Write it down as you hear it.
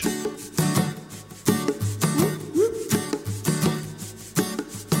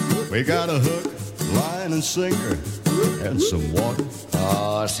We got a hook, line and sinker, and some water.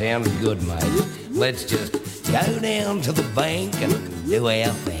 Oh, sounds good, mate. Let's just go down to the bank and do our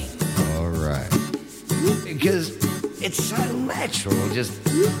thing. All right. Because it's so natural just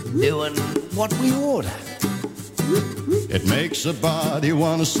doing what we order. It makes a body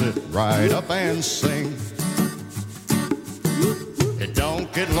want to sit right up and sing. It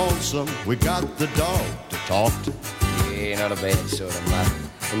don't get lonesome, we got the dog to talk to. Yeah, not a bad sort of mutt.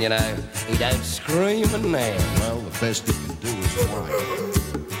 And you know, he don't scream and nail. Well, the best you can do is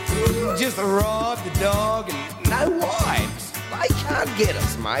whine. Just ride the dog and no wives. They can't get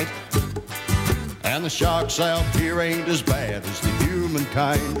us, mate. And the sharks out here ain't as bad as the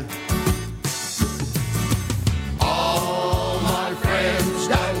humankind. All my friends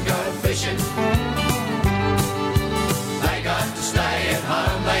don't go fishing. They got to stay at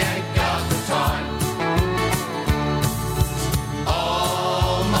home, they ain't got the time.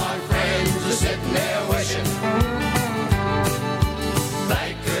 All my friends are sitting there wishing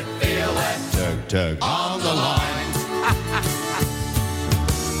they could feel that Tug, tug. on the line.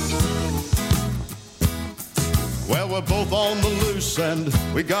 Well, we're both on the loose and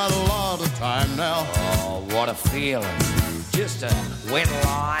we got a lot of time now. Oh, what a feeling. Just a wet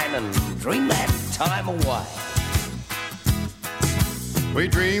line and dream that time away. We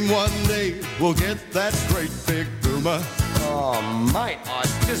dream one day we'll get that great big boomer. Oh, mate, I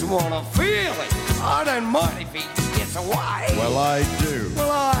just want to feel it. I don't mind if he gets away. Well, I do.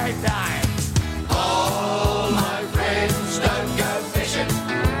 Well, I don't. All my friends don't go fishing.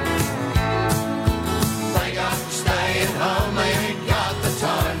 They got to stay at home, they ain't got the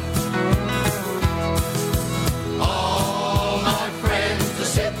time. All my friends are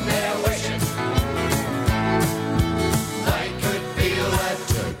sitting there wishing they could feel that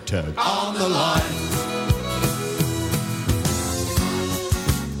Tug, tug. on the line.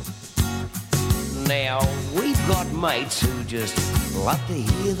 Now, we've got mates who just love to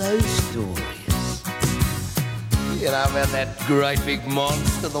hear those stories. You know about that great big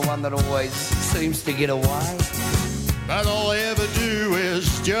monster, the one that always seems to get away? But all they ever do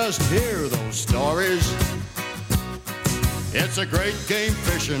is just hear those stories. It's a great game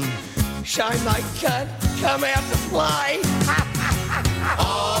fishing. Shame they can't come out to play.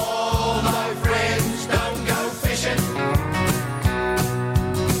 All my friends don't go fishing.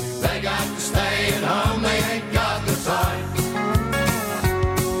 They got to stay at home, they ain't got the time.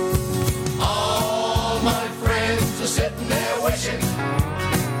 All my friends are sitting there wishing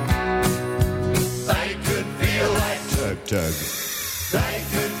they could feel that Tug, tug. they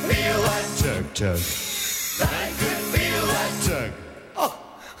could feel that Tug, tug. they could feel that Tug. Oh,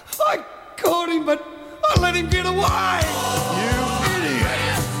 I caught him, but I let him get away. You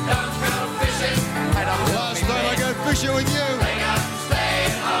idiot. don't go fishing. Hey, don't look Last me, time I man. go fishing with you. They got to stay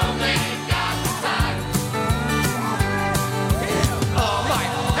at home, they ain't got the time. Oh,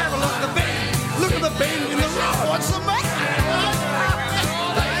 mate, have a look at the bend. Look at the bend in the rod. What's the matter?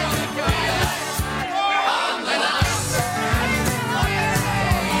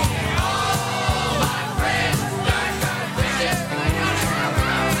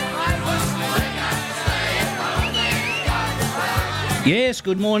 Yes,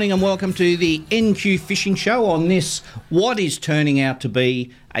 good morning and welcome to the NQ Fishing Show on this, what is turning out to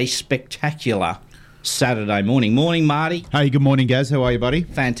be a spectacular Saturday morning. Morning, Marty. Hey, good morning, Gaz. How are you, buddy?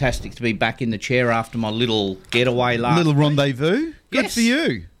 Fantastic to be back in the chair after my little getaway last Little week. rendezvous. Good Yes. for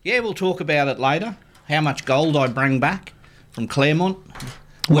you. Yeah, we'll talk about it later. How much gold I bring back from Claremont.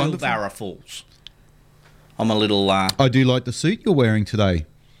 Wonderful. Wheelbarrow Falls. I'm a little, I do like the suit you're wearing today.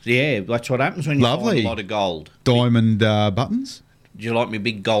 yeah, that's what happens when you Lovely. find a lot of gold. Diamond buttons. Do you like my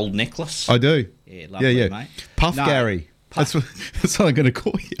big gold necklace? I do. Yeah, lovely, mate. Puff No, Gary. Puff- That's what I'm going to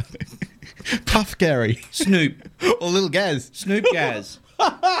call you. Puff Gary. Snoop. Or Little Gaz. Snoop Gaz.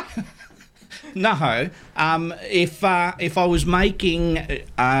 No, if I was making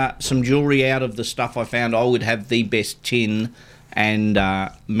some jewellery out of the stuff I found, I would have the best tin and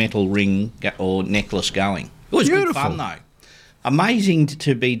metal ring or necklace going. It was good Beautiful. fun though. Amazing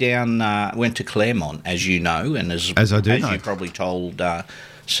to be down. Went to Claremont, as you know, and as As I do as know. you probably told our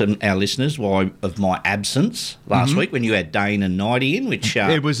listeners why of my absence last week when you had Dane and Nighty in, which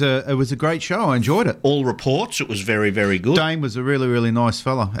It was a great show. I enjoyed it. all reports it was very, very good. Dane was a really, really nice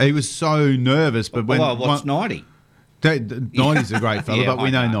fella. He was so nervous, but when Well, what's Nighty? Nighty's a great fella, Yeah, but we I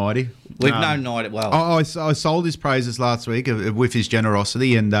know know. Nighty. We've known Nighty well. I sold his praises last week with his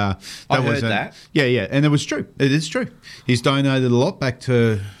generosity, and I heard that. Yeah, and it was true. It is true. He's donated a lot back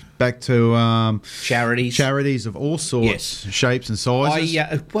to charities of all sorts, Yes. shapes and sizes.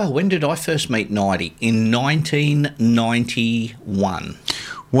 Well, when did I first meet Nighty? In 1991.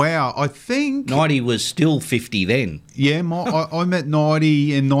 Wow, I think... 90 was still 50 then. Yeah, I met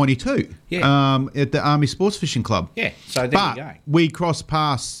 90 in 92 Yeah. at the Army Sports Fishing Club. Yeah, so there you go. But we crossed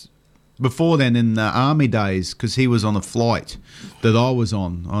paths before then in the Army days because he was on a flight that I was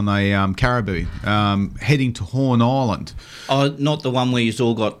on a caribou, heading to Horn Island. Oh, not the one where you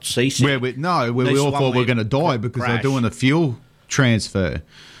all got seasick. Where we This all one thought we were where going to die because they're crash. doing a fuel transfer.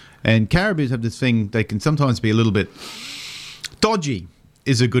 And caribous have this thing, they can sometimes be a little bit dodgy,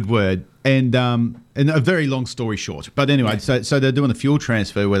 is a good word. And a very long story short. But anyway, so they're doing a fuel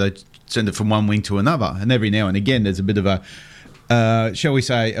transfer where they send it from one wing to another. And every now and again, there's a bit of a, shall we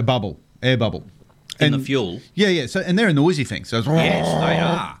say, a bubble, air bubble. In the fuel. Yeah. So, and they're a noisy thing. So it's Yes, they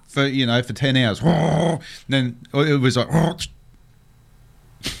are. for 10 hours. And then it was like,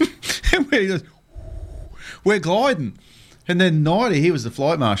 and we're gliding. And then 90, he was the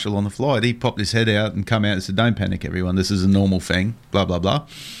flight marshal on the flight. He popped his head out and come out and said, "Don't panic, everyone. This is a normal thing." Blah, blah, blah.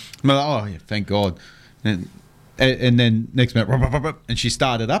 I'm like, "Oh, yeah, thank God." And then next minute, and she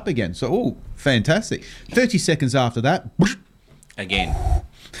started up again. So, oh, fantastic. 30 seconds after that, Again.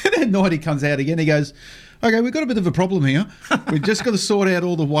 and then 90 comes out again. He goes, "Okay, we've got a bit of a problem here. We've just got to sort out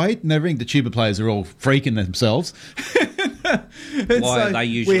all the weight and everything." The tuba players are all freaking themselves. Why are they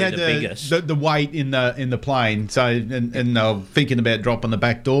usually we had the biggest? The weight in the plane. So and thinking about dropping the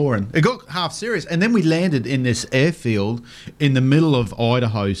back door, and it got half serious. And then we landed in this airfield in the middle of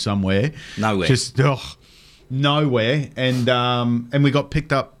Idaho somewhere. Nowhere. Just nowhere. And we got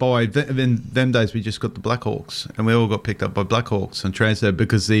picked up by in them days. We just got the Black Hawks, and we all got picked up by Black Hawks and transferred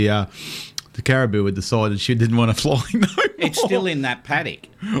because the caribou had decided she didn't want to fly no more. It's still in that paddock.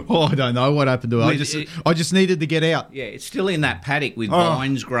 Oh, I don't know what happened to it. I just needed to get out. Yeah, it's still in that paddock with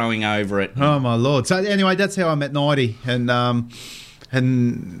vines growing over it. Oh my Lord! So anyway, that's how I met 90, and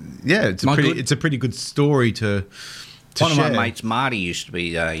yeah, it's a pretty good story to One share. of my mates, Marty, used to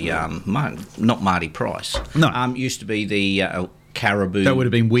be not Marty Price. No. Used to be the caribou. That would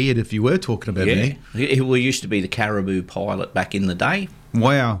have been weird if you were talking about Yeah, me. he used to be the caribou pilot back in the day.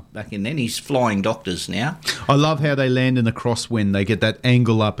 Wow. Back in then, he's flying doctors now. I love how they land in a crosswind. They get that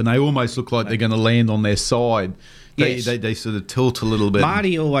angle up, and they almost look like they're going to land on their side. Yes. They sort of tilt a little bit.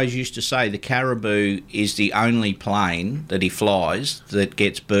 Marty always used to say the caribou is the only plane that he flies that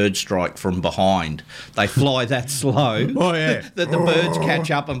gets bird strike from behind. They fly that slow that the birds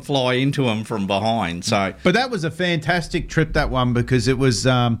catch up and fly into them from behind. So, But that was a fantastic trip, that one, because it was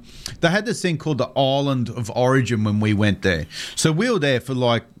they had this thing called the Island of Origin when we went there. So we were there for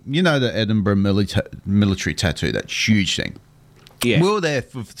the Edinburgh military tattoo, that huge thing. yeah. We were there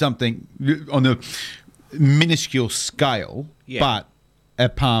for something on a minuscule scale, but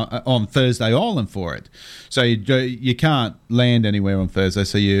on Thursday Island for it. So you can't land anywhere on Thursday,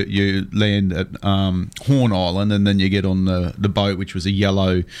 so you land at Horn Island, and then you get on the boat, which was a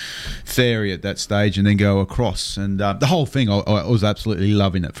yellow ferry at that stage, and then go across. And the whole thing, I was absolutely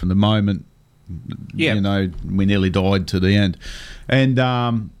loving it from the moment, we nearly died to the end.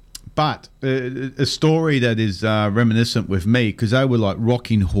 And but a story that is reminiscent with me, because they were like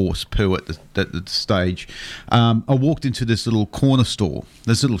rocking horse poo at the stage. I walked into this little corner store,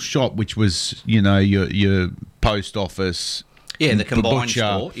 this little shop, which was, your post office. Yeah, the combined butcher,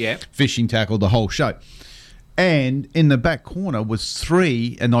 store, yeah. fishing tackle, the whole show. And in the back corner was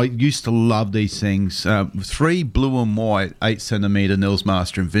 3, and I used to love these things, 3 blue and white 8cm Nils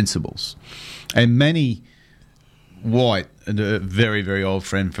Master Invincibles. And Manny White, a very, very old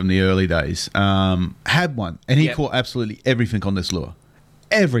friend from the early days, had one, and he caught absolutely everything on this lure.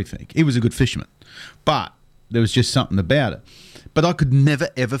 Everything. He was a good fisherman. But there was just something about it. But I could never,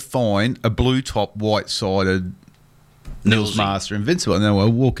 ever find a blue top, white-sided Nils Master Invincible. And then I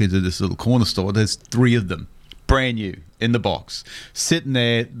walk into this little corner store, there's 3 of them, brand new, in the box, sitting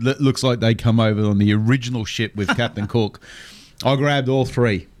there. Looks like they come over on the original ship with Captain Cook. I grabbed all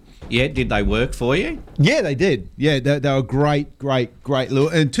 3. Yeah, did they work for you? Yeah, they did. Yeah, they were great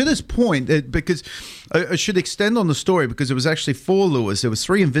lure. And to this point, because I should extend on the story, because it was actually 4 lures. There was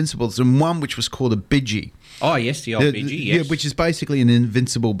 3 Invincibles and one which was called a Bidgie. Oh, yes, the old Bidgie, yes. Yeah, which is basically an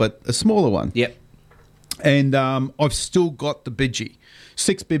Invincible, but a smaller one. Yep. And I've still got the Bidgie.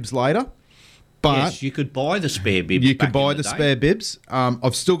 6 bibs later. But yes, you could buy the spare bibs. You could buy the spare bibs.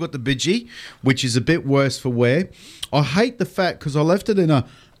 I've still got the Bidgie, which is a bit worse for wear. I hate the fact, because I left it in a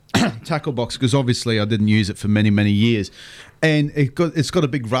tackle box, because obviously I didn't use it for many, many years, and it's got a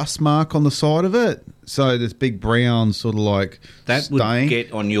big rust mark on the side of it. So this big brown sort of like that stain would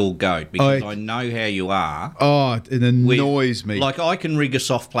get on your goat, because I know how you are. Oh, it annoys me. Like, I can rig a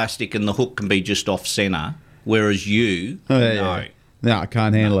soft plastic and the hook can be just off centre, whereas you, no, I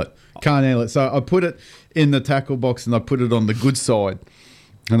can't handle it. Can't handle it. So I put it in the tackle box and I put it on the good side.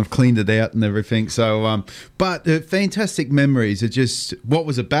 And I've cleaned it out and everything. So, but fantastic memories. It just, what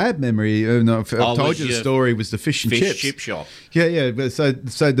was a bad memory? I've told you the story, was the fish and chips. Chip shop. Yeah. But so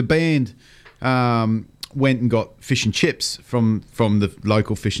the band went and got fish and chips from the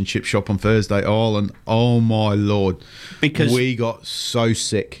local fish and chip shop on Thursday Island. Oh my Lord! Because we got so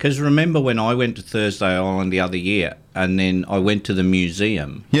sick. Because remember when I went to Thursday Island the other year, and then I went to the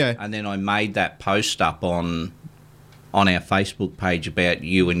museum. Yeah. And then I made that post up on our Facebook page about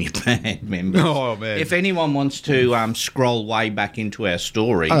you and your band members. Oh, man. If anyone wants to scroll way back into our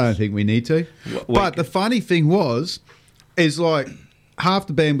stories. I don't think we need to. But the funny thing is like half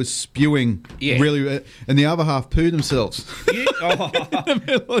the band was spewing really, and the other half pooed themselves.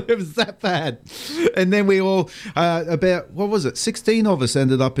 It was that bad. And then we all, about, 16 of us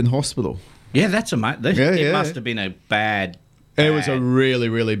ended up in hospital. Yeah, that's amazing. It must have been a bad... It was a really,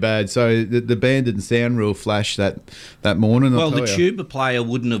 really bad. So the band didn't sound real flash that morning. Well, the tuba player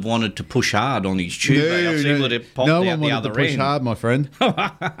wouldn't have wanted to push hard on his tuba. He would have popped out the other end. No one wanted to push hard, my friend.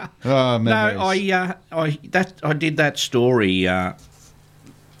 I did that story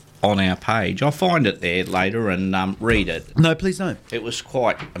on our page. I'll find it there later and read it. No, please don't. It was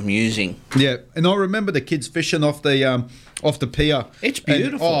quite amusing. Yeah, and I remember the kids fishing off the pier. It's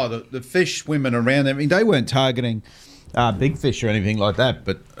beautiful. And, the fish swimming around. I mean, they weren't targeting big fish or anything like that,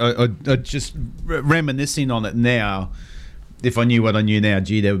 but I just reminiscing on it now. If I knew what I knew now,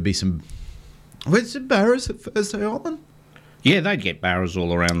 gee, there would be some. Was it barras at Thursday Island? Yeah, they'd get barras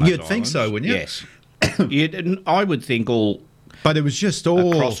all around those You'd think so, wouldn't you? Yes. I would think all. But it was just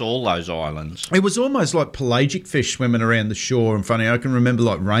all across all those islands. It was almost like pelagic fish swimming around the shore in front of you. I can remember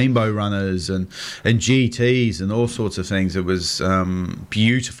like rainbow runners and GTs and all sorts of things. It was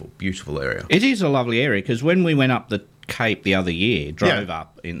beautiful, beautiful area. It is a lovely area because when we went up the Cape the other year, drove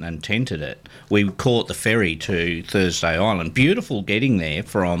up and tented it, we caught the ferry to Thursday Island. Beautiful getting there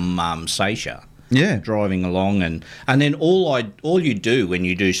from Seisha. Yeah, driving along and then all you do when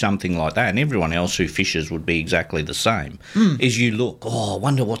you do something like that, and everyone else who fishes would be exactly the same, is you look. I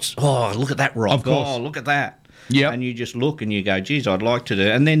wonder look at that rock. Of course. Oh, look at that. Yeah, and you just look and you go, geez, I'd like to do.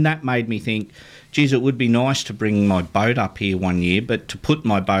 And then that made me think, geez, it would be nice to bring my boat up here one year, but to put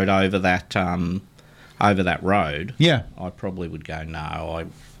my boat over that road, I probably would go. No,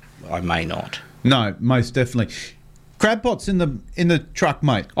 I may not. No, most definitely. Crab pots in the truck,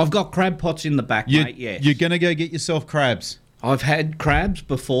 mate. I've got crab pots in the back, mate, yes. You're going to go get yourself crabs. I've had crabs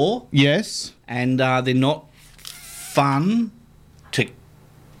before. Yes. And they're not fun to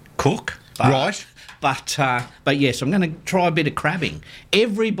cook. Right. But yes, I'm going to try a bit of crabbing.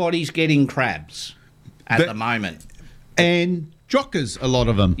 Everybody's getting crabs at the moment. And jockers, a lot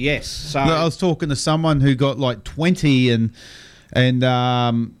of them. Yes. So I was talking to someone who got like 20 and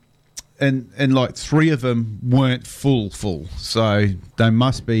like 3 of them weren't full, so they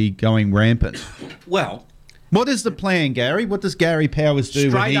must be going rampant. Well, what is the plan, Gary? What does Gary Powers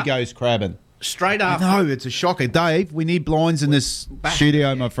do when he goes crabbing? Straight after. No, it's a shocker. Dave, we need blinds in this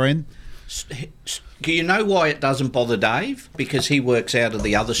studio, my friend. Do you know why it doesn't bother Dave? Because he works out of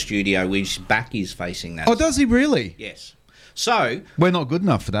the other studio which back is facing that. Oh, does he really? Yes. So we're not good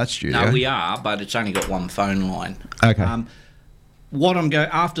enough for that studio. No, we are, but it's only got one phone line. Okay. What I'm going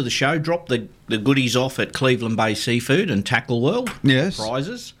after the show, drop the goodies off at Cleveland Bay Seafood and Tackle World. Yes.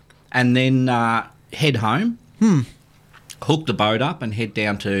 Prizes. And then head home. Hook the boat up and head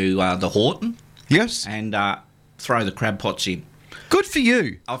down to the Horton. Yes. And throw the crab pots in. Good for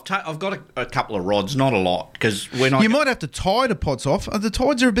you. I've got a couple of rods, not a lot, because when you might have to tie the pots off. The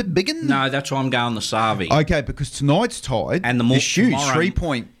tides are a bit bigger. No, that's why I'm going the Savi. Okay, because tonight's tide and is huge,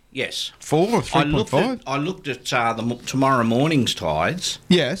 3.4 yes, 4 or 3.5. I looked at the tomorrow morning's tides.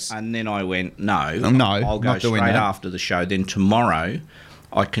 Yes, and then I went no, I'll go straight after the show. Then tomorrow,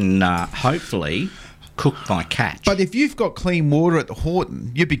 I can hopefully cook my catch. But if you've got clean water at the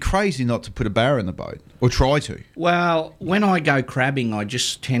Horton, you'd be crazy not to put a barra in the boat, or try to. Well, when I go crabbing, I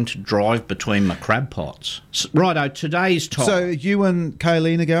just tend to drive between my crab pots. Righto, today's tide. So you and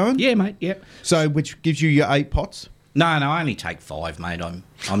Kayleen are going? Yeah, mate, yep. So which gives you your 8 pots? No, I only take 5, mate. I'm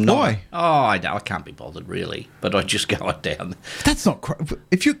not. Why? I can't be bothered, really. But I just go it down. That's not...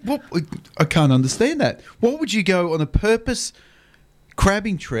 I can't understand that. What would you go on a purpose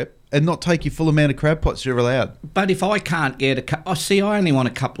crabbing trip and not take your full amount of crab pots you're allowed? But if I can't get I only want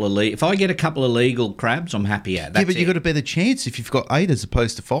a couple of... If I get a couple of legal crabs, I'm happy at. But you've got a better chance if you've got 8 as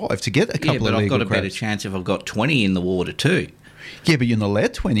opposed to 5 to get a couple of legal crabs. Yeah, but I've got a better chance if I've got 20 in the water too. Yeah, but you're not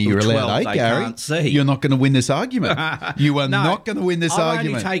allowed 20. You're allowed 8, Gary. Can't see. You're not going to win this argument. You are not going to win this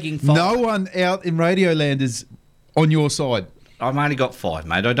argument. Only taking 5. No one out in Radioland is on your side. I've only got 5,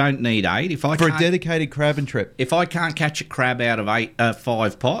 mate. I don't need 8. For a dedicated crabbing trip. If I can't catch a crab out of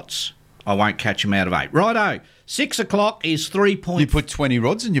 5 pots, I won't catch them out of 8. Righto. 6 o'clock is 3 You put 20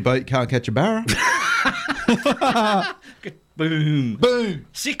 rods in your boat, you can't catch a barra. Boom. Boom.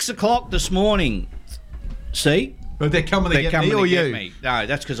 6 o'clock this morning. See? But they're coming to get me or you? Me. No,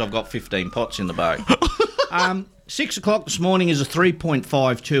 that's because I've got 15 pots in the boat. 6 o'clock this morning is a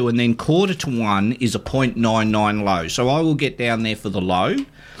 3.52, and then 1:45 is a 0.99 low. So I will get down there for the low.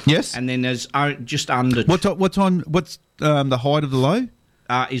 Yes. And then there's just under... What's the height of the low?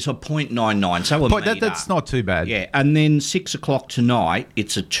 Is a 0.99, so a metre. That's not too bad. Yeah, and then 6 o'clock tonight,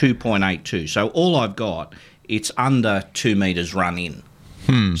 it's a 2.82. So all I've got, it's under 2 metres run in.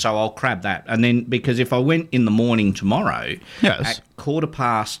 So I'll crab that. And then, because if I went in the morning tomorrow, at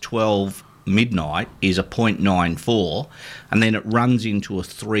 12:15 midnight is a 0.94, and then it runs into a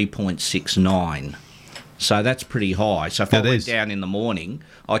 3.69. So that's pretty high. So if I went down in the morning,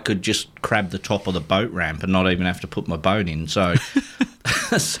 I could just crab the top of the boat ramp and not even have to put my boat in. So, and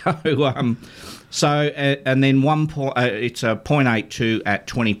then it's a 0.82 at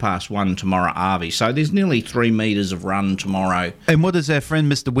 1:20 tomorrow, Arvie. So there's nearly 3 metres of run tomorrow. And what is our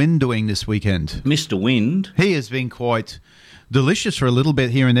friend Mr. Wind doing this weekend? Mr. Wind? He has been quite delicious for a little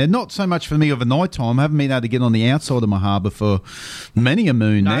bit here and there. Not so much for me of a night time. I haven't been able to get on the outside of my harbour for many a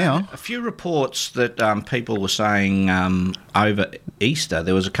moon now. A few reports that people were saying over Easter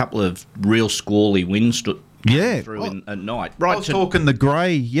there was a couple of real squally winds through at night. Right, I was talking to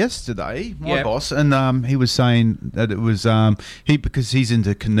Gray yesterday, my boss, and he was saying that it was because he's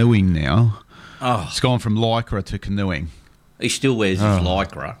into canoeing now. Oh, it's gone from lycra to canoeing. He still wears his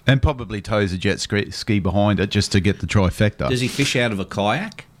lycra. And probably tows a jet ski behind it just to get the trifecta. Does he fish out of a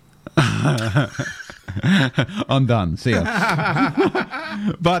kayak? I'm done. See ya.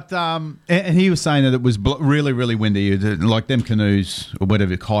 But and he was saying that it was really, really windy. Like them canoes or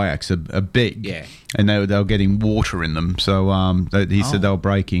whatever, kayaks are big. Yeah. And they were getting water in them. So he said they were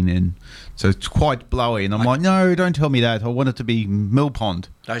breaking in. So it's quite blowy. And I'm like, no, don't tell me that. I want it to be mill pond.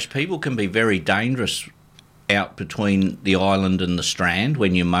 Those people can be very dangerous out between the island and the Strand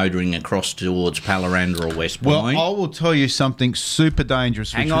when you're motoring across towards Palaranda or West Point. Well, I will tell you something super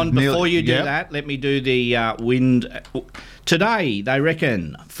dangerous. Hang on, before you do that, let me do the wind. Today, they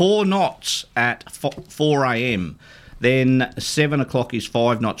reckon 4 knots at 4 a.m. Then 7 o'clock is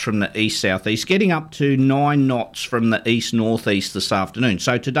 5 knots from the east-southeast, getting up to 9 knots from the east-northeast this afternoon.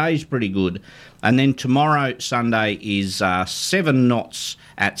 So today's pretty good. And then tomorrow, Sunday, is 7 knots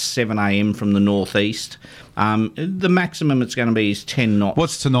at 7 a.m. from the northeast. The maximum it's going to be is 10 knots.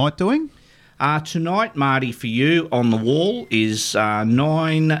 What's tonight doing? Tonight, Marty, for you on the wall is 7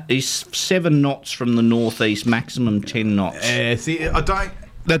 knots from the northeast, maximum 10 knots. See,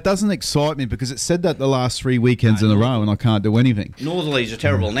 that doesn't excite me because it said that the last 3 weekends in a row and I can't do anything. Northerlies are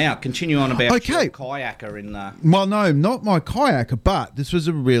terrible. Now, continue on about your kayaker in the... Well, no, not my kayaker, but this was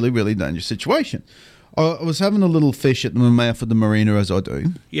a really, really dangerous situation. I was having a little fish at the mouth of the marina, as I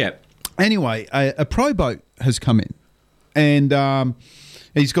do. Yeah. Anyway, a pro boat has come in and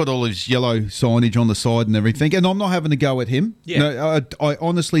he's got all his yellow signage on the side and everything, and I'm not having to go at him. Yeah. No, I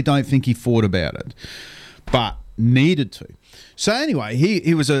honestly don't think he thought about it, but needed to. So anyway,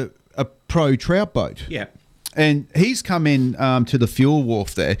 he was a pro trout boat. Yeah. And he's come in to the fuel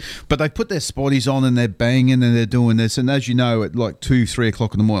wharf there, but they put their spotties on and they're banging and they're doing this. And as you know, at like 2, 3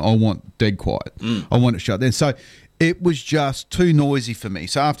 o'clock in the morning, I want dead quiet. I want it shut down. So it was just too noisy for me.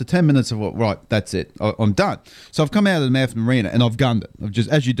 So after 10 minutes of right, that's it. I'm done. So I've come out of the mouth of the marina and I've gunned it. I've just,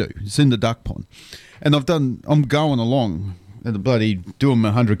 as you do, it's in the duck pond. And I'm going along at the bloody doing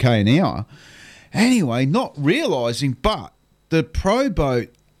 100k an hour. Anyway, not realising, but the pro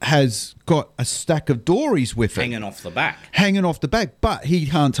boat has got a stack of dories with it. Hanging off the back. But he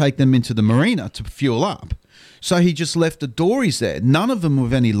can't take them into the marina to fuel up. So he just left the dories there, none of them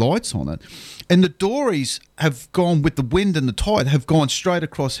with any lights on it. And the dories have gone, with the wind and the tide, have gone straight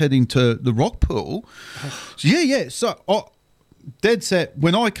across heading to the rock pool. So, dead set,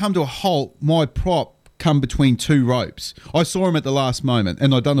 when I come to a halt, my prop come between 2 ropes. I saw him at the last moment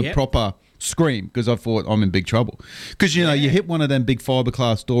and I'd done a proper scream because I thought I'm in big trouble. Because, you know, you hit one of them big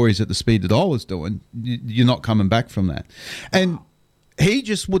fiberglass dories at the speed that I was doing, you're not coming back from that. And he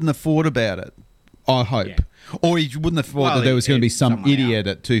just wouldn't have thought about it, I hope. Yeah. Or he wouldn't have thought that there was going to be some idiot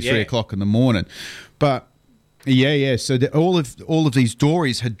at 2, 3 o'clock in the morning. But, so all of these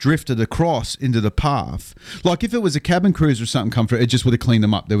dories had drifted across into the path. Like if it was a cabin cruiser or something come through, it just would have cleaned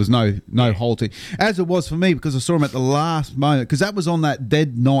them up. There was no halting. As it was for me, because I saw him at the last moment, because that was on that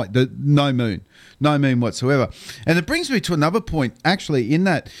dead night, no moon whatsoever. And it brings me to another point, actually, in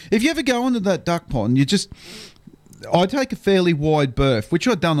that if you ever go into that duck pond, I take a fairly wide berth, which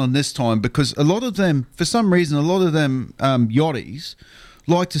I've done on this time because a lot of them, for some reason, yachties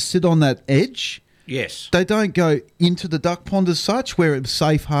like to sit on that edge. Yes. They don't go into the duck pond as such, where it's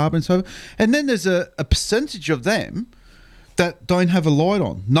safe harbour and so on. And then there's a percentage of them that don't have a light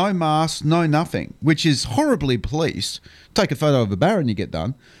on. No mask, no nothing, which is horribly policed. Take a photo of a barra and you get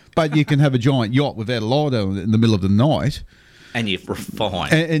done. But you can have a giant yacht without a light on in the middle of the night. And you're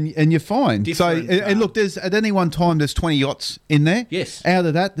fine. And you're fine. Different, and look, there's at any one time there's 20 yachts in there. Yes. Out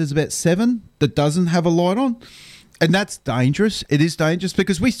of that, there's about 7 that doesn't have a light on. And that's dangerous. It is dangerous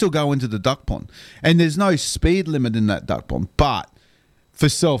because we still go into the duck pond. And there's no speed limit in that duck pond. But for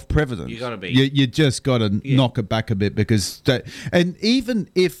self-prevalence, You gotta be. You just got to knock it back a bit because... and even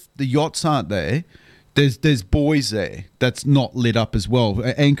if the yachts aren't there... There's buoys there that's not lit up as well,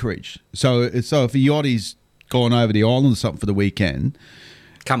 anchorage. So if a yachtie's gone over the island or something for the weekend,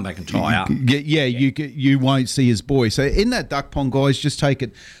 come back and tie up. You won't see his buoy. So in that duck pond, guys, just take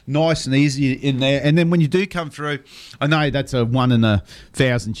it nice and easy in there. And then when you do come through, I know that's a 1 in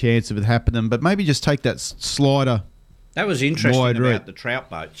 1,000 chance of it happening, but maybe just take that slider. That was interesting wide about route. the trout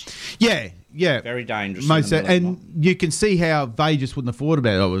boats. Yeah. Very dangerous. And you can see how they just wouldn't have thought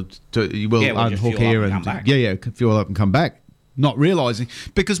about it. You will just unhook fuel here up and come back. fuel up and come back, not realising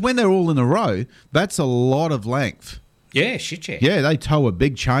because when they're all in a row, that's a lot of length. Yeah, shit, yeah. Yeah, they tow a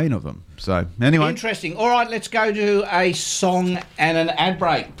big chain of them. So anyway, Interesting. All right, let's go to a song and an ad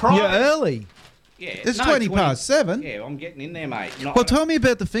break. You're early. Yeah, It's 20 past 7. Yeah, I'm getting in there, mate. Well, tell me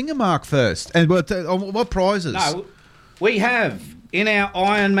about the finger mark first, and what prizes? No, we have in our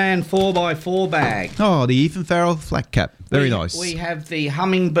Iron Man 4x4 bag. Oh, the Ethan Farrell flat cap. Very nice. We have the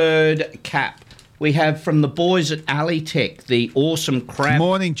Hummingbird cap. We have from the boys at Alitech the awesome crab.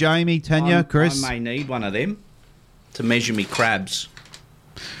 Morning, Jamie, Tanya, Chris. I may need one of them to measure me crabs.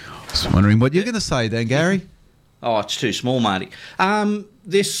 Just wondering what you're going to say then, Gary. Oh, it's too small, Marty.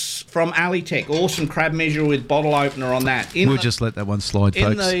 This from Alitech, awesome crab measure with bottle opener on that. We'll just let that one slide,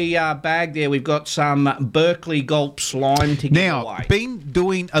 folks. In the bag there, we've got some Berkeley Gulp slime to give away. Now, been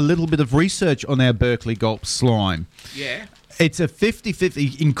doing a little bit of research on our Berkeley Gulp slime. Yeah. It's a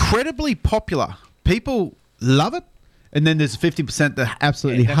 50-50, incredibly popular. People love it, and then there's 50% that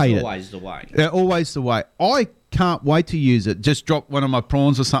absolutely hate it. That's always the way. Always the way. I can't wait to use it. Just drop one of my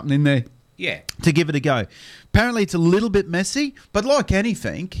prawns or something in there. Yeah. To give it a go. Apparently it's a little bit messy, but like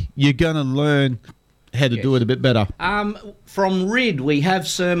anything, you're going to learn how to do it a bit better. From RID, we have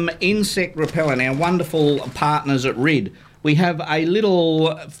some insect repellent, our wonderful partners at RID. We have a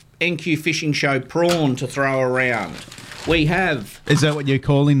little NQ Fishing Show prawn to throw around. We have... Is that what you're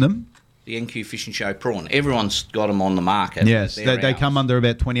calling them? The NQ Fishing Show prawn. Everyone's got them on the market. Yes, they come under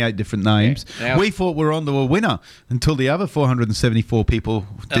about 28 different names. Yeah. Now, we thought we were on to a winner until the other 474 people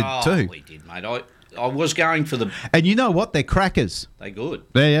did too. We did, mate. I was going for the... And you know what? They're crackers. They're good.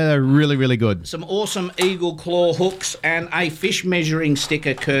 They're really, really good. Some awesome eagle claw hooks and a fish measuring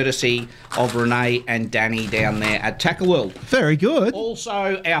sticker courtesy of Renee and Danny down there at Tackle World. Very good.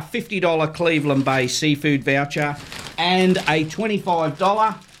 Also, our $50 Cleveland Bay seafood voucher and a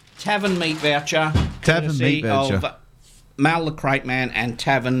 $25 Tavern meat voucher. Tavern meat voucher. Of Mal the Crate Man and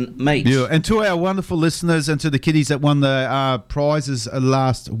Tavern Meat. Yeah, and to our wonderful listeners and to the kiddies that won the prizes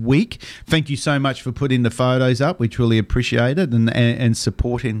last week, thank you so much for putting the photos up. We truly appreciate it and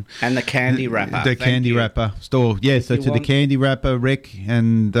supporting. And the candy wrapper. The candy wrapper store. Yeah, so to the candy wrapper, Rick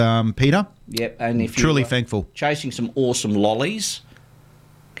and Peter. Yep, and if you're truly thankful. Chasing some awesome lollies,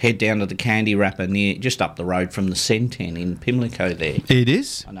 head down to the candy wrapper just up the road from the Centen in Pimlico there. It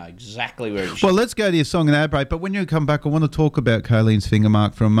is? I know exactly where it is. Well, let's go to your song and ad break, but when you come back, I want to talk about Colleen's finger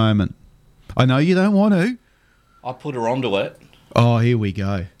mark for a moment. I know you don't want to. I put her onto it. Oh, here we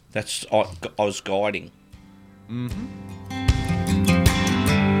go. I was guiding. Mm-hmm.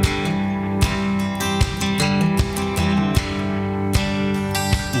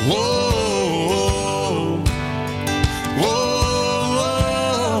 Whoa, whoa,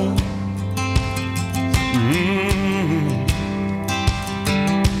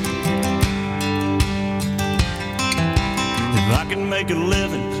 If I can make a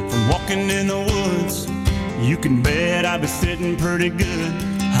living from walking in the woods, you can bet I'd be sitting pretty good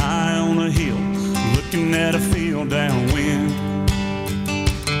high on a hill, looking at a field downwind.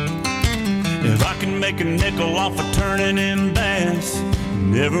 If I can make a nickel off of turning in bass,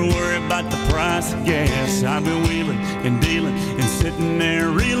 never worry about the price of gas, I'll be wheeling and dealing and sitting there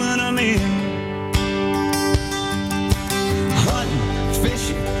reeling them in. Hunting,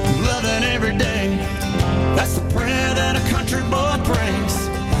 fishing, loving every day, that's the prayer that a country boy prays.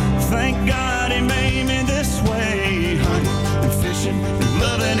 Thank God he made me this way. Hunting and fishing and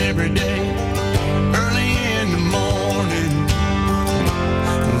loving every day. Early in the morning,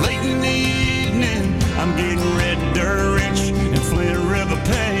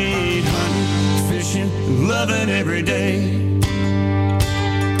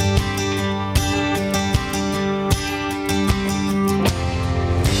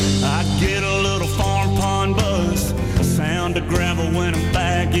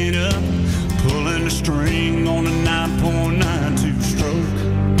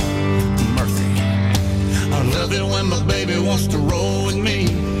 wants to roll with me.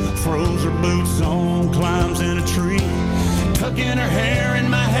 Throws her boots on, climbs in a tree, tucking her hair in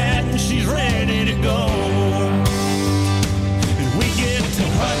my hat, and she's ready to go. And we get to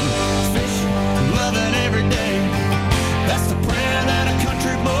hunting, fishing, loving every day. That's the prayer that a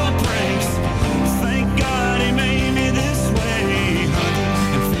country boy prays. Thank God he made me this way,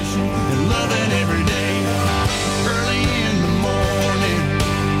 hunting and fishing and loving every day. Early in the morning,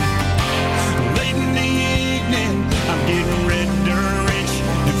 late in the evening, I'm getting red dirt rich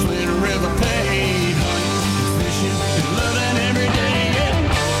and Flint River paid, hunting and fishing and loving every day.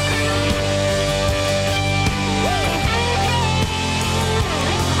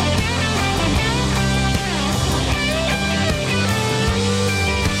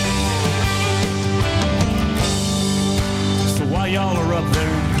 While y'all are up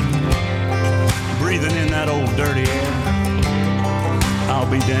there, breathing in that old dirty air, I'll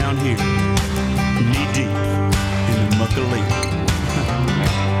be down here, knee deep in the muck of leaf.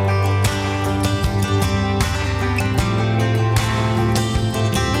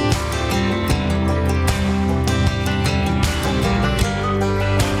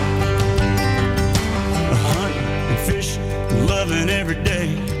 Hunting and fishing, loving every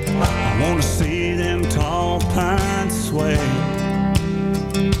day. I want to see them tall pines sway.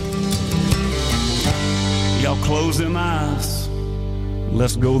 Y'all close them eyes.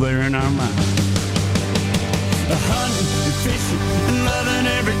 Let's go there in our minds. Hunting and fishing and loving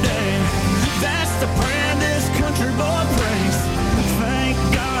every day. That's the prayer this country boy prays. Thank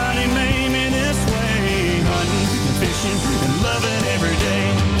God he made me this way. Hunting and fishing and loving every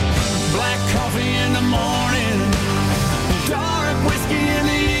day. Black coffee in the morning, dark whiskey in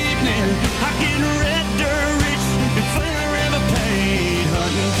the evening. I get red dirt rich and Flint River paid.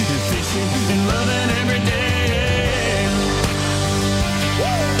 Hunting and fishing and loving every day.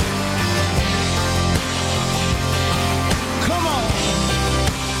 Come on.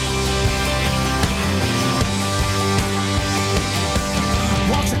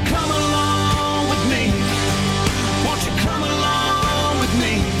 Won't you come along with me? Won't you come along with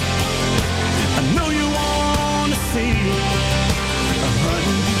me? I know you want to see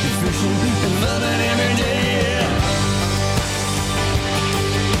hunting and fishing and loving every day.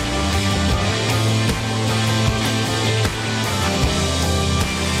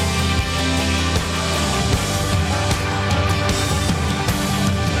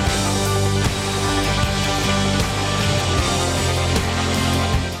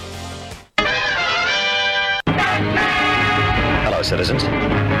 Hello, citizens.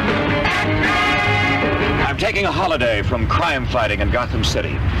 I'm taking a holiday from crime fighting in Gotham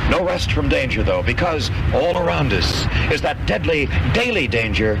City. No rest from danger, though, because all around us is that deadly daily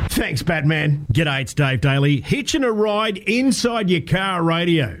danger. Thanks, Batman. G'day, it's Dave Daly. Hitching a ride inside your car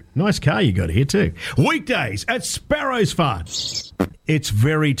radio. Nice car you got here, too. Weekdays at Sparrow's Fun. It's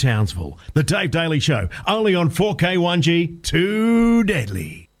very Townsville. The Dave Daly Show, only on 4K1G, too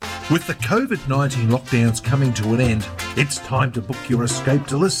deadly. With the COVID-19 lockdowns coming to an end, it's time to book your escape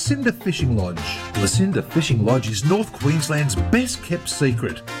to Lucinda Fishing Lodge. Lucinda Fishing Lodge is North Queensland's best-kept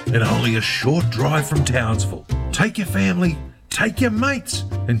secret and only a short drive from Townsville. Take your family, take your mates,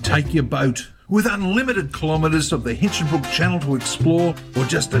 and take your boat. With unlimited kilometres of the Hinchinbrook Channel to explore, or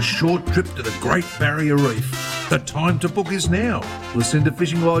just a short trip to the Great Barrier Reef. The time to book is now. Lucinda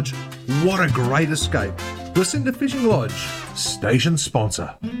Fishing Lodge, what a great escape. Lucinda Fishing Lodge, station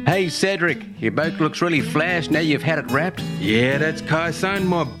sponsor. Hey Cedric, your boat looks really flash now you've had it wrapped. Yeah, that's Kai Sign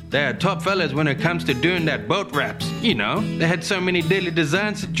Mob. They're top fellas when it comes to doing that boat wraps. You know, they had so many daily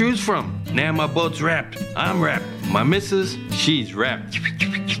designs to choose from. Now my boat's wrapped. I'm wrapped. My missus, she's wrapped.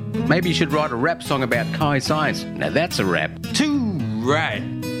 Maybe you should write a rap song about Kai Science. Now that's a rap. Too right.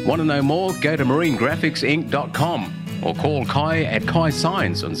 Want to know more? Go to marinegraphicsinc.com or call Kai at Kai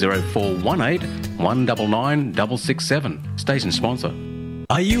Signs on 0418 199 667. Station sponsor.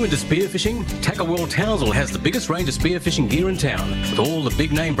 Are you into spearfishing? Tackle World Townsville has the biggest range of spearfishing gear in town, with all the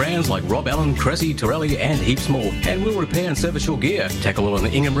big name brands like Rob Allen, Cressy, Torelli and heaps more. And we'll repair and service your gear. Tackle World on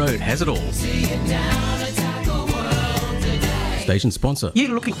Ingham Road has it all. See it down at Tackle World today. Station sponsor. You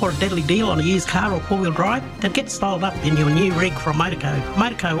looking for a deadly deal on a used car or four-wheel drive? Then get styled up in your new rig from Motorco.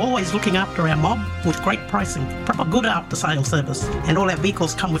 Motorco always looking after our mob with great pricing, proper good after-sales service, and all our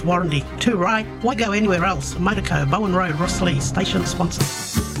vehicles come with warranty. Too right? Why go anywhere else? Motorco, Bowen Road, Rosslea, station sponsor.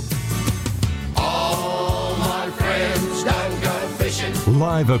 All my friends don't go fishing.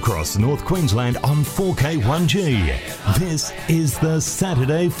 Live across North Queensland on 4K1G. This is the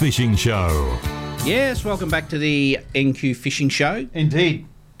Saturday Fishing Show. Yes, welcome back to the NQ Fishing Show. Indeed.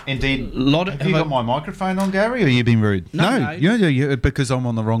 Indeed. Have you got my microphone on, Gary, or you been rude? No. You because I'm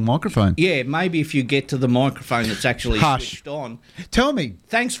on the wrong microphone. Yeah, maybe if you get to the microphone that's actually switched on. Tell me.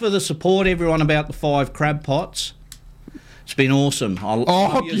 Thanks for the support, everyone, about the 5 crab pots. It's been awesome.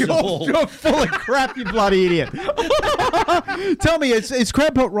 You're full of crap, you bloody idiot. Tell me, is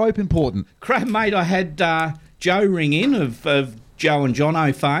crab pot rope important? Crab, mate, I had Joe ring in of Joe and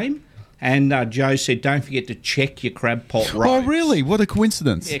Jono fame. And Joe said, don't forget to check your crab pot ropes. Oh, really? What a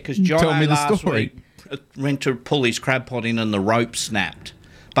coincidence. Yeah, because Jono last week went to pull his crab pot in and the rope snapped.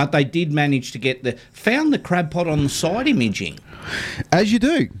 But they did manage to found the crab pot on the side imaging. As you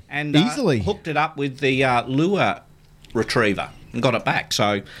do. And easily. Hooked it up with the lure retriever and got it back.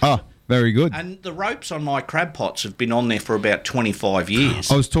 So. Oh, very good. And the ropes on my crab pots have been on there for about 25 years.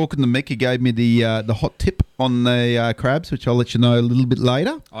 I was talking to Mick. He gave me the hot tip on the crabs, which I'll let you know a little bit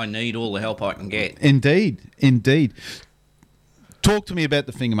later. I need all the help I can get. Indeed. Talk to me about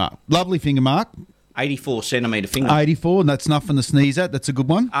the finger mark. Lovely finger mark. 84 centimetre finger. 84, and that's nothing to sneeze at. That's a good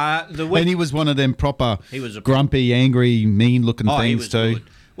one. And he was one of them proper grumpy, angry, mean-looking things he was too. Good.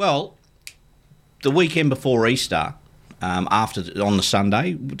 Well, the weekend before Easter, on the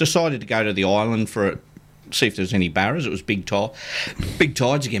Sunday, decided to go to the island see if there's any barras. It was big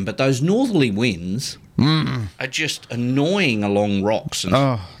tides again, but those northerly winds are just annoying along rocks. And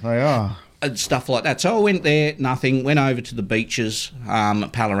they are. And stuff like that. So I went there, nothing, went over to the beaches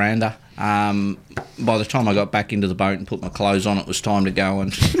at Palaranda. By the time I got back into the boat and put my clothes on, it was time to go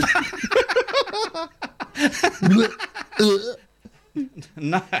and...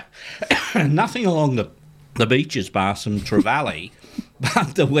 No, nothing along the beaches bar some trevally,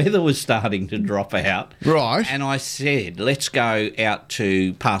 but the weather was starting to drop out. Right. And I said, let's go out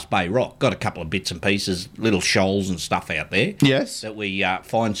to past Bay Rock. Got a couple of bits and pieces, little shoals and stuff out there. Yes. That we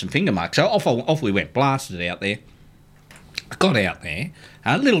find some finger marks. So off we went, blasted out there. Got out there,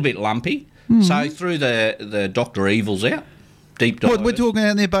 a little bit lumpy. So threw the Dr. Evils out, deep dive. What, we're talking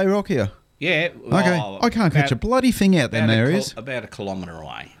out near Bay Rock here? Yeah. Okay. I can't catch a bloody thing out there in areas. About a kilometre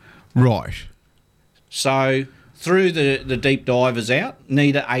away. Right. So threw the deep divers out,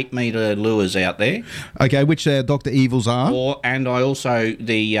 need 8 metre lures out there. Okay, which Dr. Evils are. And I also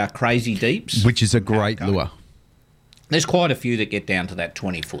the Crazy Deeps. Which is a great lure. There's quite a few that get down to that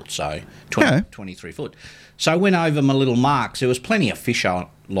 20 foot, so 23 foot. So I went over my little marks. There was plenty of fish on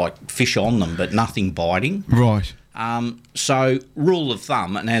them, but nothing biting. Right. So rule of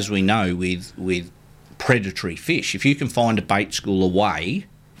thumb, and as we know with predatory fish, if you can find a bait school away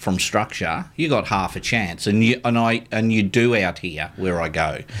from structure, you got half a chance, and you do out here where I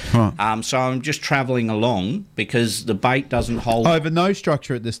go. Right. So I'm just travelling along because the bait doesn't hold over no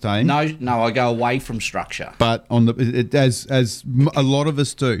structure at this time. No, I go away from structure. But as a lot of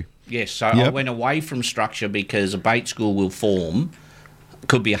us do. Yes, so I went away from structure because a bait school will form.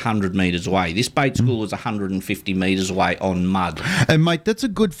 Could be 100 metres away. This bait school was 150 metres away on mud. And, mate, that's a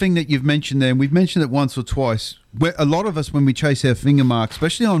good thing that you've mentioned there, and we've mentioned it once or twice. A lot of us, when we chase our finger marks,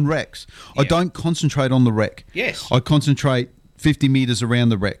 especially on wrecks, I don't concentrate on the wreck. Yes. I concentrate 50 metres around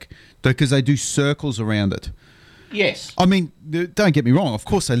the wreck because they do circles around it. Yes. I mean, don't get me wrong. Of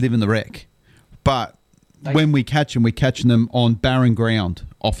course they live in the wreck. But when we catch them, we're catching them on barren ground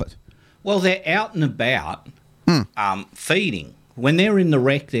off it. Well, they're out and about feeding. When they're in the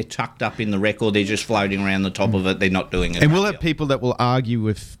wreck, they're tucked up in the wreck or they're just floating around the top of it. They're not doing it. And we'll have people that will argue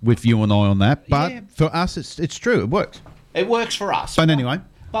with you and I on that. But for us, it's true. It works. It works for us. But anyway.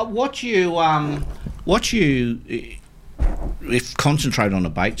 But what you if concentrate on a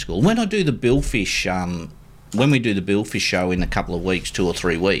bait school. When I do the billfish, when we do the billfish show in a couple of weeks, 2 or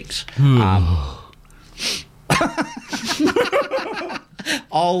 3 weeks,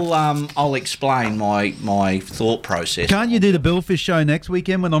 I'll explain my thought process. Can't you do the billfish show next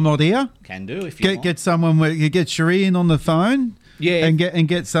weekend when I'm not here? Can do if you want. Get someone. Get Cherie in on the phone. Yeah, and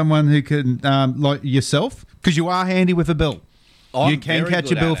get someone who can like yourself, because you are handy with a bill. You can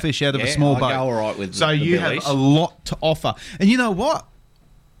catch a billfish out of a small boat. I go all right with so the you billies. have a lot to offer. And you know what?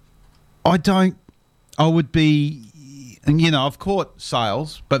 I would be, and I've caught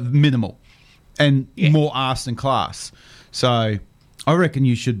sales, but minimal, and more arse than class. So I reckon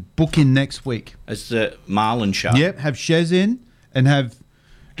you should book in next week. It's the Marlin show. Yep, have Shez in and have...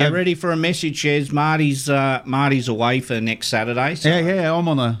 Get ready for a message, Shez. Marty's away for next Saturday. So, yeah, I'm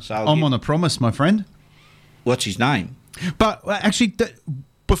on a promise, my friend. What's his name? But actually,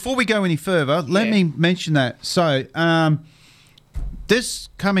 before we go any further, let me mention that. So, this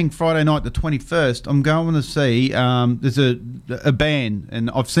coming Friday night, the 21st, I'm going to see. There's a band, and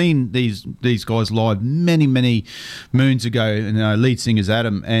I've seen these guys live many moons ago. And lead singer's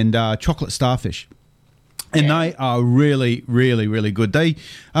Adam and Chocolate Starfish. And they are really, really, really good. They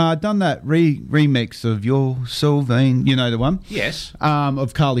done that remix of Your Sylvain, you know the one? Yes.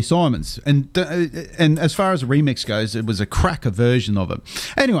 Of Carly Simons. And as far as the remix goes, it was a cracker version of it.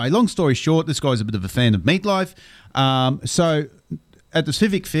 Anyway, long story short, this guy's a bit of a fan of Meatloaf. So at the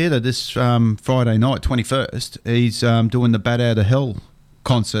Civic Theatre this Friday night, 21st, he's doing the Bat Out of Hell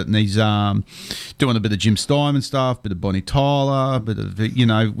concert, and he's doing a bit of Jim Steinman stuff, a bit of Bonnie Tyler, a bit of,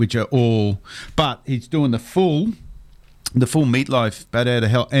 which are all, but he's doing the full Meatloaf Bat Out of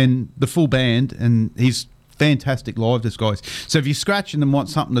Hell and the full band, and he's fantastic live, this guy. So if you're scratching and want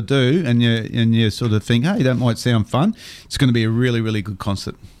something to do, and you sort of think, hey, that might sound fun, it's going to be a really, really good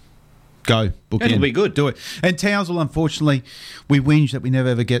concert. Go, book It'll in. be good. Do it. And Townsville, unfortunately, we whinge that we never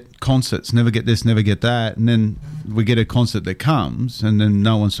ever get concerts, never get this, never get that, and then we get a concert that comes, and then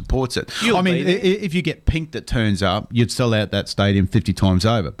no one supports it. If you get Pink that turns up, you'd sell out that stadium 50 times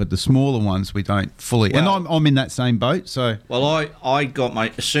over. But the smaller ones, we don't fully. Well, and I'm in that same boat. So I got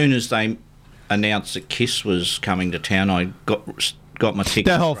as soon as they announced that Kiss was coming to town, I got my tickets.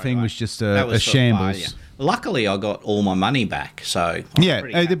 That whole thing was just a shambles. Luckily, I got all my money back, so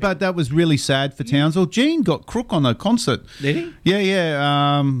but that was really sad for Townsville. Gene got crook on the concert. Did he?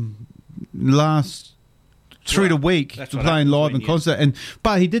 Yeah. Through the week, playing live in concert,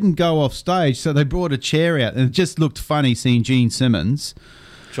 but he didn't go off stage, so they brought a chair out, and it just looked funny seeing Gene Simmons.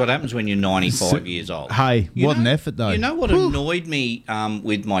 That's what happens when you're 95 years old. Hey, what an effort, though. You know what annoyed me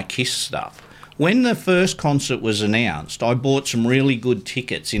with my Kiss stuff? When the first concert was announced, I bought some really good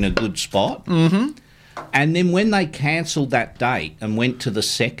tickets in a good spot. Mm-hmm. And then when they cancelled that date and went to the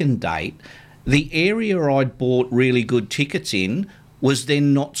second date, the area I'd bought really good tickets in was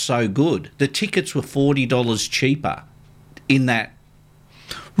then not so good. The tickets were $40 cheaper in that.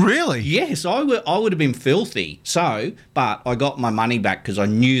 Really? Yes, I would have been filthy. So, but I got my money back because I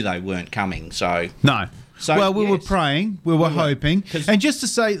knew they weren't coming. So no. So, well, we were praying, we were hoping. And just to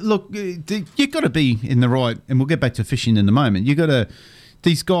say, look, you've got to be in the right, and we'll get back to fishing in a moment,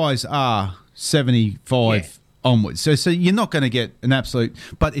 these guys are 75 onwards. So you're not going to get an absolute,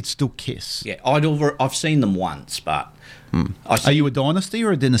 but it's still Kiss. Yeah, I've seen them once, but... Are you a dynasty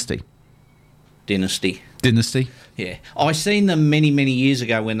or a dynasty? Dynasty. Yeah. I seen them many, many years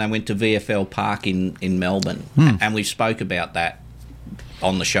ago when they went to VFL Park in Melbourne, and we spoke about that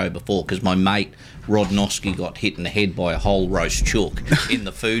on the show before, because my mate Rod Noski got hit in the head by a whole roast chook in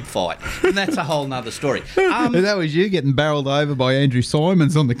the food fight, and that's a whole nother story. That was you getting barrelled over by Andrew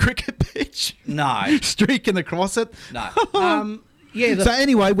Simons on the cricket pitch. No. Streaking across it. No. So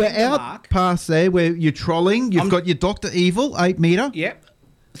anyway, we're out past there where you're trolling. You've got your Dr. Evil 8 metre. Yep.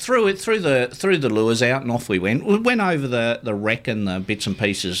 Through the lures out, and off we went. We went over the wreck and the bits and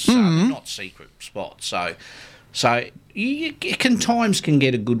pieces, not secret spots. So you times can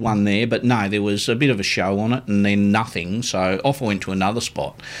get a good one there, but no, there was a bit of a show on it and then nothing. So off I went to another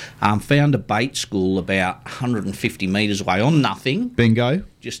spot. Found a bait school about 150 metres away on nothing. Bingo.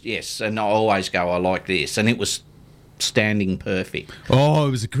 And I always go, I like this, and it was standing perfect. Oh,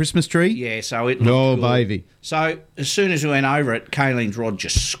 it was a Christmas tree? Yeah, so it looked good. Baby. So as soon as we went over it, Kayleen's rod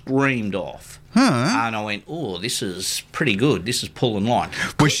just screamed off. Huh. And I went, oh, this is pretty good. This is pulling line.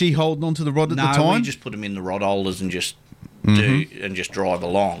 Was she holding on to the rod at the time? No, we just put them in the rod holders and just drive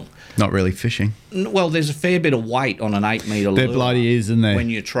along. Not really fishing. Well, there's a fair bit of weight on an 8 metre lure. There bloody is, isn't there? When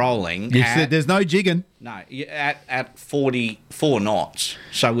you're trolling. There's no jigging. No, at 44 knots.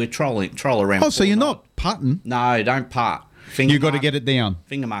 So we're troll around. Oh, so you're not putting? No, don't putt. You've got to get it down.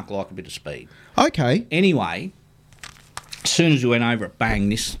 Finger mark like a bit of speed. Okay. Anyway, as soon as we went over it, bang,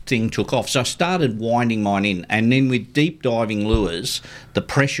 this thing took off. So I started winding mine in, and then with deep diving lures, the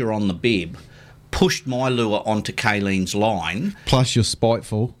pressure on the bib pushed my lure onto Kayleen's line. Plus you're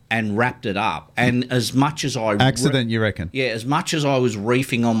spiteful. And wrapped it up. And as much as I... Accident, you reckon? Yeah, as much as I was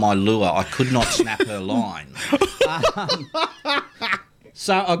reefing on my lure, I could not snap her line.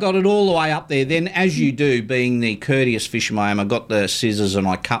 So I got it all the way up there. Then, as you do, being the courteous fisherman I am, I got the scissors and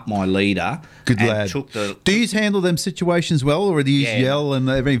I cut my leader. Good lad. Do you handle them situations well, or do you yell and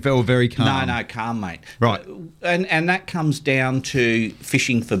they feel very calm? No, calm, mate. Right. And that comes down to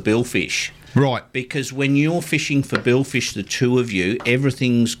fishing for billfish. Right. Because when you're fishing for billfish, the two of you,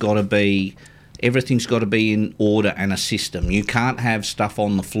 everything's got to be in order and a system. You can't have stuff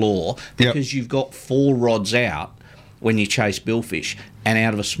on the floor because you've got 4 rods out when you chase billfish and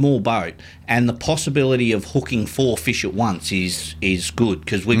out of a small boat, and the possibility of hooking 4 fish at once is good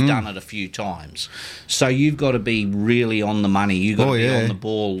because we've done it a few times. So you've got to be really on the money. You've got to be on the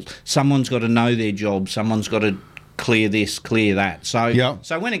ball. Someone's got to know their job. Someone's got to clear this, clear that. So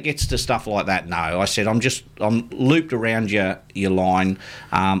so when it gets to stuff like that, no, I said I'm looped around your line.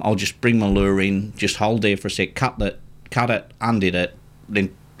 I'll just bring my lure in, just hold there for a sec, cut it, undid it,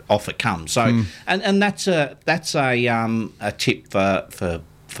 then off it comes. So and that's a tip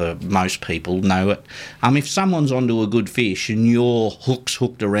for most people know it. If someone's onto a good fish and your hook's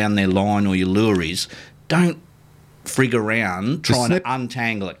hooked around their line or your lure is, don't frig around trying to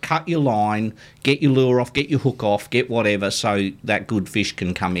untangle it. Cut your line, get your lure off, get your hook off, get whatever, so that good fish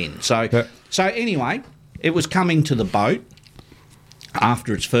can come in. So anyway, it was coming to the boat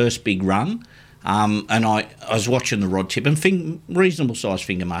after its first big run. And I was watching the rod tip, and reasonable size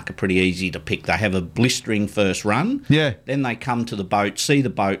finger mark are pretty easy to pick. They have a blistering first run. Yeah. Then they come to the boat, see the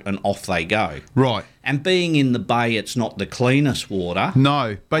boat, and off they go. Right. And being in the bay, it's not the cleanest water.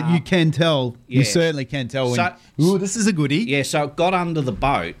 No, but you can tell. Yeah. You certainly can tell. Ooh, this is a goodie. Yeah, so it got under the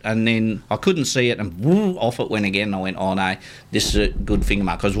boat, and then I couldn't see it, and woo, off it went again. And I went, oh, no, this is a good finger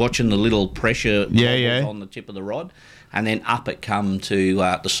mark. I was watching the little pressure bubbles on the tip of the rod. And then up it come to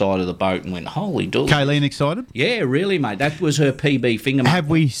the side of the boat and went, holy dog. Kayleen excited? Yeah, really, mate. That was her PB finger mark. Have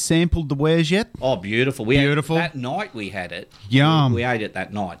we sampled the wares yet? Oh, beautiful. That night we had it. Yum. We ate it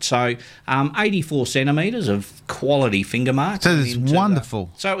that night. So 84 centimetres of quality finger mark. So it's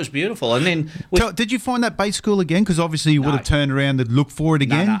wonderful. So it was beautiful. And then... did you find that bait school again? Because obviously you would have turned around and looked for it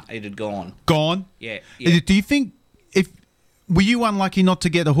again. No, it had gone. Gone? Yeah. Do you think... Were you unlucky not to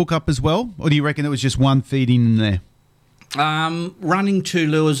get a hook up as well? Or do you reckon it was just one feeding in there? Running two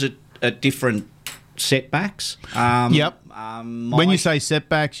lures at different setbacks. Yep. When you say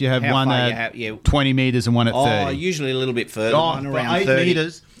setbacks, you have one at 20 metres and one at 30. Oh, usually a little bit further. One around 8 30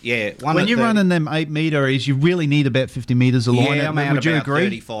 metres. Yeah. When you're running them 8 metres, you really need about 50 metres a line. Yeah, I'm out Would you about agree?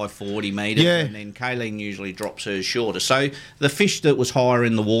 35, 40 metres. Yeah. And then Kayleen usually drops hers shorter. So the fish that was higher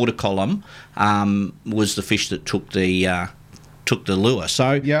in the water column was the fish that took the lure.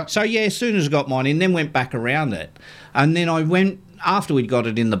 So yeah, as soon as I got mine in, then went back around it. And then I went, after we'd got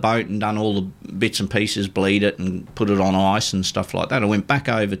it in the boat and done all the bits and pieces, bleed it and put it on ice and stuff like that, I went back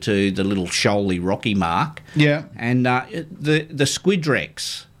over to the little shoaly rocky mark. Yeah. And the squid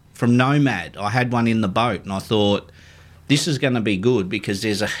rex from Nomad, I had one in the boat, and I thought, this is going to be good because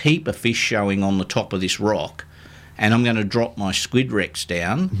there's a heap of fish showing on the top of this rock, and I'm going to drop my squid rex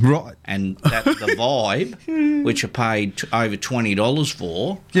down. Right. And that's the vibe, which I paid over $20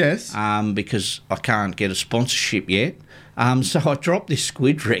 for. Yes. Because I can't get a sponsorship yet. So I dropped this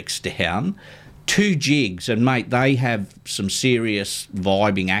squid rex down, 2 jigs, and, mate, they have some serious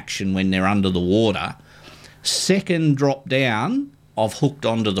vibing action when they're under the water. Second drop down, I've hooked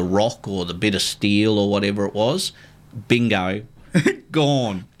onto the rock or the bit of steel or whatever it was. Bingo.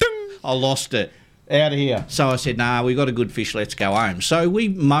 Gone. I lost it. Out of here. So I said, nah, we got a good fish, let's go home. So we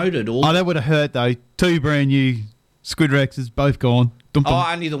motored all... Oh, that would have hurt, though. 2 brand new squid rexes, both gone. Oh,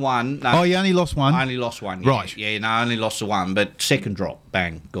 only the one. No, oh, you only lost one? I only lost one, yeah. Right. Yeah, no, I only lost the one, but second drop,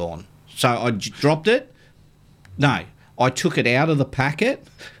 bang, gone. So I dropped it. No, I took it out of the packet,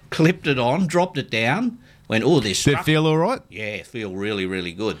 clipped it on, dropped it down, went, oh, this... Did it feel all right? Yeah, it feel really,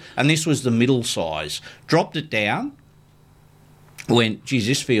 really good. And this was the middle size. Dropped it down, went, geez,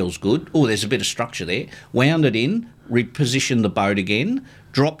 this feels good. Oh, there's a bit of structure there. Wound it in, repositioned the boat again,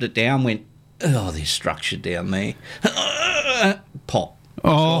 dropped it down, went, oh, there's structure down there. Pop.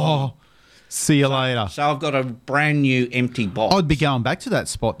 Oh, see you later. So I've got a brand new empty box. I'd be going back to that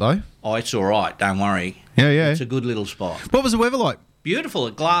spot, though. Oh, it's all right. Don't worry. Yeah. It's a good little spot. What was the weather like? Beautiful.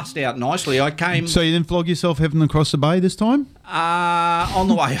 It glassed out nicely. I came... So you didn't flog yourself heading across the bay this time? On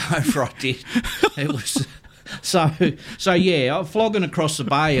the way over, I did. It was... So yeah, flogging across the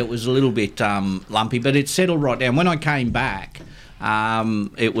bay, it was a little bit lumpy, but it settled right down. When I came back,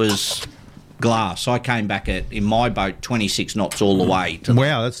 it was glass. I came back in my boat 26 knots all the way to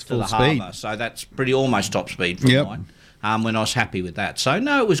that's full the speed. harbour. So that's pretty almost top speed for mine. When I was happy with that. So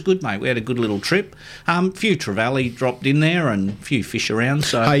no, it was good, mate. We had a good little trip. Few trevally dropped in there and a few fish around.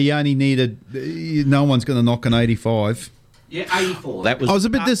 So hey, you only needed. No one's going to knock an 85. Yeah, 84. That was. I was a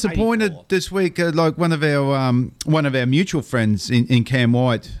bit disappointed 84. this week. Like one of our mutual friends in Cam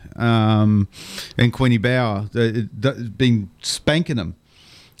White and Queenie Bauer, been spanking them,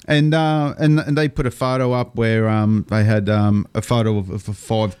 and they put a photo up where they had a photo of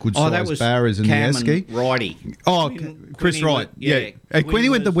 5 good sized barras in Cam the esky. And Righty. Oh, Chris Wright. Yeah. Queenie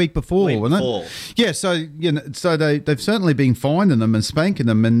went the week before, wasn't it? Yeah. So they've certainly been finding them and spanking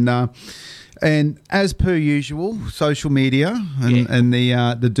them And as per usual, social media and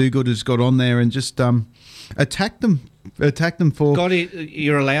the do-gooders got on there and just attacked them for...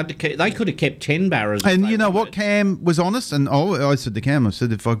 You're allowed to keep... They could have kept 10 barras. And you know what? Cam was honest, and I said to Cam, I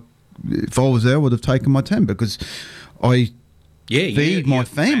said, if I if I was there, I would have taken my 10 because I feed my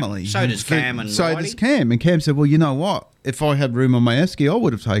family. So does Cam and So Marty. does Cam. And Cam said, well, you know what? If I had room on my esky, I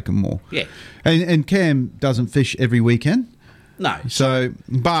would have taken more. Yeah. And Cam doesn't fish every weekend. No. So,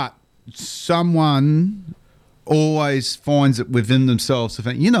 but someone always finds it within themselves to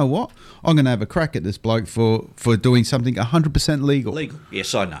think, you know what? I'm going to have a crack at this bloke for doing something 100% legal. Legal.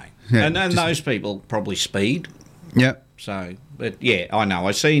 Yes, I know. Yeah, and those people probably speed. Yeah. So, but yeah, I know.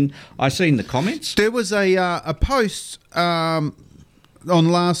 I seen the comments. There was a post on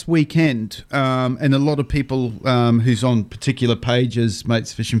last weekend, and a lot of people who's on particular pages,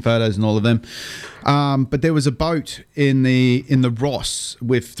 Mates Fishing Photos and all of them. But there was a boat in the Ross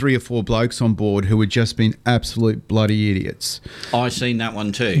with 3 or 4 blokes on board who had just been absolute bloody idiots. I seen that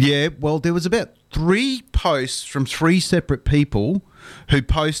one too. Yeah, well, there was about 3 posts from 3 separate people who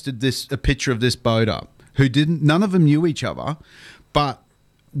posted a picture of this boat up. None of them knew each other, but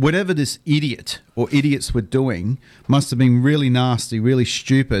whatever this idiot or idiots were doing must have been really nasty, really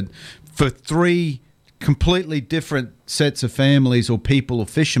stupid for 3 completely different sets of families or people or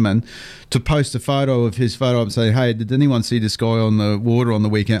fishermen to post a photo of his photo and say, hey, did anyone see this guy on the water on the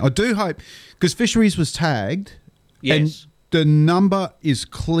weekend? I do hope, because Fisheries was tagged, yes, and the number is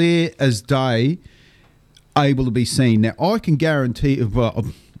clear as day, able to be seen. Now, I can guarantee, well,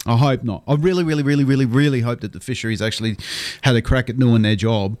 I hope not. I really, really, really, really, really hope that the Fisheries actually had a crack at doing their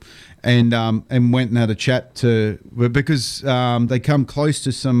job and went and had a chat because they come close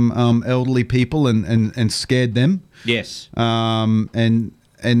to some elderly people and scared them. Yes. And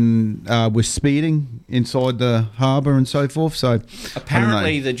were speeding inside the harbour and so forth. So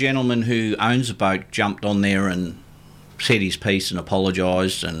apparently the gentleman who owns the boat jumped on there and said his piece and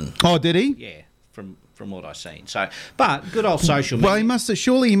apologised. And oh, did he? Yeah. From what I've seen. So, but good old social media. Well,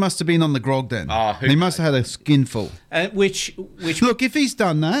 he must have been on the grog then. Oh, he must have had a skinful. Which look, if he's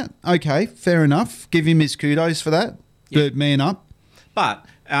done that, okay, fair enough. Give him his kudos for that. Yeah. Good man up. But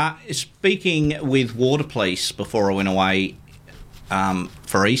speaking with Water Police before I went away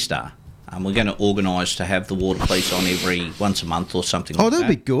for Easter, we're going to organise to have the Water Police on once a month or something. Oh, like that'll that.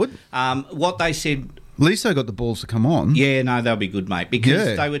 be good. What they said. At least they got the balls to come on. Yeah, no, they'll be good, mate.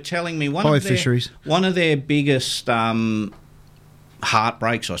 Because they were telling me one of their biggest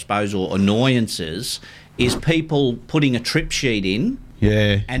heartbreaks, I suppose, or annoyances is people putting a trip sheet in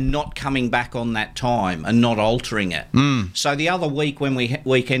and not coming back on that time and not altering it. So the other weekend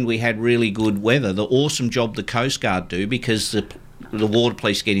we had really good weather. The awesome job the Coast Guard do, because the Water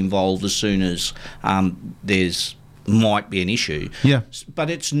Police get involved as soon as there's might be an issue. Yeah.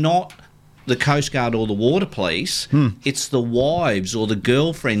 But it's not the Coast Guard or the Water Police, it's the wives or the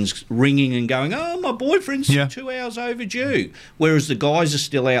girlfriends ringing and going, oh, my boyfriend's 2 hours overdue. Whereas the guys are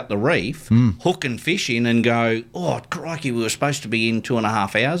still out the reef, hooking fish in and go, oh, crikey, we were supposed to be in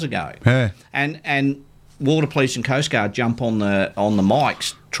 2.5 hours ago. Yeah. And Water Police and Coast Guard jump on the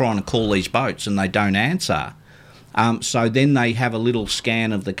mics trying to call these boats and they don't answer. So then they have a little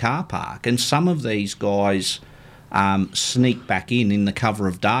scan of the car park, and some of these guys sneak back in the cover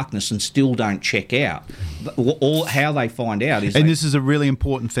of darkness and still don't check out. Or how they find out is... And this is a really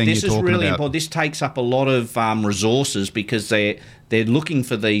important thing you're talking about. This is really important. This takes up a lot of resources because they're looking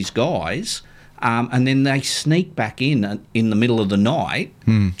for these guys, and then they sneak back in the middle of the night,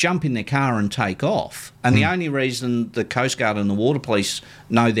 jump in their car and take off. And the only reason the Coast Guard and the Water Police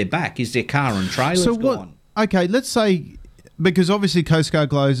know they're back is their car and trailer's gone. Okay, let's say... Because obviously Coast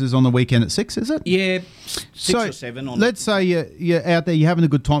Guard closes on the weekend at 6, is it? Yeah, 6 or 7. Let's say you're out there, you're having a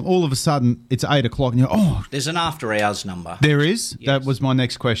good time. All of a sudden, it's 8 o'clock, and you're there's an after hours number. There is. Yes. That was my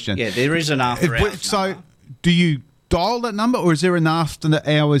next question. Yeah, there is an after hours number. So, do you dial that number, or is there an after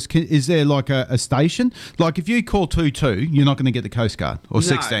hours? Is there like a station? Like if you call 22, you're not going to get the Coast Guard or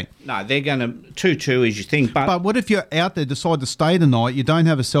 16. No, they're going to 22 as you think. But what if you're out there, decide to stay the night? You don't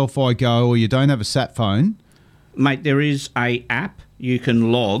have a Selfie Go, or you don't have a sat phone. Mate, there is a app you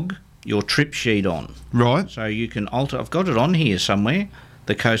can log your trip sheet on. Right. So you can alter... I've got it on here somewhere,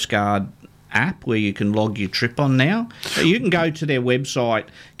 the Coast Guard app where you can log your trip on now. So you can go to their website,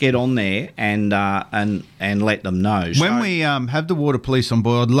 get on there and let them know. When we have the Water Police on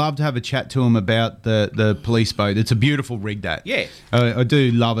board, I'd love to have a chat to them about the police boat. It's a beautiful rig, that. Yeah. I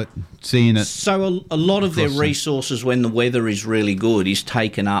do love it, seeing it. So a lot of their resources when the weather is really good is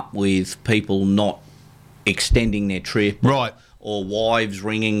taken up with people not extending their trip, right? Or wives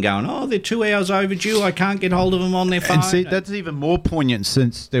ringing, going, "Oh, they're 2 hours overdue. I can't get hold of them on their phone." And see, that's even more poignant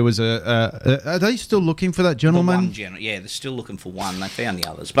since there was are they still looking for that gentleman? Yeah, they're still looking for one. They found the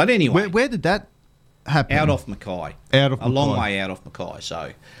others, but anyway, where did that happen? Out off Mackay. Out of a long Mackay. way out off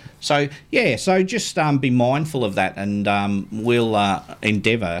Mackay. So just be mindful of that, and we'll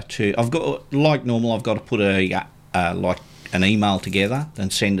endeavour to. I've got, like normal, I've got to put an email together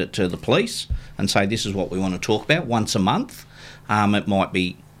and send it to the police and say this is what we want to talk about once a month. It might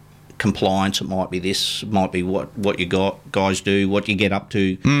be compliance, it might be this, it might be what you guys do, what you get up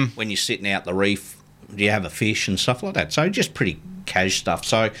to when you're sitting out the reef. Do you have a fish and stuff like that? So just pretty cash stuff.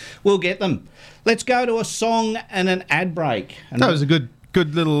 So we'll get them. Let's go to a song and an ad break. And that was a good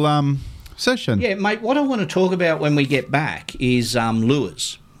little session. Yeah, mate, what I want to talk about when we get back is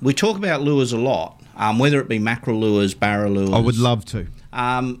lures. We talk about lures a lot, whether it be mackerel lures, barra lures. I would love to.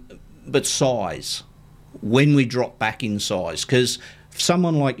 But size, when we drop back in size, because for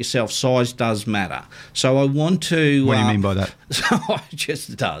someone like yourself, size does matter. So I want to... What do you mean by that? It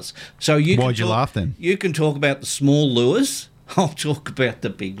just does. So Why'd you laugh then? You can talk about the small lures. I'll talk about the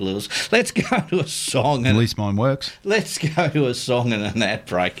big lures. Let's go to a song. At least mine works. Let's go to a song and an ad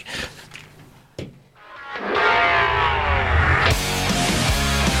break.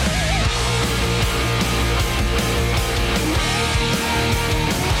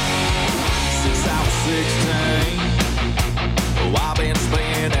 I've been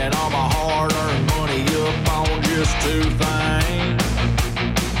spending all my hard-earned money up on just two things.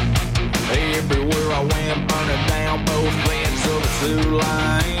 Everywhere I went, burning down both ends of the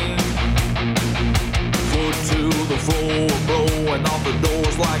two-lane. Foot to the floor, blowing off the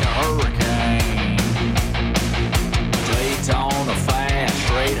doors like a hurricane. Daytona fast,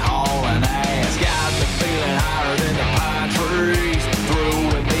 straight hauling ass. Got me feeling higher than the pine trees.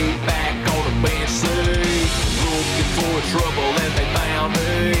 Throwing me back on the bench seat. Looking for trouble and they found me.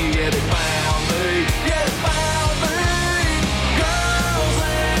 Yeah, they found me. Yeah, they found me. Girls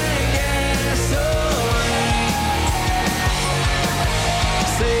and gasoline.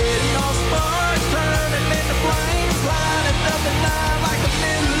 Sitting on sparks, turning into flames. Lining up the night like the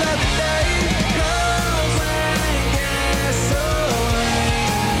middle of the day.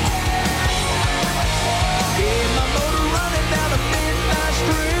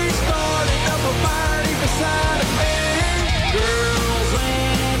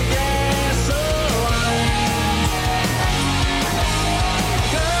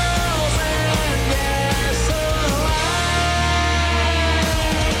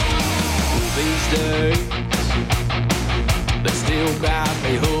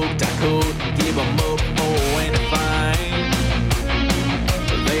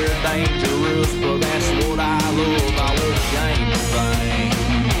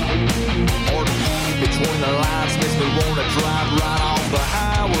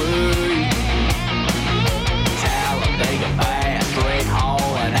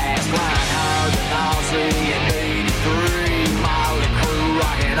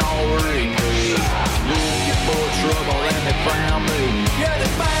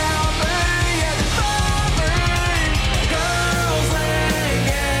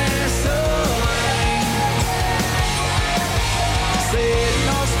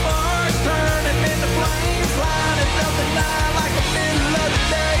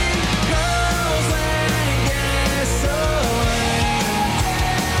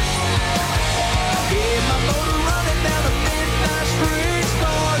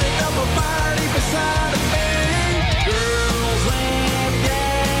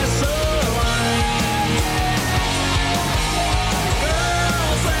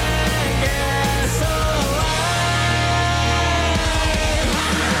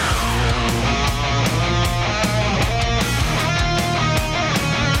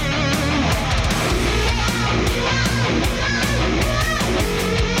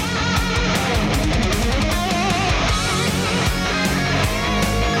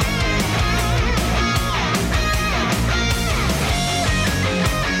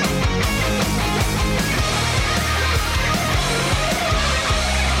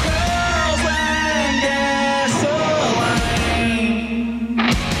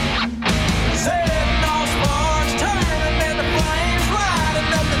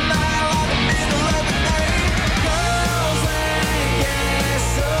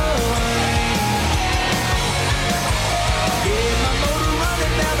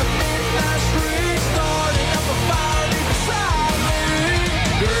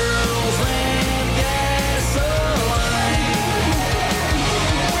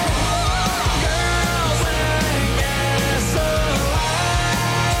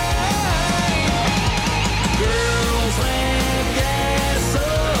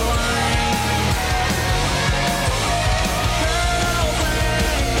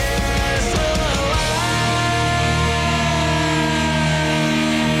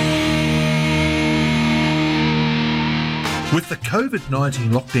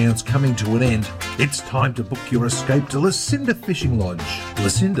 COVID-19 lockdown's coming to an end. It's time to book your escape to Lucinda Fishing Lodge.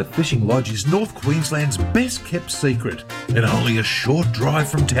 Lucinda Fishing Lodge is North Queensland's best kept secret and only a short drive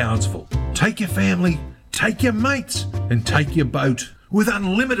from Townsville. Take your family, take your mates and take your boat. With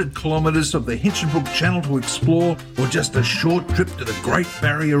unlimited kilometres of the Hinchinbrook Channel to explore or just a short trip to the Great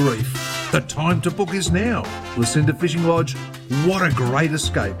Barrier Reef. The time to book is now. Lucinda Fishing Lodge, what a great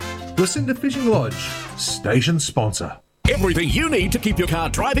escape. Lucinda Fishing Lodge, station sponsor. Everything you need to keep your car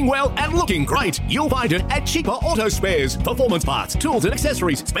driving well and looking great, you'll find it at Cheaper Auto Spares. Performance parts, tools and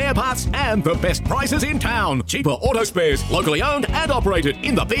accessories, spare parts, and the best prices in town. Cheaper Auto Spares, locally owned and operated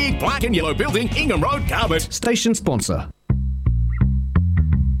in the big black and yellow building, Ingham Road, Carbet. Station sponsor.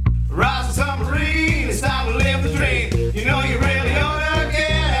 Rising submarine, it's time to live the dream. You know you really ought to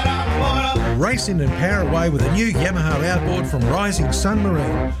get on the water. Race in and power away with a new Yamaha outboard from Rising Sun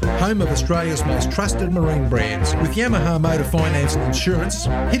Marine, home of Australia's most trusted marine brands. With Yamaha Motor Finance and Insurance,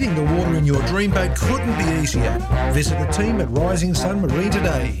 hitting the water in your dream boat couldn't be easier. Visit the team at Rising Sun Marine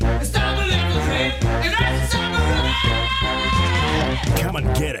today. It's time to live the dream. It's Rising Sun Marine. Come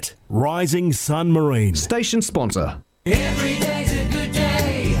and get it. Rising Sun Marine. Station sponsor. Every day's a good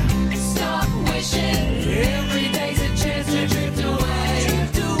day. Stop wishing. Every day's a chance to drift away.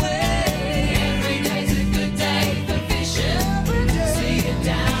 Drift away. Every day's a good day for fishing. See it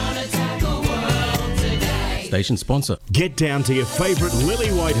down and tackle world today. Station sponsor. Get down to your favourite Lily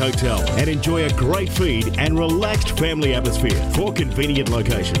White Hotel and enjoy a great feed and relaxed family atmosphere. 4 convenient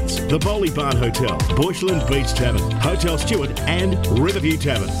locations: the Bowley Barn Hotel, Bushland Beach Tavern, Hotel Stewart and Riverview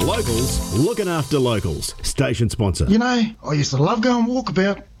Tavern. Locals looking after locals. Station sponsor. You know, I used to love going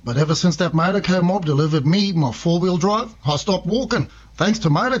walkabout, but ever since that Motorco mob delivered me my 4-wheel drive, I stopped walking. Thanks to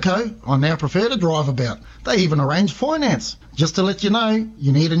Motorco, I now prefer to drive about. They even arrange finance. Just to let you know,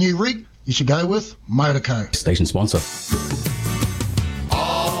 you need a new rig, you should go with Motorco. Station sponsor.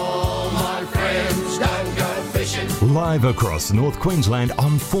 All my friends don't go fishing. Live across North Queensland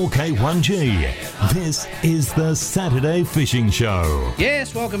on 4K1G. This is the Saturday Fishing Show.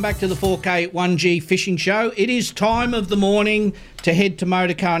 Yes, welcome back to the 4K1G Fishing Show. It is time of the morning to head to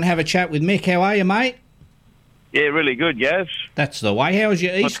Motorco and have a chat with Mick. How are you, mate? Yeah, really good, Gaz. That's the way. How was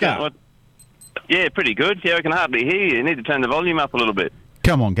your Easter? Yeah, pretty good. Yeah, I can hardly hear you. You need to turn the volume up a little bit.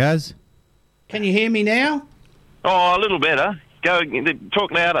 Come on, Gaz. Can you hear me now? Oh, a little better. Go,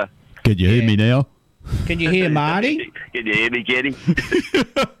 talk louder. Can you hear me now? Can you hear Marty? Can you hear me, Getty?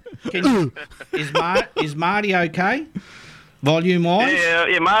 Is Marty okay? Volume-wise?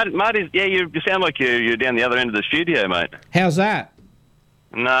 Yeah, Marty's. Yeah, you sound like you're down the other end of the studio, mate. How's that?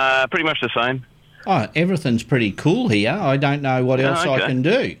 Nah, pretty much the same. Oh, everything's pretty cool here. I don't know what else I can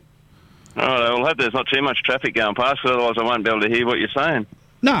do. All right, well, I hope there's not too much traffic going past, because otherwise I won't be able to hear what you're saying.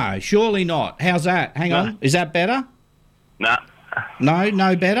 No, surely not. How's that? Hang on. Is that better? Nah.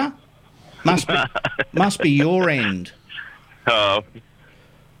 No better? Must be your end. Oh.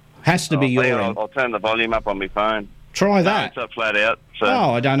 Has to be your end. I'll turn the volume up on my phone. Try that. It's up flat out. So.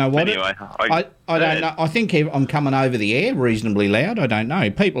 Oh, I don't know what anyway, I don't know. I think I'm coming over the air reasonably loud. I don't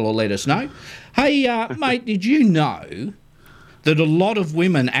know. People will let us know. Hey, mate, did you know that a lot of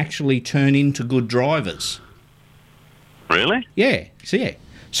women actually turn into good drivers? Really? Yeah.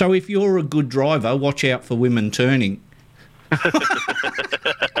 So if you're a good driver, watch out for women turning.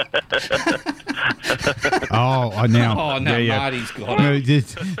 Oh, now. Oh, no, yeah. Marty's got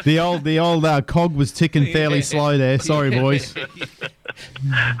it. The old cog was ticking fairly slow there. Sorry, boys.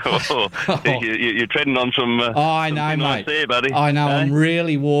 You're treading on some. I know, mate. There, buddy. I know. I'm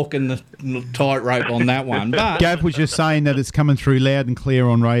really walking the tightrope on that one. But Gav was just saying that it's coming through loud and clear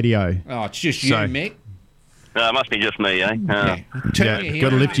on radio. Oh, it's just you, Mick. No, it must be just me, eh? Yeah. Got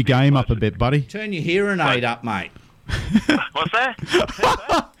to lift your game up a bit, buddy. Turn your hearing aid up, mate. What's that?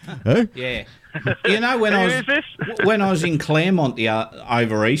 Huh? Yeah. You know, when I was in Claremont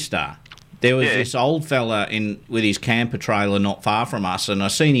over Easter, there was this old fella with his camper trailer not far from us, and I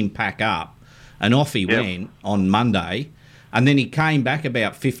seen him pack up, and off he went on Monday, and then he came back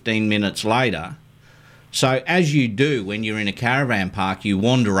about 15 minutes later. So as you do when you're in a caravan park, you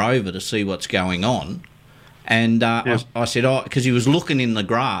wander over to see what's going on. And I said, because he was looking in the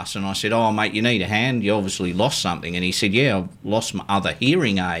grass, and I said, oh, mate, you need a hand. You obviously lost something. And he said, yeah, I've lost my other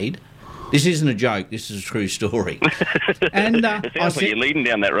hearing aid. This isn't a joke. This is a true story. And it sounds like you're leading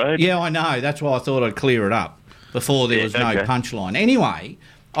down that road. Yeah, I know. That's why I thought I'd clear it up before there was no punchline. Anyway,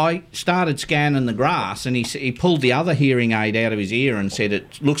 I started scanning the grass, and he pulled the other hearing aid out of his ear and said,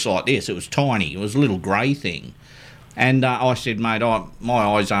 it looks like this. It was tiny. It was a little grey thing. And I said, mate, my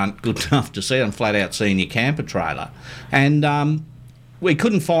eyes aren't good enough to see. I'm flat out seeing your camper trailer. And we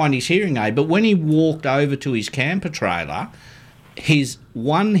couldn't find his hearing aid. But when he walked over to his camper trailer, his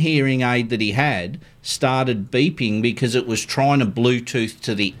one hearing aid that he had started beeping because it was trying to Bluetooth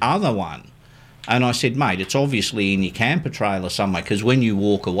to the other one. And I said, mate, it's obviously in your camper trailer somewhere because when you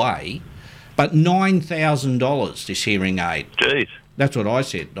walk away... But $9,000, this hearing aid. Jeez. That's what I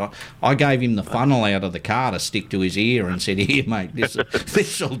said. I gave him the funnel out of the car to stick to his ear and said, here, mate,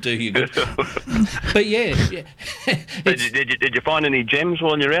 this'll do you good. But, yeah. Did you find any gems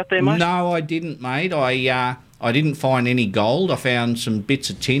while you're out there, mate? No, I didn't, mate. I didn't find any gold. I found some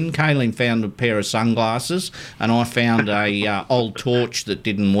bits of tin. Kayleen found a pair of sunglasses, and I found a old torch that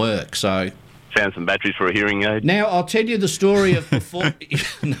didn't work, so... Found some batteries for a hearing aid. Now, I'll tell you the story of before...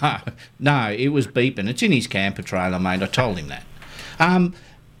 No, it was beeping. It's in his camper trailer, mate. I told him that.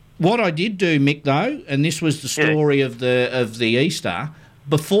 What I did do, Mick, though, and this was the story of the Easter,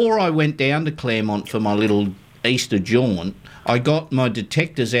 before I went down to Claremont for my little Easter jaunt, I got my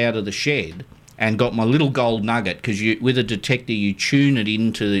detectors out of the shed and got my little gold nugget, because with a detector you tune it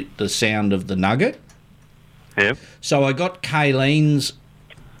into the sound of the nugget. Yep. So I got Kayleen's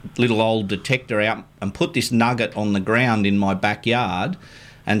little old detector out and put this nugget on the ground in my backyard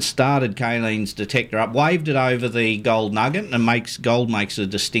and started Kayleen's detector up, waved it over the gold nugget, and gold makes a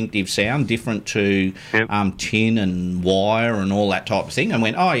distinctive sound different to tin and wire and all that type of thing, and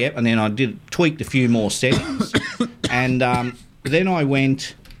went, oh, yep, and then I tweaked a few more settings and then I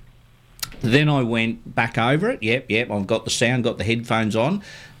went back over it. Yep, I've got the sound, got the headphones on.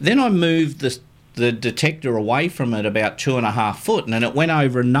 Then I moved the detector away from it about 2.5 foot, and then it went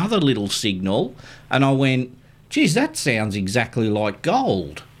over another little signal, and I went, geez, that sounds exactly like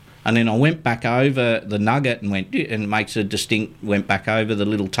gold. And then I went back over the nugget and went, and it makes a distinct, went back over the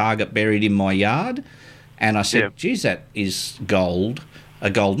little target buried in my yard, and I said, geez, that is gold, a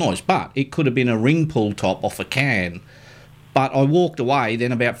gold noise, but it could have been a ring pull top off a can. But I walked away,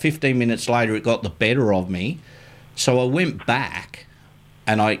 then about 15 minutes later it got the better of me, so I went back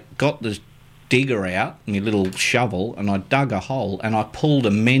and I got the digger out, my little shovel, and I dug a hole and I pulled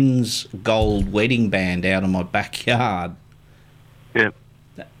a men's gold wedding band out of my backyard. Yeah.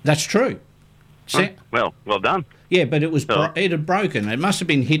 That's true. Well done. Yeah, but it had broken. It must have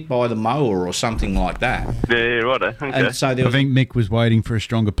been hit by the mower or something like that. Yeah, right. Okay. And so I think Mick was waiting for a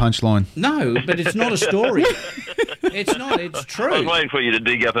stronger punchline. No, but it's not a story. It's not. It's true. I was waiting for you to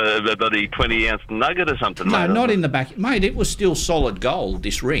dig up a bloody 20-ounce nugget or something. No, mate. not in the back. Mate, it was still solid gold,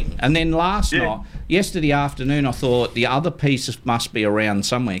 this ring. And then yesterday afternoon, I thought the other piece must be around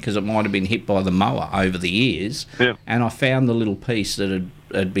somewhere because it might have been hit by the mower over the years. Yeah. And I found the little piece that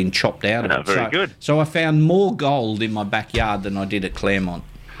had been chopped out of it. Very good. So I found more gold in my backyard than I did at Claremont.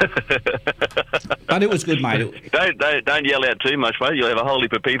 But it was good, mate. Don't yell out too much, mate. You'll have a whole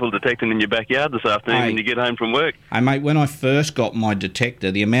heap of people detecting in your backyard this afternoon when you get home from work. Hey, mate, when I first got my detector,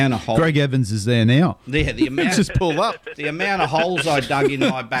 the amount of holes... Greg Evans is there now. Yeah, the amount... Just pull up. The amount of holes I dug in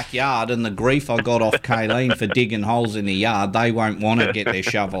my backyard and the grief I got off Kayleen for digging holes in the yard, they won't want to get their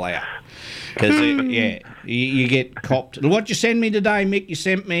shovel out. Because, you get copped. What'd you send me today, Mick? You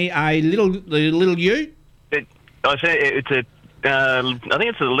sent me a little ute? I think it's the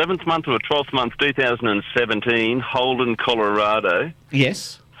 11th month or 12th month, 2017, Holden, Colorado.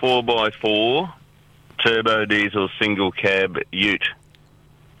 Yes. 4x4 turbo diesel single cab ute.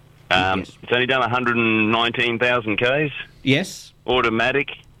 It's only done 119,000 Ks. Yes.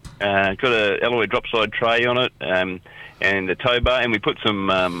 Automatic. Got a alloy dropside tray on it, and the tow bar, and we put some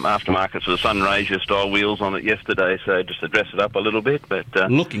aftermarket sort of Sunraysia style wheels on it yesterday, so just to dress it up a little bit.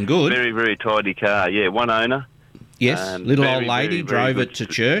 But looking good. Very, very tidy car. Yeah, one owner. Yes, little old lady drove it to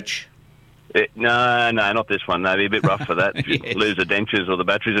church. No, not this one. No, it'd be a bit rough for that. If you lose the dentures or the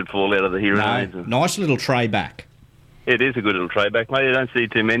batteries would fall out of the hearing aids. Nice little tray back. It is a good little tray back, mate. You don't see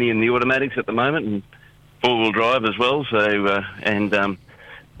too many in the automatics at the moment, and four-wheel drive as well. So, I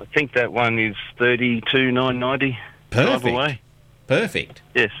think that one is 32,990. Perfect. Drive away. Perfect.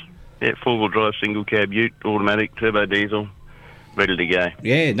 Yes. Yeah, four-wheel drive, single cab ute, automatic, turbo diesel. Ready to go.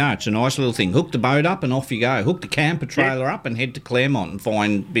 Yeah, no, it's a nice little thing. Hook the boat up and off you go. Hook the camper trailer up and head to Claremont and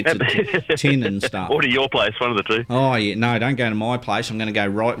find bits of tin and stuff. Or to your place, one of the two. Oh, yeah. No, don't go to my place. I'm going to go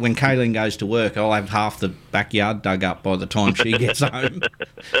right... When Kayleen goes to work, I'll have half the backyard dug up by the time she gets home.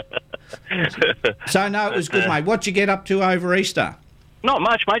 So, no, it was good, mate. What'd you get up to over Easter? Not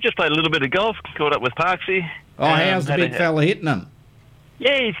much, mate. Just played a little bit of golf. Caught up with Parksy. Oh, how's the big fella hitting them?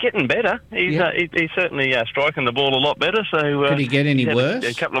 Yeah, he's getting better. He's certainly striking the ball a lot better. So did he get any worse?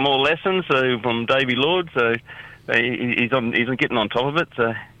 A couple of more lessons from Davey Lord. So he's getting on top of it.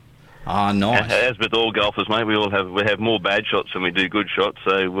 So. Oh, nice. As with all golfers, mate, we have more bad shots than we do good shots.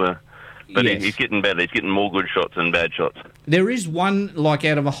 So But Yes. he's getting better. He's getting more good shots than bad shots. There is one, like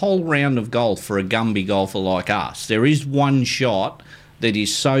out of a whole round of golf for a Gumby golfer like us, there is one shot that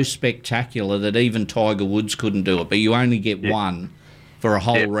is so spectacular that even Tiger Woods couldn't do it, but you only get one for a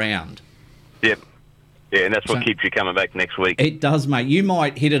whole round. Yep. Yeah, and that's what keeps you coming back next week. It does, mate. You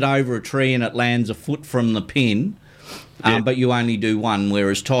might hit it over a tree and it lands a foot from the pin, but you only do one,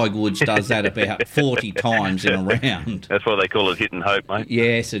 whereas Tiger Woods does that about 40 times in a round. That's why they call it hit and hope, mate.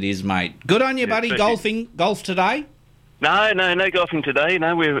 Yes, it is, mate. Good on you, buddy. Golf today? No golfing today.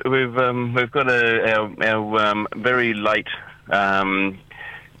 No, we've got our very late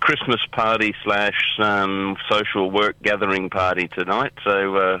Christmas party / social work gathering party tonight.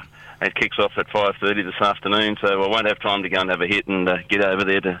 So it kicks off at 5:30 this afternoon. So I won't have time to go and have a hit and get over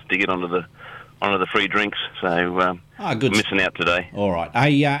there to get onto the free drinks. So good. Missing out today. All right.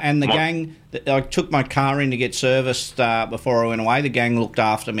 And the gang, I took my car in to get serviced before I went away. The gang looked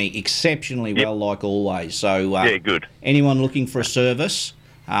after me exceptionally well, like always. So good. Anyone looking for a service,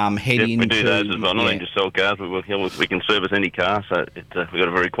 head into... We do those as well. Not only just sell cars, we can service any car. So we've got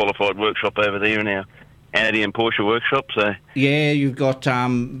a very qualified workshop over there in our Audi and Porsche workshop. So you've got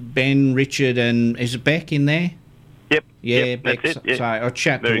Ben, Richard, and is it Beck in there? Yep. Yeah, that's Beck. it. Yeah. So I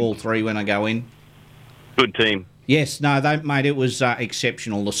chat to all three when I go in. Good team. Yes, no, mate, it was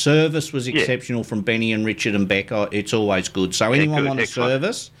exceptional. The service was exceptional from Benny and Richard and Beck. It's always good. So anyone want a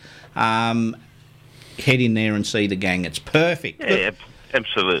service, head in there and see the gang. It's perfect. Yeah,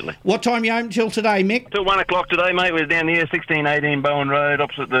 absolutely. What time you open till today, Mick? Till 1 o'clock today, mate. We're down here, 1618 Bowen Road,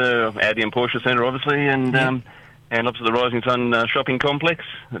 opposite the Audi and Porsche Centre, obviously, and opposite the Rising Sun shopping complex.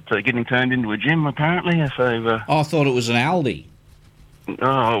 It's getting turned into a gym, apparently. So I thought it was an Aldi. Oh,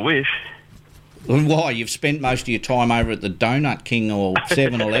 I wish. Well, why? You've spent most of your time over at the Donut King or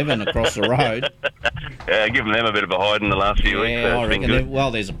 7-Eleven across the road. Giving them a bit of a hide in the last few weeks. I reckon. Well,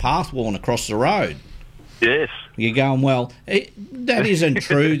 there's a path worn across the road. Yes. You're going, well, that isn't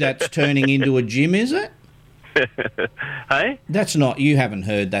true. That's turning into a gym, is it? Hey? That's not... You haven't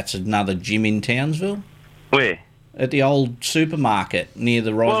heard that's another gym in Townsville? Where? At the old supermarket near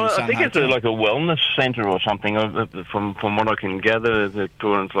the Rising Sun I think Hotel. it's like a wellness centre or something. From what I can gather, it's like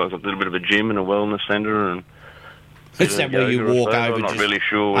a little bit of a gym and a wellness centre. And is that where you walk over? I'm not really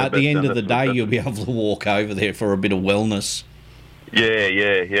sure. At the end of the day, you'll be able to walk over there for a bit of wellness.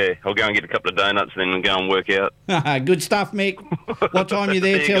 Yeah. I'll go and get a couple of donuts then and go and work out. Good stuff, Mick. What time are you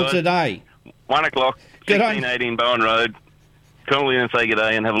there till today? 1 o'clock, 1618 Bowen Road. Call in and say good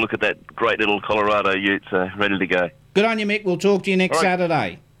day and have a look at that great little Colorado ute ready to go. Good on you, Mick. We'll talk to you next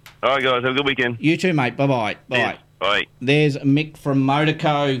Saturday. All right, guys. Have a good weekend. You too, mate. Bye-bye. Bye. Yes. Bye. There's Mick from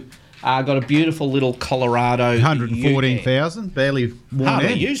Motorco. Got a beautiful little Colorado 114,000, barely worn out.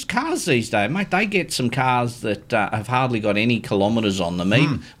 Hardly used cars these days, mate. They get some cars that have hardly got any kilometres on them.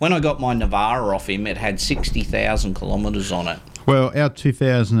 Even when I got my Navara off him, it had 60,000 kilometres on it. Well, our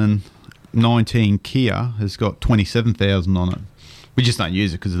 2019 Kia has got 27,000 on it. We just don't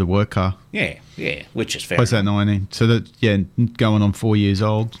use it because of the work car. Yeah, which is fair. What's that, 19? So that, going on 4 years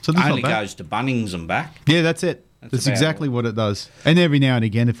old. So that's only not bad. goes to Bunnings and back. Yeah, that's it. That's exactly what it does. And every now and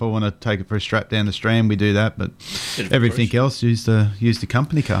again, if I want to take it for a strap down the Strand, we do that. But everything else, use the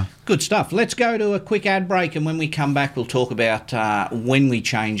company car. Good stuff. Let's go to a quick ad break, and when we come back, we'll talk about when we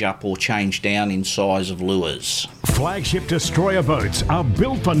change up or change down in size of lures. Flagship destroyer boats are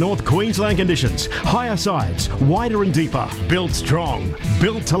built for North Queensland conditions. Higher sides, wider and deeper. Built strong,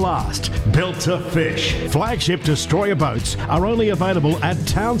 built to last, built to fish. Flagship destroyer boats are only available at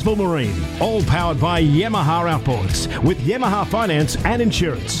Townsville Marine. All powered by Yamaha outboards with Yamaha finance and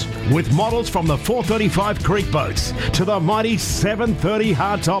insurance. With models from the 435 Creek boats to the mighty 730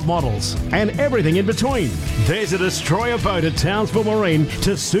 hardtop models and everything in between. There's a destroyer boat at Townsville Marine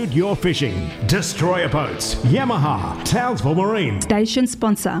to suit your fishing. Destroyer boats, Yamaha, Townsville Marine. Station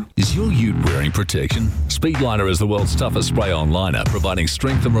sponsor. Is your ute wearing protection? Speedliner is the world's toughest spray-on liner, providing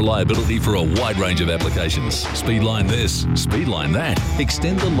strength and reliability for a wide range of applications. Speedline this, Speedline that.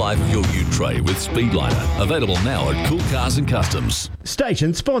 Extend the life of your ute tray with Speedliner. Available now at Cool Cars and Customs.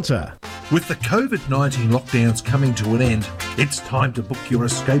 Station sponsor. With the COVID-19 lockdowns coming to an end, it's time to book your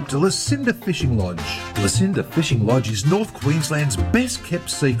escape to Lucinda Fishing Lodge. Lucinda Fishing Lodge is North Queensland's best kept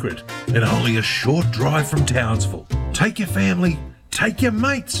secret and only a short drive from Townsville. Take your family, take your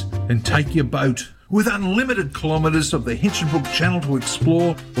mates and take your boat. With unlimited kilometres of the Hinchinbrook Channel to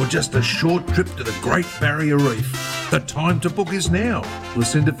explore or just a short trip to the Great Barrier Reef. The time to book is now.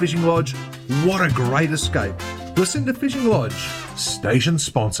 Lucinda Fishing Lodge, what a great escape. Lucinda Fishing Lodge, station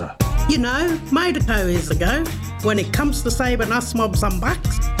sponsor. You know, Motorco is the go when it comes to saving us mob some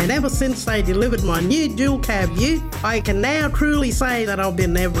bucks, and ever since they delivered my new dual cab Ute, I can now truly say that I've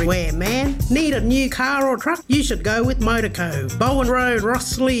been everywhere, man. Need a new car or truck? You should go with Motorco. Bowen Road,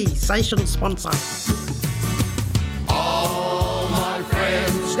 Rossley, station sponsor. All my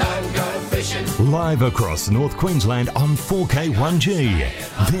friends don't go fishing. Live across North Queensland on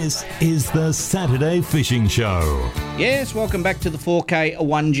 4K1G. This is the Saturday Fishing Show. Yes, welcome back to the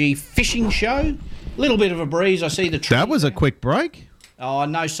 4K1G Fishing Show. Little bit of a breeze. I see the tree. That was a quick break. Oh,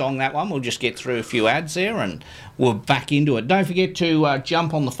 no song, that one. We'll just get through a few ads there and we're back into it. Don't forget to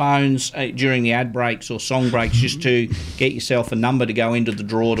jump on the phones during the ad breaks or song breaks just to get yourself a number to go into the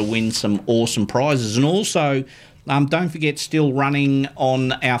draw to win some awesome prizes. And also, don't forget, still running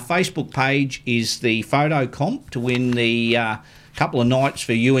on our Facebook page is the photo comp to win the couple of nights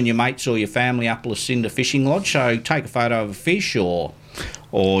for you and your mates or your family up Lucinda Fishing Lodge. So take a photo of a fish or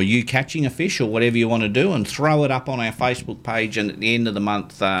you catching a fish or whatever you want to do and throw it up on our Facebook page, and at the end of the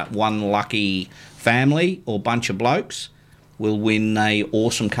month one lucky family or bunch of blokes will win a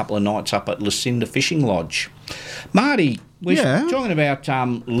awesome couple of nights up at Lucinda Fishing Lodge. Marty, we're talking about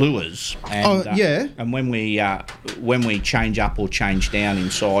lures and, and when we change up or change down in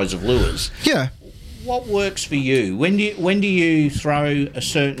size of lures. Yeah. What works for you? When do you throw a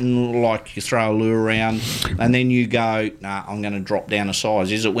certain, like you throw a lure around and then you go, nah, I'm going to drop down a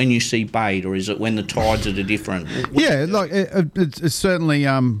size? Is it when you see bait or is it when the tides are different? Yeah, like it's certainly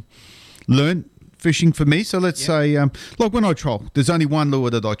learned fishing for me. So let's say, like when I troll, there's only one lure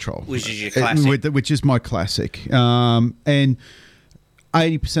that I troll. Which is your classic. Which is my classic. And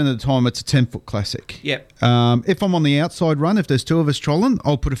 80% of the time, it's a 10-foot classic. Yep. If I'm on the outside run, if there's two of us trolling,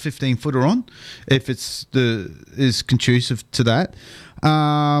 I'll put a 15-footer on if it's is conducive to that.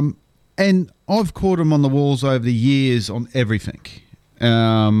 And I've caught them on the walls over the years on everything,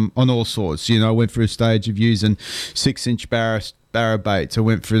 on all sorts. You know, I went through a stage of using 6-inch barra baits. I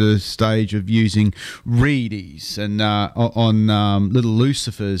went through the stage of using reedies and on little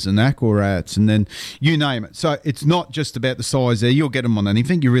lucifers and aqua rats, and then you name it. So it's not just about the size there. You'll get them on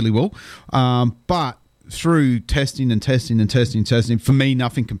anything. You really will. But through testing, for me,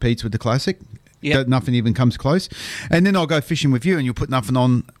 nothing competes with the classic. Yep. Nothing even comes close. And then I'll go fishing with you and you'll put nothing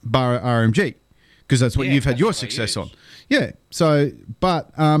on barra RMG because that's what you've had your success on. Yeah. So,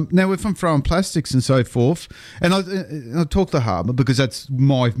 but now if I'm throwing plastics and so forth, and I talk the harbour because that's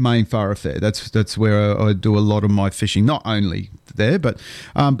my main thoroughfare. That's where I do a lot of my fishing. Not only there, but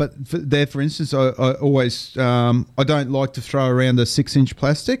there, for instance, I always I don't like to throw around a 6-inch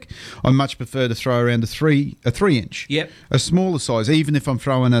plastic. I much prefer to throw around a 3-inch. Yep. A smaller size, even if I'm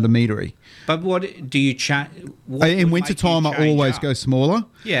throwing at a metery. But what do you change? In winter time, I always go smaller.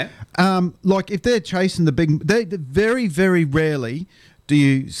 Yeah. Like if they're chasing the big, they very, very rarely do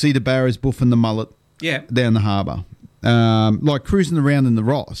you see the barras buffing the mullet down the harbour. Like cruising around in the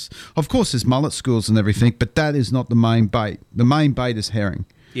Ross. Of course, there's mullet schools and everything, but that is not the main bait. The main bait is herring.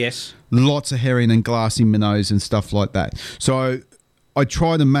 Yes. Lots of herring and glassy minnows and stuff like that. So I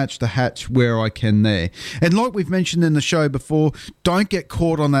try to match the hatch where I can there. And like we've mentioned in the show before, don't get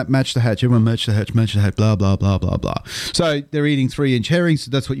caught on that match the hatch. Everyone match the hatch, blah, blah, blah, blah, blah. So they're eating 3-inch herrings,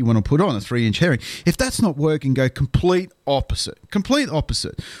 so that's what you want to put on, a 3-inch herring. If that's not working, go complete opposite.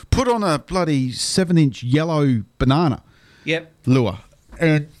 Put on a bloody 7-inch yellow banana lure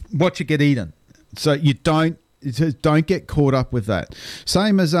and watch it get eaten. So you don't get caught up with that.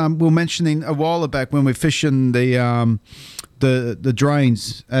 Same as we were mentioning a while back when we're fishing the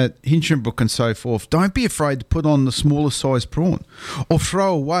drains at Hinchinbrook and so forth. Don't be afraid to put on the smaller size prawn or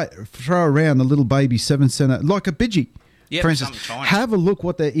throw around a little baby 7-cent, like a bidgie. Yep, for instance, have a look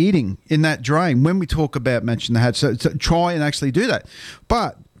what they're eating in that drain when we talk about matching the hatch. So try and actually do that.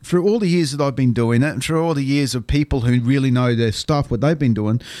 But through all the years that I've been doing it and through all the years of people who really know their stuff, what they've been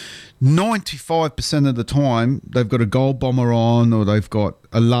doing, 95% of the time they've got a gold bomber on or they've got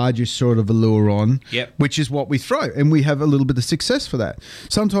a larger sort of a lure on, which is what we throw, and we have a little bit of success for that.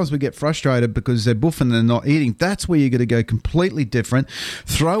 Sometimes we get frustrated because they're buffing and they're not eating. That's where you're going to go completely different.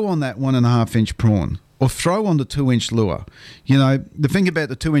 Throw on that 1.5-inch prawn or throw on the 2-inch lure. You know, the thing about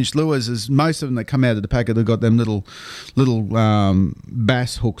the 2-inch lures is most of them that come out of the packet, they've got them little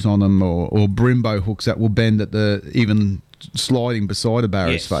bass hooks on them or brimbo hooks that will bend at the even sliding beside a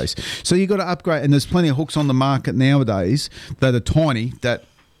barra's face. So you've got to upgrade, and there's plenty of hooks on the market nowadays that are tiny that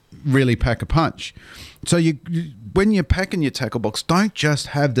really pack a punch. So when you're packing your tackle box, don't just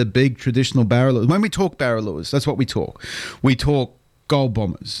have the big traditional barra lures. When we talk barra lures, that's what we talk. We talk gold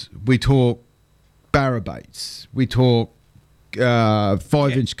bombers. We talk barra baits. We talk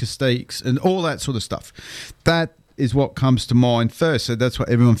 5-inch castiques and all that sort of stuff. That is what comes to mind first. So that's what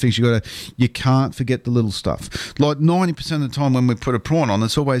everyone thinks you can't forget the little stuff. Like 90% of the time when we put a prawn on,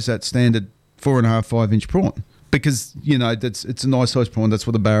 it's always that standard 4.5, 5-inch prawn. Because, it's a nice size prawn. That's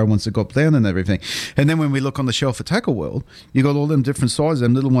what the barra wants to go down and everything. And then when we look on the shelf at Tackle World, you got all them different sizes,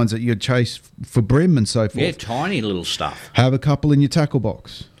 them little ones that you'd chase for brim and so forth. Yeah, tiny little stuff. Have a couple in your tackle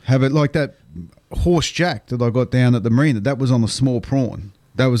box. Have it like that horse jack that I got down at the marina. That was on the small prawn.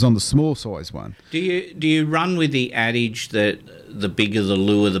 That was on the small size one. Do you run with the adage that the bigger the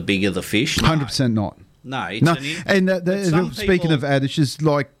lure, the bigger the fish? 100% not. No, it's no. an Speaking of adages,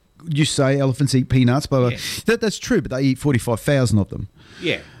 like you say, elephants eat peanuts, blah, blah. Yeah. That's true, but they eat 45,000 of them.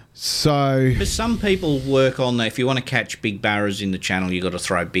 Yeah. So, but some people work on that. If you want to catch big barras in the channel, you've got to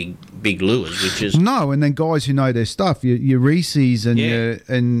throw big lures, which is no. And then guys who know their stuff, your Reese's and your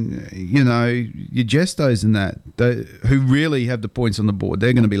Gestos and that, who really have the points on the board,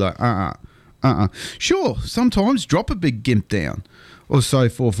 they're going to be like, Sure, sometimes drop a big gimp down or so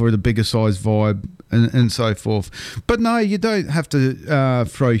forth for the bigger size vibe and so forth. But no, you don't have to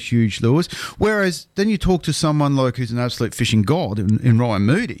throw huge lures. Whereas then you talk to someone like who's an absolute fishing god in Ryan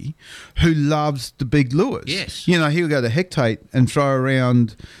Moody, who loves the big lures. Yes. He'll go to Hectate and throw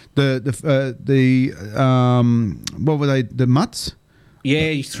around the what were they, the mutts?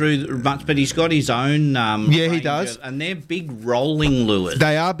 Yeah, he threw the mutts, but he's got his own he does. And they're big rolling lures.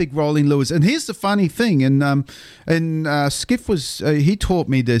 They are big rolling lures. And here's the funny thing, and Skiff was he taught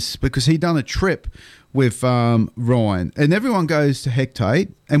me this because he'd done a trip with Ryan, and everyone goes to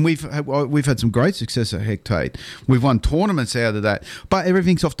Hectate, and we've had some great success at Hectate. We've won tournaments out of that, but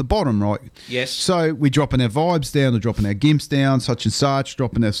everything's off the bottom, right? Yes. So we're dropping our vibes down, we're dropping our gimps down, such and such,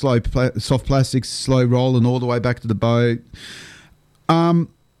 dropping our soft plastics, slow rolling all the way back to the boat.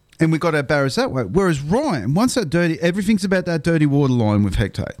 And we got our barras that way. Whereas Ryan, once that everything's about that dirty water line with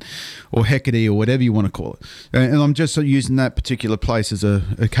Hectate or Hecate or whatever you want to call it. And I'm just using that particular place as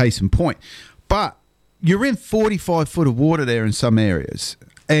a case in point. But you're in 45 foot of water there in some areas,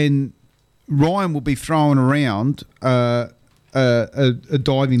 and Ryan will be throwing around a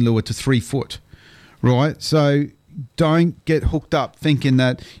diving lure to 3 foot, right? So don't get hooked up thinking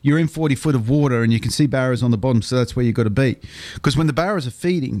that you're in 40 foot of water and you can see barras on the bottom, so that's where you've got to be. Because when the barras are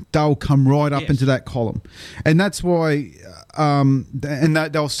feeding, they'll come right up into that column. And that's why,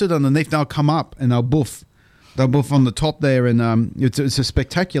 they'll sit underneath, they'll come up and they'll buff. They'll buff on the top there, and it's a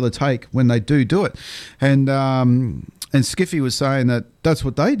spectacular take when they do it. And Skiffy was saying that that's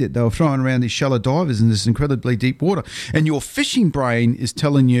what they did. They were throwing around these shallow divers in this incredibly deep water. And your fishing brain is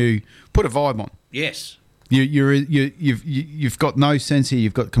telling you, put a vibe on. Yes. You've got no sense here.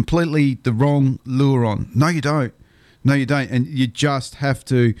 You've got completely the wrong lure on. No, you don't. And you just have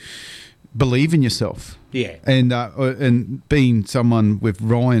to believe in yourself. Yeah. And being someone with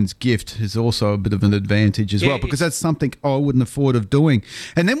Ryan's gift is also a bit of an advantage as well, because that's something I wouldn't have thought of doing.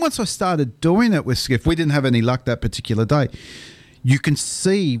 And then once I started doing it with Skiff, we didn't have any luck that particular day. You can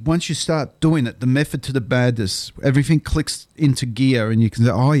see, once you start doing it, the method to the madness, everything clicks into gear, and you can say,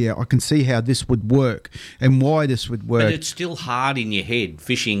 oh, yeah, I can see how this would work and why this would work. But it's still hard in your head,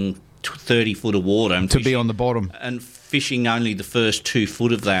 fishing 30 foot of water. And to be on the bottom. And fishing only the first 2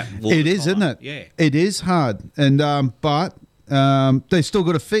 foot of that water. It is, isn't it? Yeah. It is hard. And but they still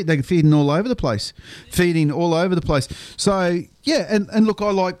got to feed. They're feeding all over the place. So, yeah, and look,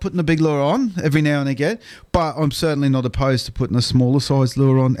 I like putting a big lure on every now and again, but I'm certainly not opposed to putting a smaller size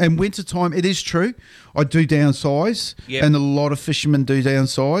lure on. And wintertime, it is true, I do downsize, and a lot of fishermen do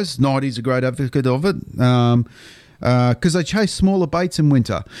downsize. Nighty's a great advocate of it, because they chase smaller baits in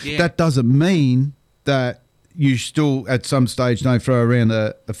winter. Yeah. That doesn't mean that you still, at some stage, don't throw around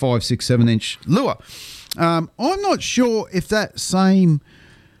a 5, 6, 7 inch lure. I'm not sure if that same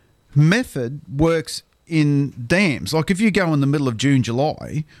method works in dams. Like if you go in the middle of June,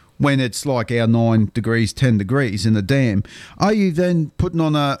 July, when it's like our 9 degrees, 10 degrees in the dam, are you then putting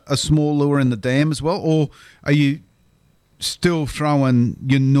on a small lure in the dam as well? Or are you still throwing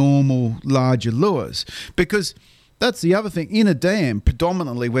your normal larger lures? Because that's the other thing. In a dam,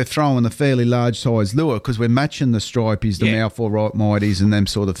 predominantly we're throwing a fairly large size lure because we're matching the stripies, the mouthful mighties and them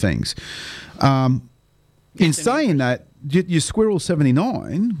sort of things. In saying that, your Squirrel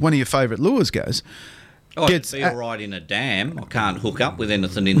 79, one of your favourite lures, goes... it'd be all right in a dam. I can't hook up with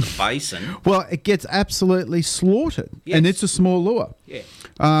anything in the basin. Well, it gets absolutely slaughtered, and it's a small lure. Yeah.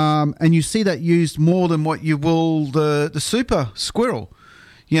 And you see that used more than what you will the super squirrel.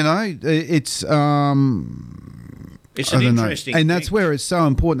 You know, it's an interesting thing. And that's where it's so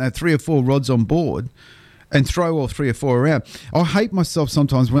important to have 3 or 4 rods on board and throw all 3 or 4 around. I hate myself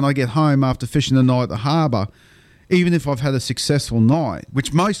sometimes when I get home after fishing the night at the harbour even if I've had a successful night,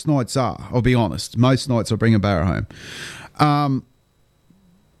 which most nights are, I'll be honest. Most nights I bring a barra home.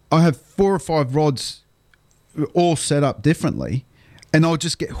 I have 4 or 5 rods all set up differently, and I'll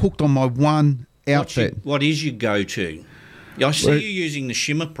just get hooked on my one outfit. What is your go-to? I see you using the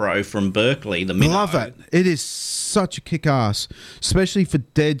Shimmer Pro from Berkeley, the Minnow. Love it. It is such a kick-ass, especially for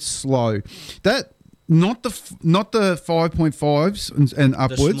dead slow. That not the 5.5s and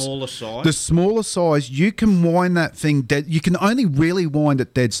upwards. The smaller size. The smaller size, you can wind that thing dead. You can only really wind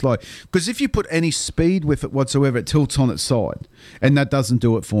it dead slow, because if you put any speed with it whatsoever, it tilts on its side, and that doesn't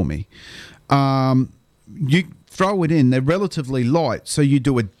do it for me. You throw it in, they're relatively light, so you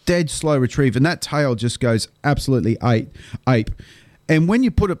do a dead slow retrieve, and that tail just goes absolutely ape. And when you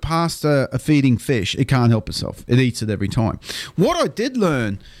put it past a feeding fish, it can't help itself. It eats it every time. What I did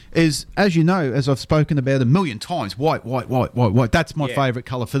learn is, as you know, as I've spoken about a million times, white. That's my favourite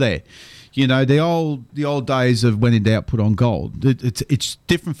colour for there. You know, the old days of when in doubt, put on gold. It's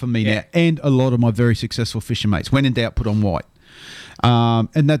different for me now, and a lot of my very successful fishing mates. When in doubt, put on white.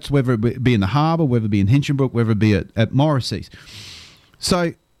 And that's whether it be in the harbour, whether it be in Hinchinbrook, whether it be at Morrissey's.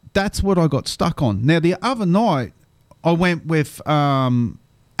 So that's what I got stuck on. Now, the other night, I went with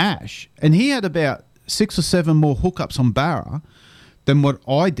Ash, and he had about 6 or 7 more hookups on barra than what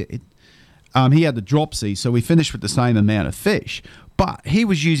I did. He had the dropsy, so we finished with the same amount of fish, but he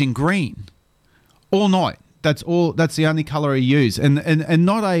was using green all night. That's all. That's the only colour he used, and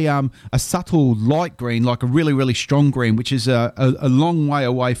not a subtle light green, like a really, really strong green, which is a long way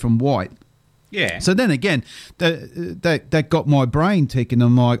away from white. Yeah. So then again, that got my brain ticking.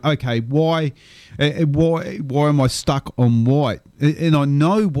 I'm like, okay, why am I stuck on white? And I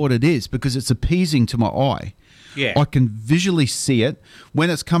know what it is, because it's appeasing to my eye. Yeah. I can visually see it. When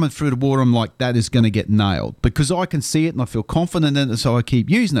it's coming through the water, I'm like, that is going to get nailed, because I can see it and I feel confident in it, so I keep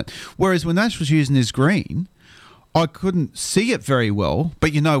using it. Whereas when Ash was using his green, I couldn't see it very well,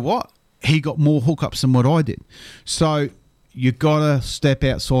 but you know what? He got more hookups than what I did. So you got to step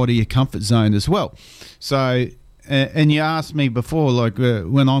outside of your comfort zone as well. So, and you asked me before, like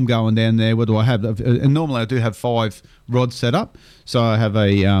when I'm going down there, what do I have? And normally I do have 5 rods set up. So I have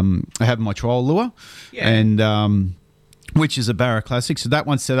I have my trial lure, and which is a Barra Classic. So that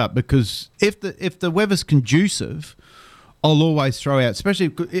one's set up, because if the weather's conducive, I'll always throw out,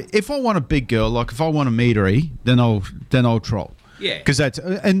 especially if I want a big girl, like if I want a meatery, then I'll troll. Yeah. Because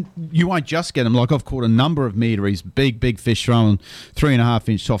and you won't just get them. Like, I've caught a number of meateries, big fish throwing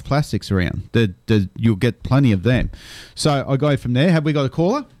 3.5-inch soft plastics around. You'll get plenty of them. So I go from there. Have we got a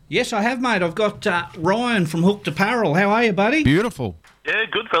caller? Yes, I have, mate. I've got Ryan from Hooked Apparel. How are you, buddy? Beautiful. Yeah,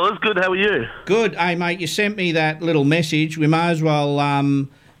 good, fellas. Good. How are you? Good. Hey, mate, you sent me that little message. We may as well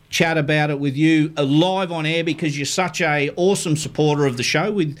chat about it with you live on air, because you're such a awesome supporter of the show,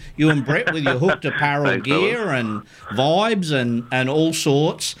 with you and Brett with your Hooked Apparel Thanks, gear fellas. and vibes and all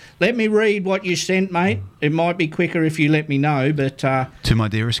sorts. Let me read what you sent, mate. It might be quicker if you let me know, but... To my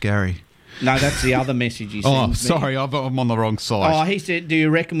dearest Gary. No, that's the other message he sent. Oh, sorry, I'm on the wrong side. Oh, he said, do you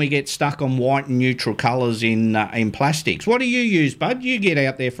reckon we get stuck on white and neutral colours in plastics? What do you use, bud? You get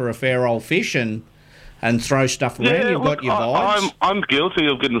out there for a fair old fish and throw stuff around. Yeah, You've got your vibes. I'm guilty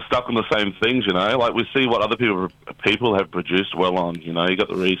of getting stuck on the same things, you know. Like, we see what other people have produced well on, you know. You got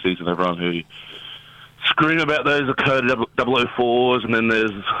the Reese's and everyone who scream about those are coded 004s, and then there's,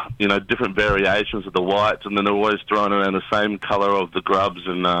 you know, different variations of the whites, and then they're always throwing around the same colour of the grubs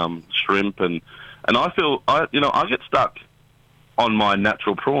and shrimp, and I feel I get stuck on my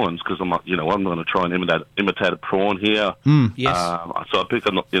natural prawns, because I'm like, you know, I'm going to try and imitate a prawn here. Yes. So I pick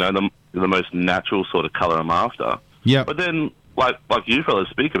on, you know, the most natural sort of colour I'm after. Yeah. But then, like you fellas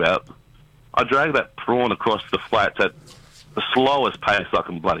speak about, I drag that prawn across the flats at the slowest pace I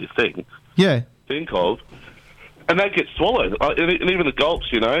can bloody think of, and they get swallowed. And even the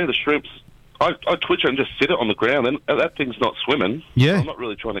gulps, you know, the shrimps, I twitch it and just sit it on the ground, and that thing's not swimming. Yeah. I'm not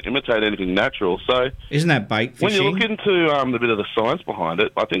really trying to imitate anything natural. So isn't that bait fishing? When you look into the bit of the science behind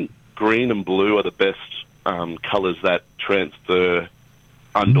it, I think green and blue are the best colours that transfer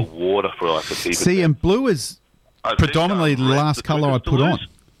underwater for like a deeper. See, and blue is predominantly the last colour I put on.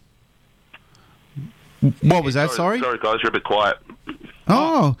 What was that? Sorry, guys, you're a bit quiet.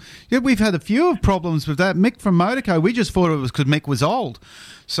 Oh, yeah, we've had a few problems with that. Mick from Motorco, we just thought it was because Mick was old.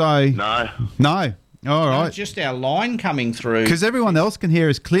 So no. All right. It's just our line coming through. Because everyone else can hear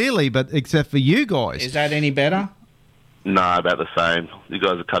us clearly, but except for you guys. Is that any better? No, about the same. You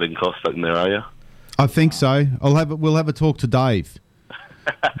guys are cutting costs in there, are you? I think so. We'll have a talk to Dave.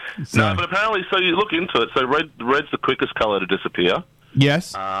 No, but apparently, so you look into it. So red's the quickest colour to disappear.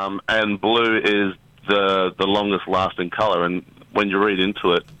 Yes. And blue is the longest lasting colour. And when you read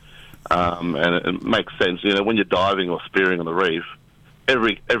into it, and it makes sense. You know, when you're diving or spearing on the reef,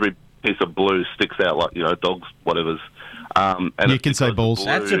 every piece of blue sticks out like, you know, dogs, whatever's. And you can say balls. Blue,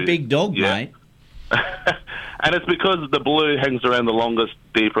 That's a big dog, mate. And it's because the blue hangs around the longest,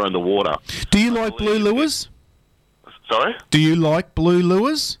 deeper in the water. Do you like blue lures? Sorry? Do you like blue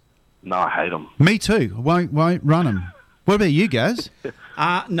lures? No, I hate them. Me too. Won't run them. What about you guys?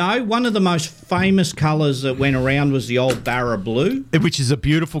 No, one of the most famous colours that went around was the old Barra blue. Which is a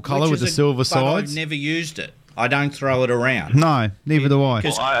beautiful colour with the silver sides. I've never used it. I don't throw it around. No, neither do I.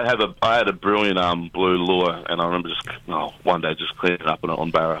 Well, I had a brilliant blue lure, and I remember just one day just cleaning up on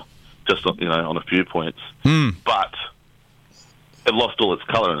Barra, just on a few points. But it lost all its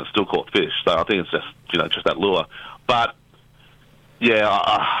colour and it still caught fish. So I think it's just that lure. But yeah,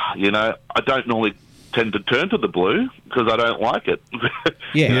 I don't normally tend to turn to the blue because I don't like it.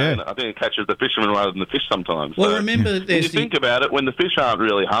 Yeah. I think it catches the fisherman rather than the fish sometimes. Well, so remember, when you think about it, when the fish aren't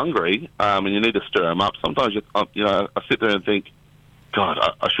really hungry and you need to stir them up, sometimes I sit there and think, God,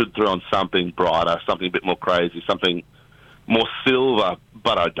 I should throw on something brighter, something a bit more crazy, something more silver,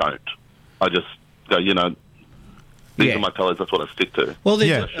 but I don't. I just go, these are my colours, that's what I stick to. Well,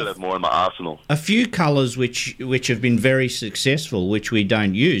 I should have more in my arsenal. A few colours which have been very successful, which we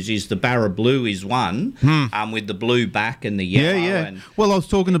don't use, is the Barra blue is one, with the blue back and the yellow. Yeah. Well, I was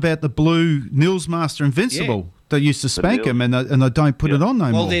talking about the blue Nils Master Invincible. They used to spank them, and I don't put it on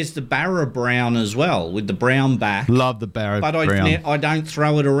no more. Well, there's the Barra brown as well, with the brown back. Love the Barra brown. But I don't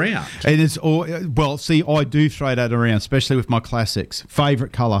throw it around. And it's I do throw that around, especially with my classics.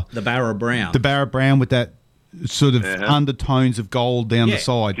 Favourite colour. The Barra brown. The Barra brown with that sort of undertones of gold down the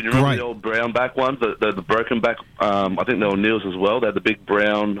side. Can you remember the old brown back ones, the broken back? I think they were Nils as well. They had the big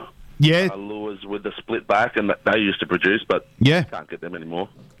brown lures with the split back, and they used to produce, but you can't get them anymore.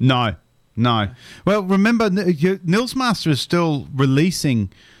 No. Well, remember, Nils Master is still releasing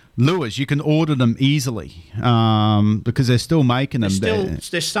lures. You can order them easily because they're still making them.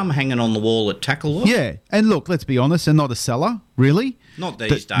 There's some hanging on the wall at Tacklewood. Yeah, and look, let's be honest, they're not a seller, really. Not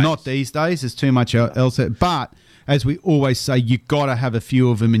these days. Not these days. There's too much else. But as we always say, you've got to have a few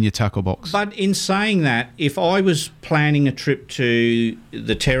of them in your tackle box. But in saying that, if I was planning a trip to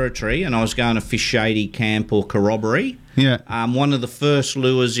the Territory and I was going to fish Shady Camp or Corroboree, one of the first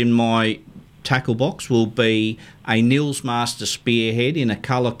lures in my tackle box will be a Nils Master spearhead in a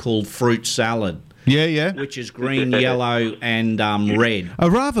colour called fruit salad. Yeah. Which is green, yellow, and red. A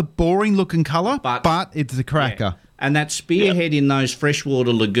rather boring-looking colour, but it's a cracker. Yeah. And that spearhead in those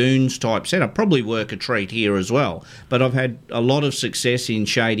freshwater lagoons type setup probably work a treat here as well. But I've had a lot of success in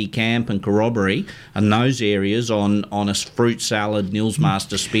Shady Camp and Corroboree and those areas on a fruit salad Nils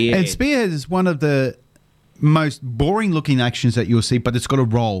Master spearhead. And spearhead is one of the most boring-looking actions that you'll see, but it's got a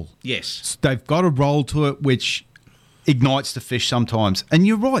roll. Yes. They've got a roll to it, which ignites the fish sometimes. And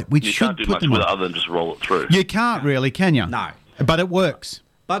you're right, we should can't do put much them with on. it other than just roll it through. You can't really, can you? No. But it works.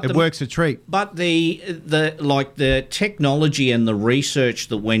 It works a treat. But the technology and the research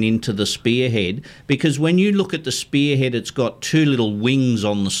that went into the spearhead, because when you look at the spearhead, it's got two little wings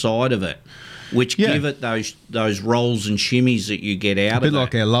on the side of it, which give it those rolls and shimmies that you get out of it. A bit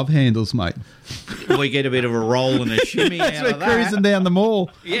like our love handles, mate. We get a bit of a roll and a shimmy out of that. Cruising down the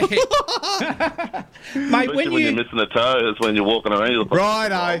mall. Yeah. Mate, when you're missing a toe, it's when you're walking around.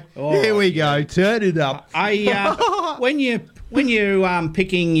 Righto. Here we go. Turn it up. When you're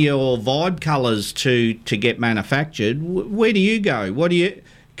picking your vibe colours to get manufactured, where do you go?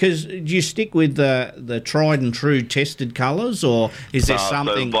 Because do you stick with the tried and true tested colours, or is there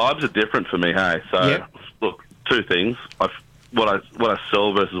something? So vibes are different for me, hey. So look, two things. What I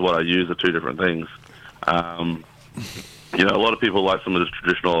sell versus what I use are two different things. A lot of people like some of the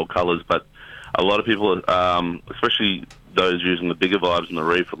traditional old colours, but a lot of people, especially those using the bigger vibes in the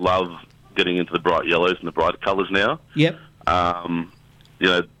reef, love getting into the bright yellows and the bright colours now. Yep.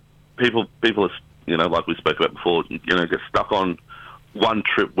 People are, like we spoke about before, get stuck on one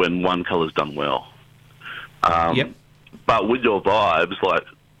trip when one colour's done well. But with your vibes, like,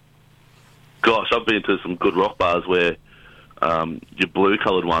 gosh, I've been to some good rock bars where your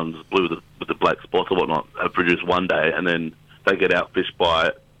blue-coloured ones, blue with the black spots or whatnot, have produced one day, and then they get outfished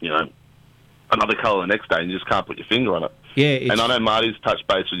by, another colour the next day, and you just can't put your finger on it. Yeah, and I know Marty's touched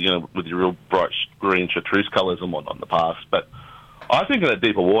base with your real bright green chartreuse colours and whatnot in the past, but I think in the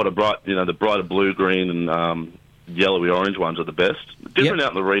deeper water, the brighter blue, green, and yellowy orange ones are the best. Different out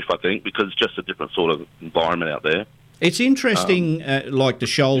in the reef, I think, because it's just a different sort of environment out there. It's interesting, like the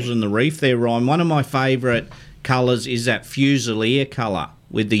shoals in the reef there, Ryan. One of my favourite colours is that fusilier colour,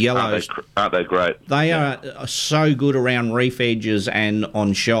 with the yellows. Aren't they great? They are so good around reef edges and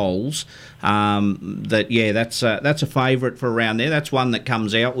on shoals that's a favourite for around there. That's one that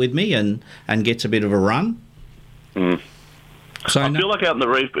comes out with me and gets a bit of a run. Mm. So I feel like out in the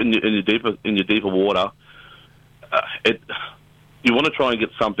reef in your deeper water, you want to try and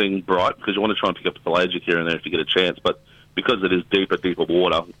get something bright because you want to try and pick up the pelagic here and there if you get a chance. But because it is deeper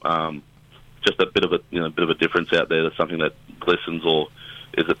water, just a bit of a difference out there. There's something that glistens, or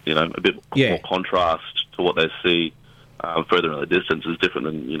is it a bit more contrast to what they see further in the distance is different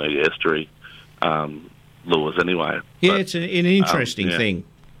than your estuary lures anyway. Yeah, but, it's an interesting thing,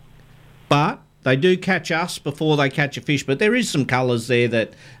 but they do catch us before they catch a fish. But there is some colours there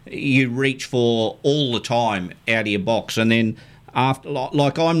that you reach for all the time out of your box, and then after,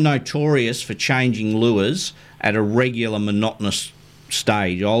 like I'm notorious for changing lures at a regular monotonous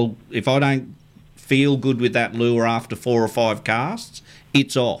stage. If I don't feel good with that lure after 4 or 5 casts,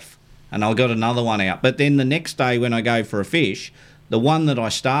 it's off, and I've got another one out. But then the next day when I go for a fish, the one that I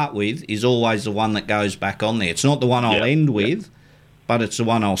start with is always the one that goes back on there. It's not the one I'll end with, but it's the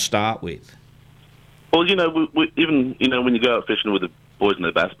one I'll start with. Well, we even when you go out fishing with the boys in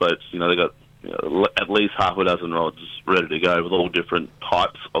their bass boats, they got at least half a dozen rods ready to go with all different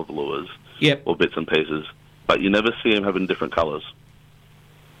types of lures or bits and pieces. But you never see them having different colours.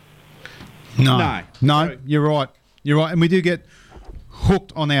 No, you're right. And we do get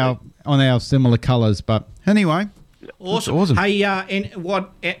hooked on our similar colours. But anyway, awesome. Hey, at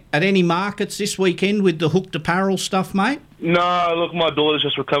any markets this weekend with the hooked apparel stuff, mate? No, look, my daughter's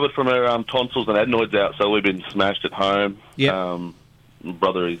just recovered from her tonsils and adenoids out, so we've been smashed at home. Yeah.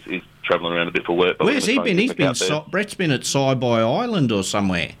 Brother, he's travelling around a bit for work. But where's he been? Brett's been at Saibai Island or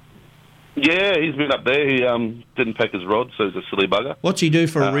somewhere. Yeah, he's been up there. He didn't pack his rod, so he's a silly bugger. What's he do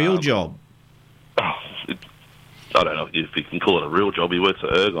for a real job? I don't know if you can call it a real job. He works at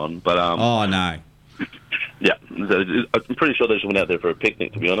Ergon, but oh no. Yeah, I'm pretty sure they just went out there for a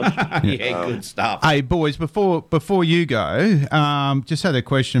picnic, to be honest. Yeah, good stuff. Hey, boys, before you go, just had a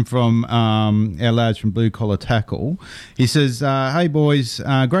question from our lads from Blue Collar Tackle. He says, hey, boys,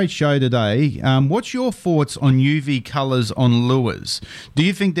 great show today. What's your thoughts on UV colours on lures? Do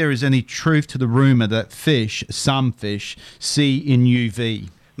you think there is any truth to the rumour that some fish see in UV?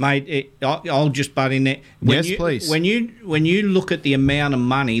 Mate, I'll just butt in there. Please. When you look at the amount of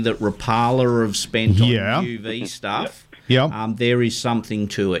money that Rapala have spent on UV stuff, there is something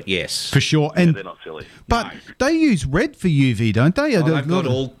to it, yes. For sure. And they're not silly. But they use red for UV, don't they? They've got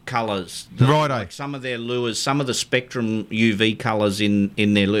all colours. Righto. Like some of their lures, some of the spectrum UV colours in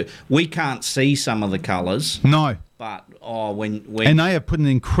their lure. We can't see some of the colours. No. But when and they have put an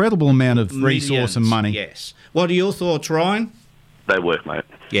incredible amount of resource and money. Yes. What are your thoughts, Ryan? They work, mate.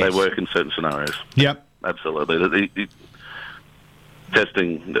 Yes. They work in certain scenarios. Yep. Absolutely. The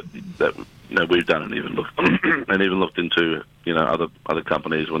testing that we've done and even looked into other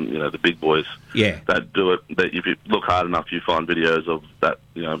companies when the big boys that do it. That if you look hard enough, you find videos of that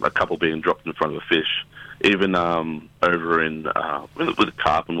a couple being dropped in front of a fish, even over in with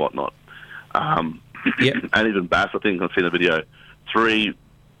carp and whatnot. And even bass. I think I've seen a video 3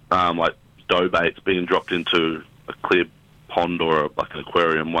 like dough baits being dropped into a clear pond or like an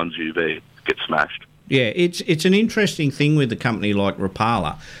aquarium. One's UV, gets smashed. Yeah, it's an interesting thing with a company like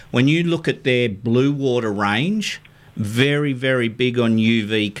Rapala. When you look at their blue water range, very, very big on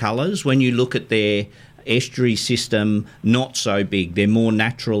UV colours. When you look at their estuary system, not so big. They're more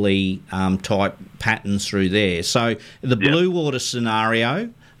naturally type patterns through there. So the blue water scenario,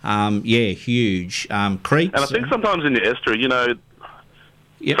 huge. Creeks. And I think sometimes in your estuary,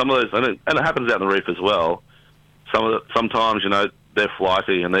 some of those, and it happens out in the reef as well, sometimes, they're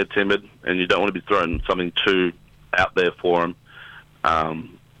flighty and they're timid, and you don't want to be throwing something too out there for them,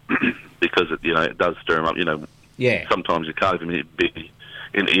 because it does stir them up. Sometimes you can't even be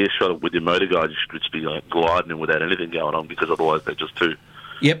in earshot with your motor guide. You should just be gliding them without anything going on, because otherwise they're just too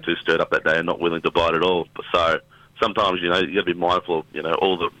stirred up that day and not willing to bite at all. So sometimes you got to be mindful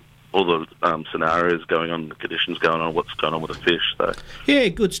of all the scenarios going on, the conditions going on, what's going on with the fish. So yeah,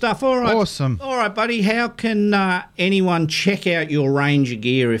 good stuff. All right, awesome. All right, buddy. How can anyone check out your range of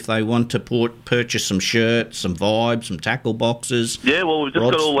gear if they want to purchase some shirts, some vibes, some tackle boxes? Yeah, well, we've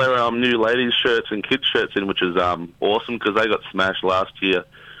just got all our new ladies' shirts and kids' shirts in, which is awesome, because they got smashed last year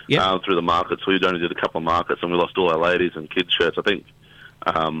through the markets. We only did a couple of markets, and we lost all our ladies and kids' shirts. I think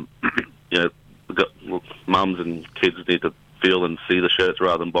we've got mums and kids need to feel and see the shirts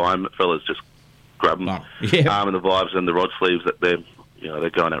rather than buy them. Fellas just grab them. And the vibes and the rod sleeves, that they're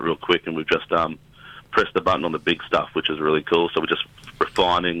going out real quick, and we've just pressed the button on the big stuff, which is really cool. So we're just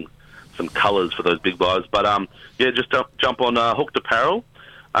refining some colours for those big vibes. But just jump on Hooked Apparel,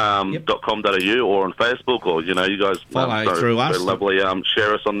 .com.au or on Facebook, or you guys follow through us. So lovely.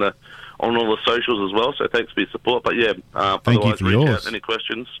 Share us on all the socials as well. So thanks for your support. But yeah, Thank you otherwise for reach yours. out. Any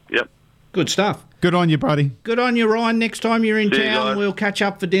questions? Yep. Good stuff. Good on you, buddy. Good on you, Ryan. Next time you're in See you town, guys. we'll catch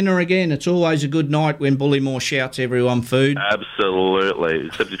up for dinner again. It's always a good night when Bullymore shouts everyone food. Absolutely.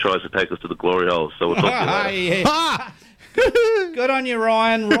 Except he tries to take us to the glory hole. So we'll talk to you later. Yeah. Good on you,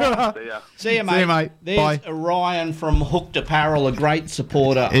 Ryan. See you, mate. See you, mate. There's Bye. Ryan from Hooked Apparel, a great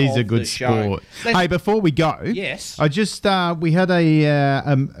supporter He's of a good the show. sport. Hey, before we go, Yes. I just we had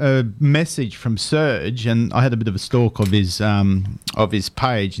a message from Serge, and I had a bit of a stalk of his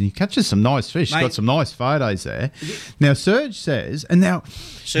page, and he catches some nice fish. He's Mate. got some nice photos there. Now Serge says, and now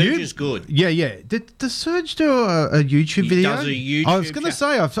Serge is good. Yeah. Does Serge do a YouTube video? does a YouTube I was going to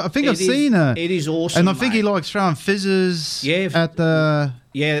say, I think I've It is- seen it. it is awesome, and I think he mate. likes throwing fizzes. At the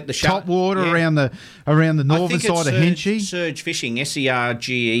the top water yeah. around the northern side of Hinchy. Surge Fishing,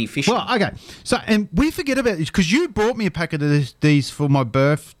 SERGE Fishing. Well, okay. So, and we forget about this because you brought me a packet of these for my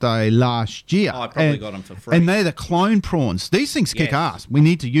birthday last year. I probably got them for free. And they're the clone prawns. These things kick Yes. ass. We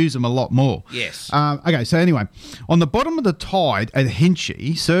need to use them a lot more. Yes. Okay, so anyway, on the bottom of the tide at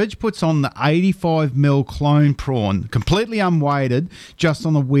Hinchy, Serge puts on the 85mm clone prawn, completely unweighted, just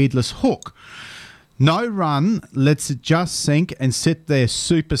on a weedless hook. No run, lets it just sink and sit there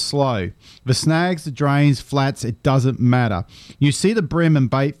super slow. The snags, the drains, flats, it doesn't matter. You see the brim and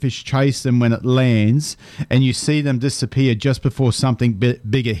bait fish chase them when it lands, and you see them disappear just before something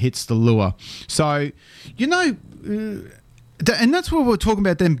bigger hits the lure. So, and that's what we're talking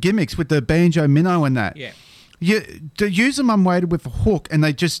about, them gimmicks with the banjo minnow and that. Yeah. To use them unweighted with a hook, and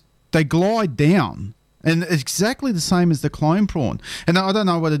they glide down. And it's exactly the same as the clone prawn. And I don't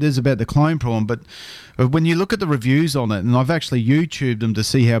know what it is about the clone prawn, but when you look at the reviews on it, and I've actually YouTubed them to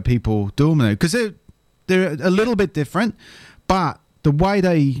see how people do them, because they're a little bit different, but the way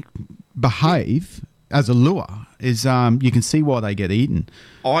they behave as a lure is you can see why they get eaten.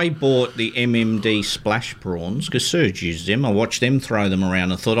 I bought the MMD splash prawns because Serge used them. I watched them throw them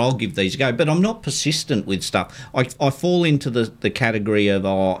around and thought I'll give these a go. But I'm not persistent with stuff. I fall into the category of,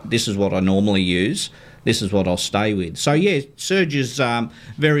 this is what I normally use. This is what I'll stay with. So, yeah, Serge's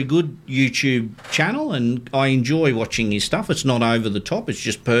very good YouTube channel, and I enjoy watching his stuff. It's not over the top. It's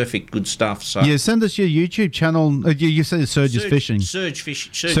just perfect, good stuff. So Yeah, send us your YouTube channel. You said Serge's Fishing. Surge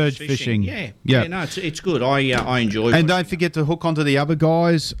Fishing. Yeah. Yeah. No, it's good. I enjoy And don't forget to hook onto the other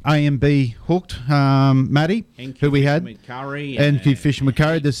guys, A and B hooked, Matty, who we had. with Curry. And Keep Fishing with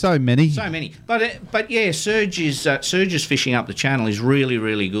Curry. There's so many. So many. But yeah, Surge's fishing up the channel is really,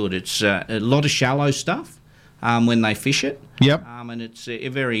 really good. It's a lot of shallow stuff when they fish it. Yep. And it's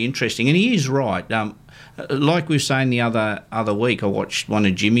very interesting. And he is right. Like we were saying the other week, I watched one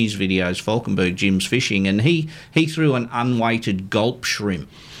of Jimmy's videos, Falkenberg Jim's Fishing, and he threw an unweighted gulp shrimp,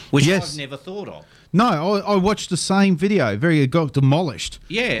 which I've never thought of. No, I watched the same video. It got demolished.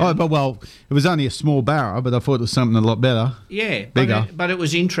 Yeah. Well, it was only a small barra, but I thought it was something a lot better. Yeah. Bigger. But it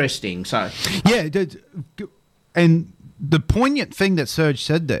was interesting. So Yeah, and the poignant thing that Serge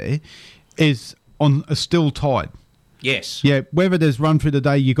said there is on a still tide. Yes. Yeah, whether there's run through the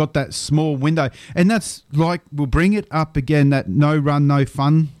day, you got that small window. And that's like, we'll bring it up again, that no run, no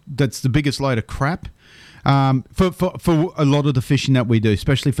fun. That's the biggest load of crap. For a lot of the fishing that we do,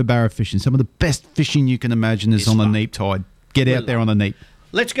 especially for barra fishing. Some of the best fishing you can imagine is on a neap tide. Get out there on a neap.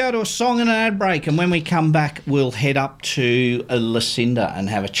 Let's go to a song and an ad break, and when we come back, we'll head up to Lucinda and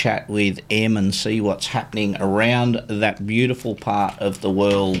have a chat with Em and see what's happening around that beautiful part of the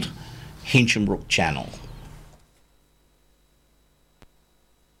world, Hinchinbrook Channel.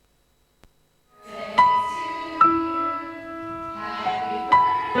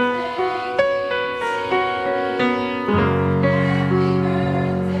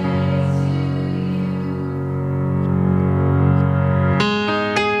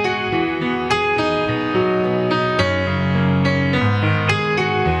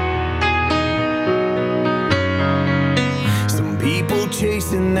 Some people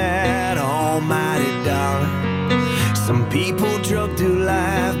chasing that almighty dollar. Some people drugged through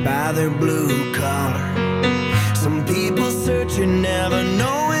life by their blue collar. Some people searching, never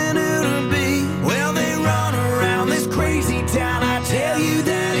knowing who to be. Well, they run around this crazy town. I tell you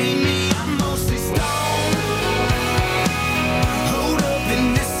that ain't me. I'm mostly stoned, holed up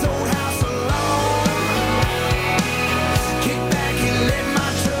in this old house alone. Kick back and let my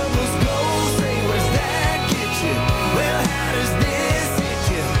troubles go. Say, where's that get you? Well, how does this hit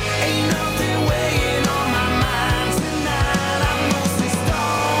you? Ain't nothing weighing on my mind tonight. I'm mostly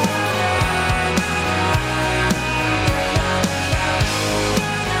stoned.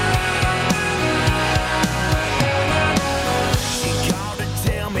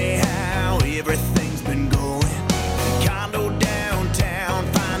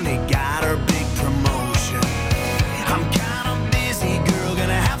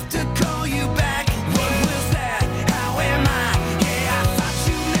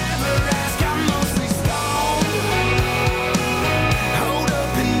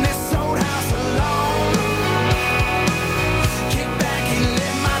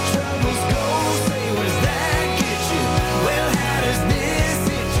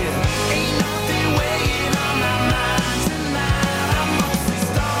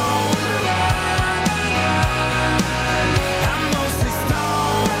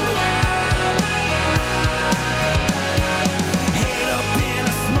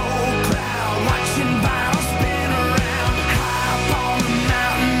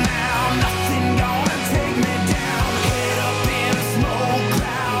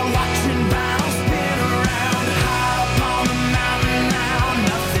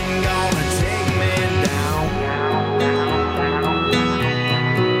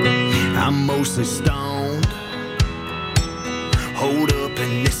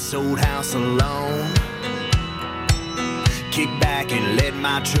 this old house alone. Kick back and let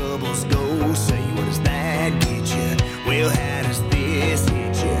my troubles go. Say, what does that get you? Well, how does this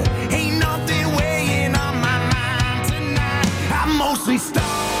hit you? Ain't nothing weighing on my mind tonight. I'm mostly stoned.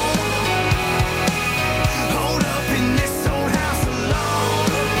 Hold up in this old house alone.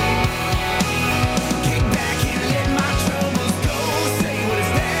 Kick back and let my troubles go. Say, what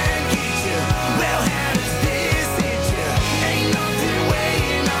does that get you? Well, how does this hit you? Ain't nothing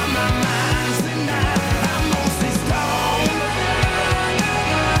weighing on my mind tonight. I'm mostly stoned.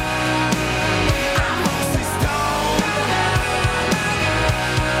 I'm mostly stoned.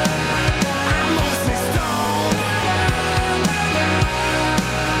 I'm mostly stoned.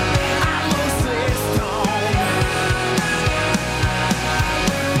 I'm mostly stoned.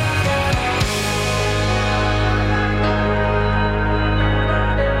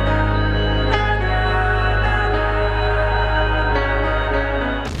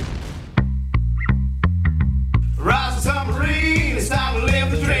 Rise submarine, it's time to live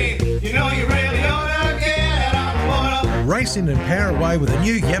the dream. You know you really ought to get on the water. Race in and power away with a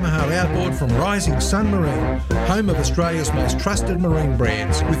new Yamaha outboard from Rising Sun Marine, home of Australia's most trusted marine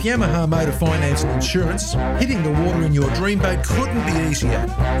brands. With Yamaha Motor Finance and Insurance, hitting the water in your dream boat couldn't be easier.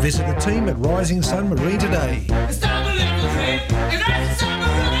 Visit the team at Rising Sun Marine today. It's time to live the dream. And that's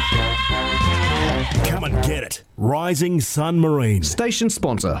submarine. Come and get it. Rising Sun Marine. Station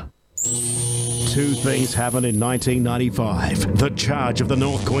sponsor. Two things happened in 1995. The charge of the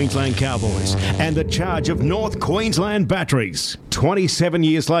North Queensland Cowboys and the charge of North Queensland batteries. 27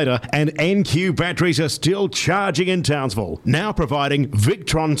 years later, and NQ batteries are still charging in Townsville, now providing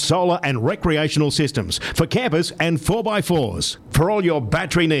Victron solar and recreational systems for campers and 4x4s. For all your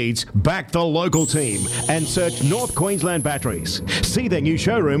battery needs, back the local team and search North Queensland Batteries. See their new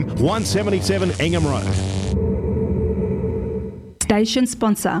showroom, 177 Ingham Road. Station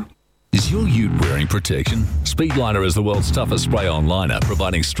sponsor. Is your ute wearing protection? Speedliner is the world's toughest spray-on liner,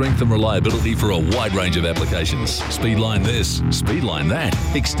 providing strength and reliability for a wide range of applications. Speedline this, Speedline that.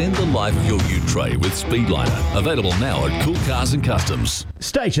 Extend the life of your ute tray with Speedliner. Available now at Cool Cars and Customs.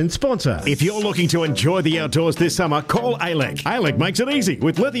 Station sponsor. If you're looking to enjoy the outdoors this summer, call ALEC. ALEC makes it easy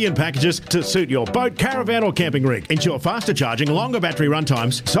with lithium packages to suit your boat, caravan or camping rig. Ensure faster charging, longer battery run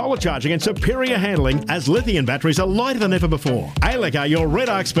times, solar charging and superior handling as lithium batteries are lighter than ever before. ALEC are your red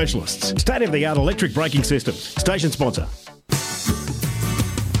arc specialists. State-of-the-art electric braking systems. Station sponsor.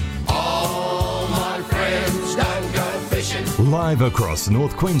 All my friends don't go fishing. Live across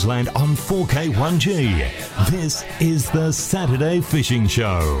North Queensland on 4K1G. This is the Saturday Fishing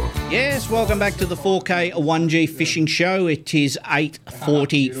Show. Yes, welcome back to the 4K 1G Fishing Show. It is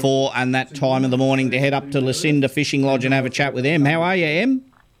 8:44 and that time of the morning to head up to Lucinda Fishing Lodge and have a chat with Em. How are you, Em?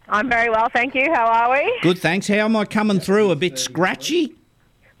 I'm very well, thank you. How are we? Good, thanks. How am I coming through? A bit scratchy?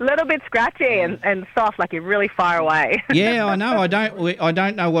 A little bit scratchy and soft, like you're really far away. Yeah, I know. I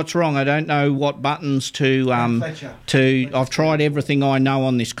don't know what's wrong. I don't know what buttons to. I've tried everything I know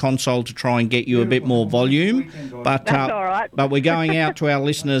on this console to try and get you a bit more volume, but That's all right. But we're going out to our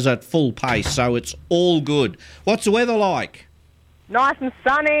listeners at full pace, so it's all good. What's the weather like? Nice and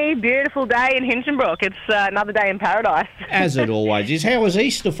sunny, beautiful day in Hinchinbrook. It's another day in paradise. As it always is. How was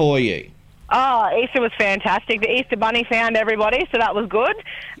Easter for you? Oh, Easter was fantastic. The Easter Bunny found everybody, so that was good.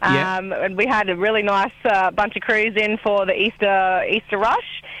 And we had a really nice bunch of crews in for the Easter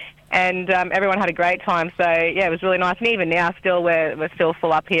rush, and everyone had a great time. So yeah, it was really nice. And even now, still we're still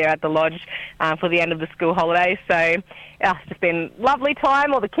full up here at the lodge for the end of the school holidays. So yeah, it's just been a lovely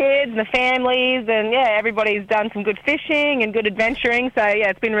time. All the kids and the families, and yeah, everybody's done some good fishing and good adventuring. So yeah,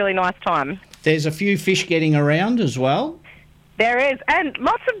 it's been a really nice time. There's a few fish getting around as well. There is, and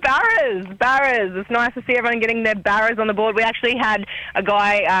lots of barras. It's nice to see everyone getting their barras on the board. We actually had a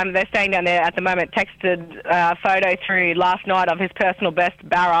guy, they're staying down there at the moment, texted a photo through last night of his personal best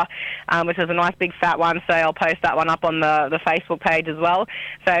barra, which is a nice big fat one, so I'll post that one up on the Facebook page as well.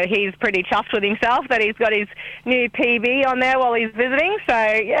 So he's pretty chuffed with himself that he's got his new PB on there while he's visiting. So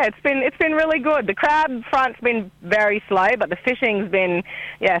yeah, it's been really good. The crab front's been very slow, but the fishing's been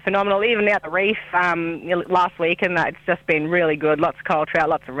phenomenal. Even out the reef last week, and it's just been really good. Lots of coral trout,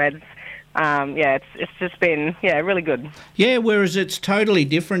 lots of reds. It's just been really good. Yeah, whereas it's totally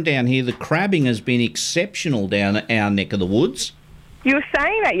different down here. The crabbing has been exceptional down our neck of the woods. You were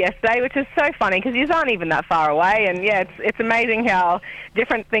saying that yesterday, which is so funny because you aren't even that far away, and yeah, it's amazing how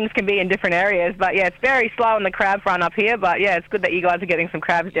different things can be in different areas. But yeah, it's very slow on the crab front up here. But yeah, it's good that you guys are getting some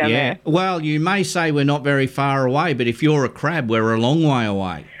crabs down there. Well, you may say we're not very far away, but if you're a crab, we're a long way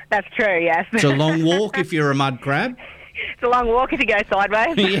away. That's true. Yes. It's a long walk if you're a mud crab. It's a long walk if you go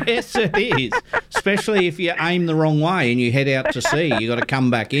sideways. Yes, it is. especially if you aim the wrong way and you head out to sea. You got to come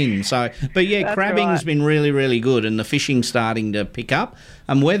back in. So, but yeah, That's crabbing's right. been really, really good, and the fishing's starting to pick up,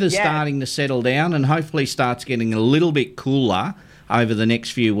 and weather's starting to settle down, and hopefully starts getting a little bit cooler over the next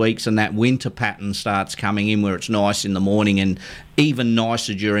few weeks, and that winter pattern starts coming in where it's nice in the morning and even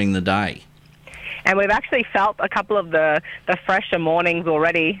nicer during the day. And we've actually felt a couple of the fresher mornings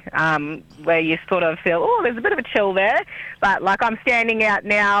already, where you sort of feel, oh, there's a bit of a chill there. But like I'm standing out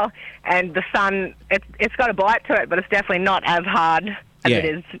now, and the sun, it's got a bite to it, but it's definitely not as hard as it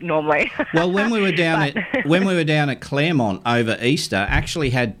is normally. Well, when we were down at Claremont over Easter,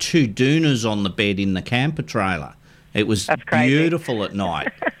 actually had 2 doonas on the bed in the camper trailer. It was beautiful at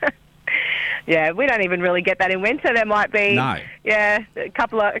night. Yeah, we don't even really get that in winter. There might be, a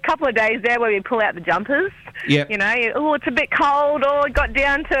couple of days there where we pull out the jumpers. Yep. You know, oh, it's a bit cold. Oh, it got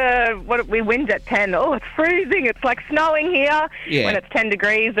down to we wind at 10. Oh, it's freezing. It's like snowing here when it's 10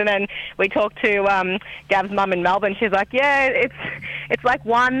 degrees. And then we talked to Gav's mum in Melbourne. She's like, yeah, it's like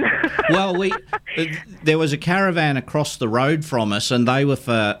 1. Well, there was a caravan across the road from us, and they were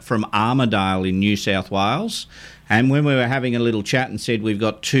from Armidale in New South Wales. And when we were having a little chat and said we've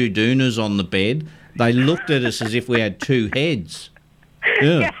got 2 doonas on the bed, they looked at us as if we had 2 heads.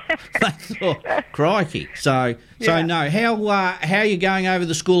 Yeah. They thought, crikey. So no. How are you going over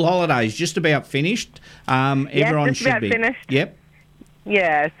the school holidays? Just about finished. Everyone just should about be. Finished. Yep.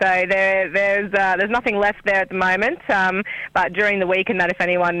 Yeah, so there's nothing left there at the moment, but during the week, and that if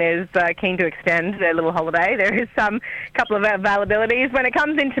anyone is keen to extend their little holiday, there is some couple of availabilities. When it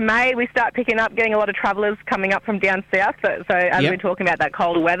comes into May, we start picking up, getting a lot of travellers coming up from down south, so as we're talking about that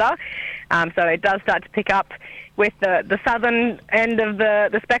colder weather, so it does start to pick up with the southern end of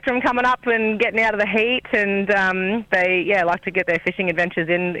the spectrum coming up and getting out of the heat, and they like to get their fishing adventures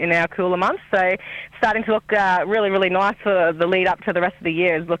in our cooler months. So starting to look really, really nice for the lead up to the rest of the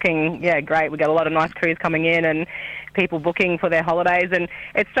year. Is looking great. We got a lot of nice crews coming in and people booking for their holidays, and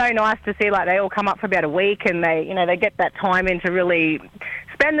it's so nice to see like they all come up for about a week and they get that time in to really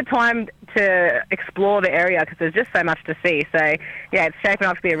spend the time to explore the area because there's just so much to see. So it's shaping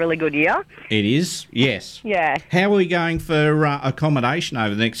up to be a really good year. It is, yes. Yeah. How are we going for accommodation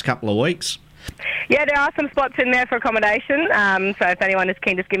over the next couple of weeks? Yeah, there are some spots in there for accommodation. So if anyone is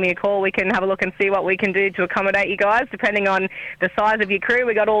keen, just give me a call. We can have a look and see what we can do to accommodate you guys, depending on the size of your crew.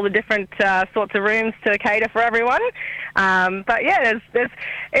 We got all the different sorts of rooms to cater for everyone. But yeah, it's just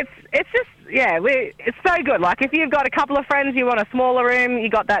it's so good. Like if you've got a couple of friends, you want a smaller room, you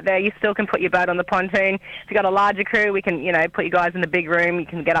got that there. You still can put your boat on the pontoon. If you got a larger crew, we can put you guys in the big room. You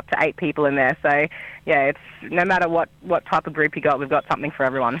can get up to 8 people in there. So yeah, it's no matter what type of group you got, we've got something for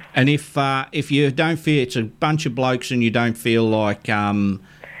everyone. And if you don't feel it's a bunch of blokes and you don't feel like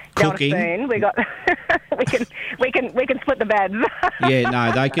cooking, we got we can split the beds. Yeah,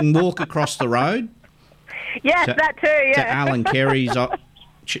 no, they can walk across the road. Yes, that too. Yeah, to Alan Kerry's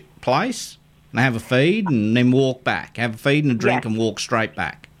place. And have a feed and then walk back. Have a feed and a drink and walk straight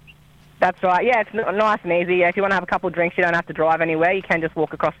back. That's right. Yeah, it's nice and easy. Yeah, if you want to have a couple of drinks, you don't have to drive anywhere. You can just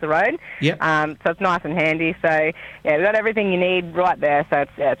walk across the road. Yep. So it's nice and handy. So yeah, we've got everything you need right there. So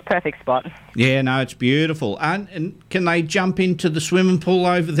it's a perfect spot. Yeah, no, it's beautiful. And can they jump into the swimming pool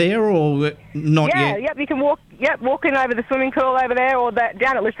over there or not yet? Yeah, yep. You can walk in over the swimming pool over there, or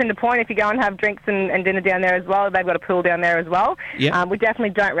down at Lucinda Point if you go and have drinks and dinner down there as well. They've got a pool down there as well. Yep. We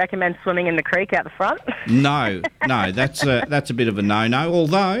definitely don't recommend swimming in the creek out the front. No, that's a bit of a no-no.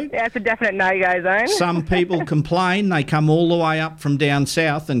 Although it's a definite no-go zone. Some people complain they come all the way up from down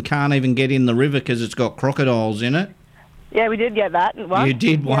south and can't even get in the river because it's got crocodiles in it. Yeah, we did get that once. You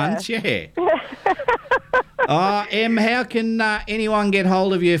did once, yeah. Em, how can anyone get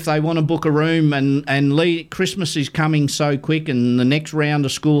hold of you if they want to book a room? And Christmas is coming so quick, and the next round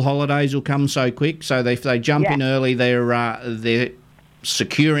of school holidays will come so quick. So if they jump in early, they're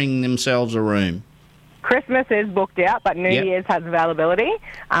securing themselves a room. Christmas is booked out, but New Year's has availability.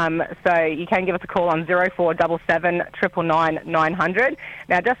 So you can give us a call on 0477 999 900.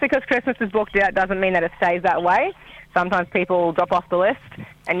 Now, just because Christmas is booked out doesn't mean that it stays that way. Sometimes people drop off the list,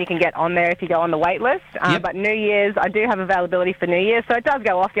 and you can get on there if you go on the wait list. But New Year's, I do have availability for New Year's, so it does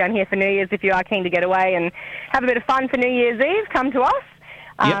go off down here for New Year's if you are keen to get away and have a bit of fun for New Year's Eve. Come to us.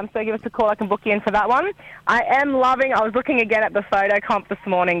 So give us a call. I can book you in for that one. I was looking again at the photo comp this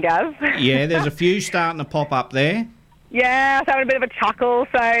morning, Gaz. Yeah, there's a few starting to pop up there. Yeah, I was having a bit of a chuckle.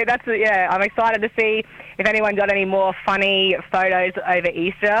 So I'm excited to see if anyone got any more funny photos over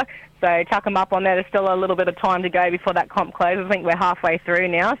Easter. So chuck them up on there. There's still a little bit of time to go before that comp closes. I think we're halfway through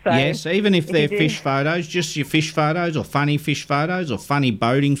now. So yes, even if they're fish photos, just your fish photos or funny fish photos or funny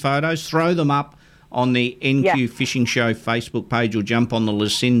boating photos, throw them up on the NQ Fishing Show Facebook page or jump on the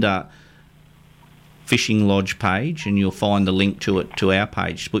Lucinda Fishing Lodge page, and you'll find the link to it to our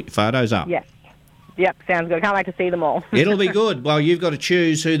page. Put your photos up. Yes. Yep, sounds good. Can't wait to see them all. It'll be good. Well, you've got to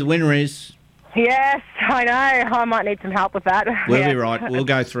choose who the winner is. Yes, I know. I might need some help with that. We'll be right. We'll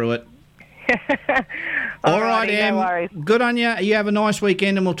go through it. All right, Em. No worries. Good on you. You have a nice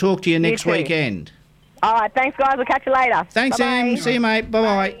weekend, and we'll talk to you next too. weekend. All right, thanks, guys. We'll catch you later. Thanks, Bye-bye. Em. See you, mate.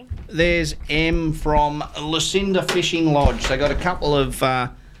 Bye-bye. There's Em from Lucinda Fishing Lodge. They got a couple of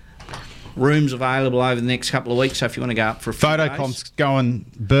rooms available over the next couple of weeks, so if you want to go up for a few days. Photocomp's going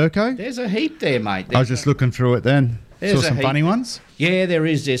Burko. There's a heap there, mate. I was just looking through it then. Saw some funny ones. Yeah, there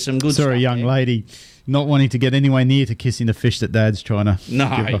is. There's some good Saw stuff a young there. lady not wanting to get anywhere near to kissing the fish that Dad's trying to give No,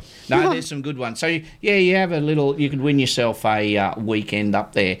 her. there's some good ones. So, yeah, you have a little, you could win yourself a weekend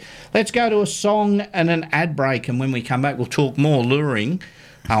up there. Let's go to a song and an ad break, and when we come back, we'll talk more luring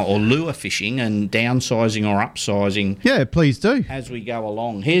or lure fishing and downsizing or upsizing. Yeah, please do. As we go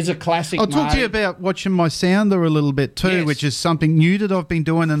along. Here's a classic, I'll talk to you mate. about watching my sounder a little bit too, Yes. which is something new that I've been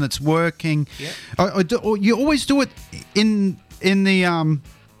doing and it's working. Yep. You always do it in the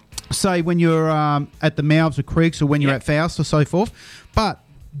say when you're at the mouths of creeks or when you're at Faust or so forth, but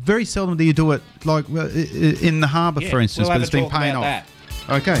very seldom do you do it like in the harbour, for instance. we'll But have it's a been talk paying off.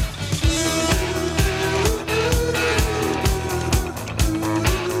 about Okay.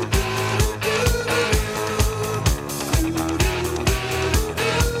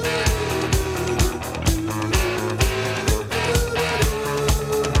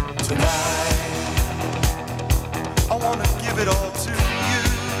 I wanna give it all to you.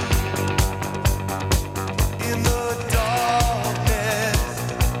 In the darkness,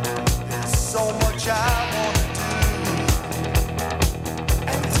 there's so much I wanna do.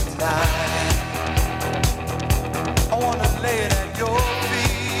 And tonight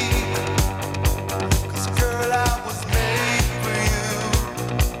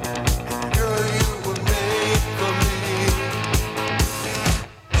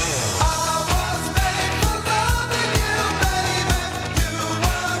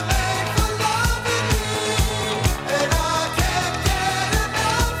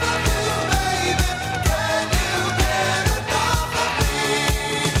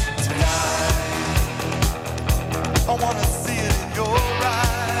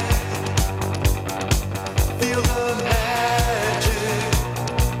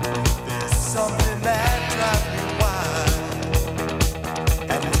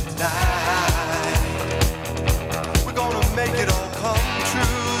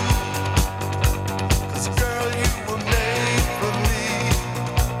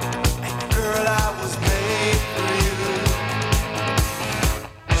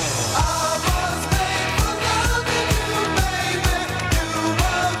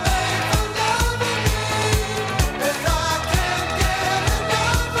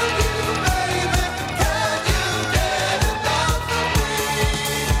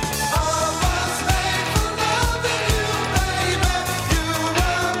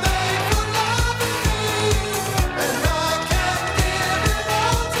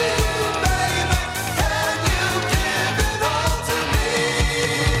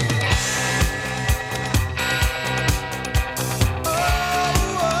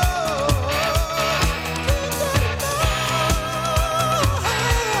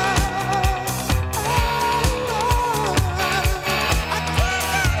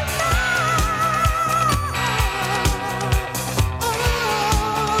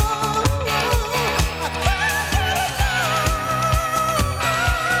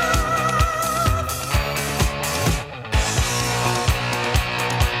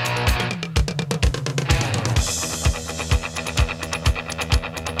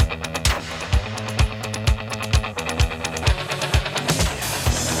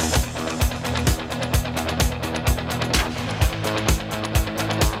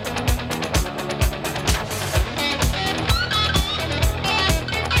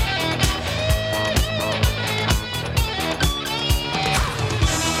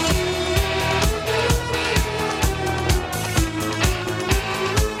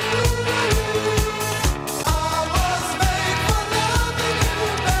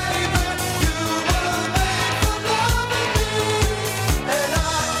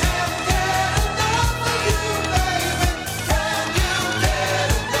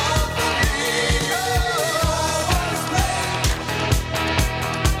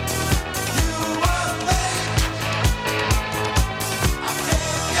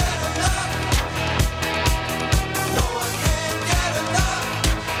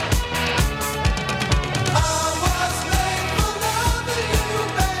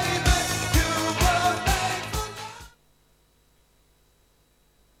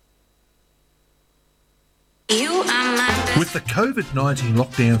With the COVID-19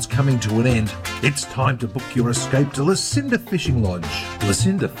 lockdowns coming to an end, it's time to book your escape to Lucinda Fishing Lodge.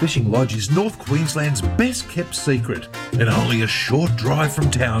 Lucinda Fishing Lodge is North Queensland's best kept secret and only a short drive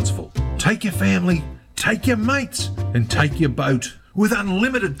from Townsville. Take your family, take your mates and take your boat. With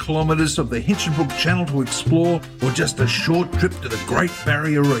unlimited kilometres of the Hinchinbrook Channel to explore or just a short trip to the Great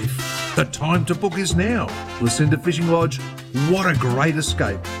Barrier Reef. The time to book is now. Lucinda Fishing Lodge, what a great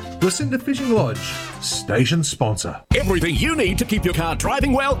escape. Lucinda Fishing Lodge, station sponsor. Everything you need to keep your car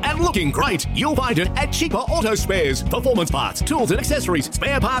driving well and looking great, you'll find it at Cheaper Auto Spares. Performance parts, tools and accessories,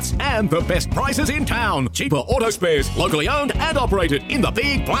 spare parts, and the best prices in town. Cheaper Auto Spares, locally owned and operated in the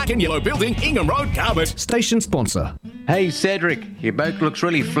big black and yellow building, Ingham Road, Carpet. Station sponsor. Hey Cedric, your boat looks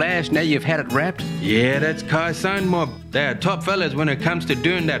really flash now you've had it wrapped. Yeah, that's Kai Sign Mob. They're top fellas when it comes to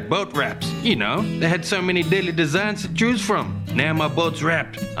doing that boat wraps. You know, they had so many daily designs to choose from. Now my boat's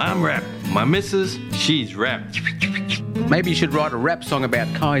wrapped. I'm wrapped. My missus, she's wrapped. Maybe you should write a rap song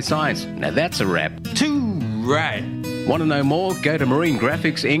about Kai Signs. Now that's a rap. Too right. Want to know more? Go to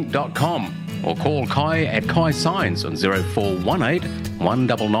marinegraphicsinc.com or call Kai at Kai Signs on 0418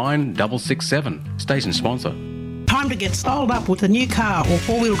 199 667. Station sponsor. Time to get styled up with a new car or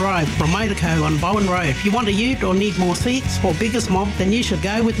four-wheel drive from Motorco on Bowen Road. If you want a ute or need more seats or biggest mob, then you should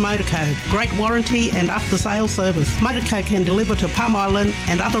go with Motorco. Great warranty and after-sales service. Motorco can deliver to Palm Island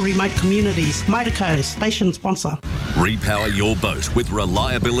and other remote communities. Motorco, station sponsor. Repower your boat with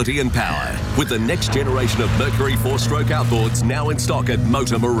reliability and power with the next generation of Mercury 4-stroke outboards now in stock at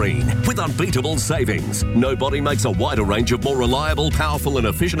Motor Marine with unbeatable savings. Nobody makes a wider range of more reliable, powerful and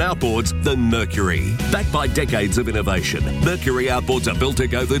efficient outboards than Mercury. Backed by decades of innovation, Mercury outboards are built to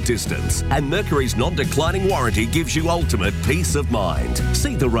go the distance, and Mercury's non-declining warranty gives you ultimate peace of mind.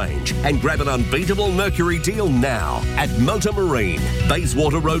 See the range and grab an unbeatable Mercury deal now at Motor Marine,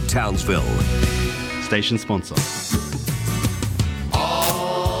 Bayswater Road, Townsville. Station sponsor.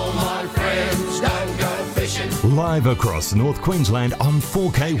 All my friends don't go fishing. Live across North Queensland on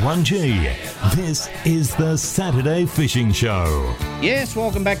 4K1G. This is the Saturday Fishing Show. Yes,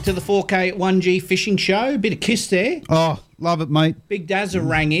 welcome back to the 4K1G Fishing Show. Bit of Kiss there. Oh, love it, mate. Big Dazza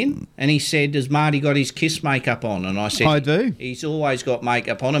rang in and he said, has Marty got his Kiss makeup on? And I said, I do. He's always got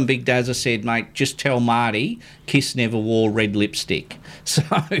makeup on. And Big Dazza said, mate, just tell Marty Kiss never wore red lipstick. So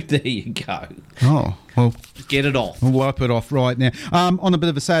there you go. Oh, well. Get it off. We'll wipe it off right now. On a bit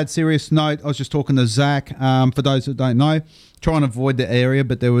of a sad, serious note, I was just talking to Zach. For those that don't know, try and avoid the area,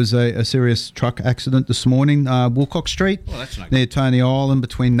 but there was a serious truck accident this morning, Wilcox Street, near Tony Island,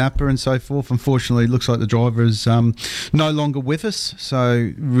 between Napa and so forth. Unfortunately, it looks like the driver is no longer with us,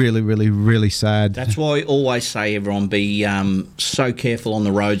 so really, really, really sad. That's why I always say everyone be so careful on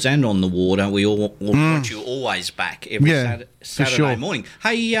the roads and on the water. We all want you always back every Saturday morning.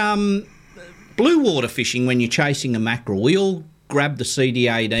 Hey, blue water fishing, when you're chasing a mackerel, we all grab the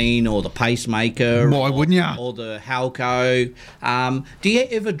CD18 or the pacemaker. Why wouldn't you? Or the Halco. Do you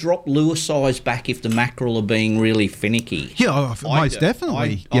ever drop lure size back if the mackerel are being really finicky? Yeah, most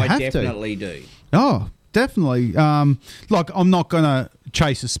definitely. You have to. I definitely do. Oh, definitely. Like, I'm not going to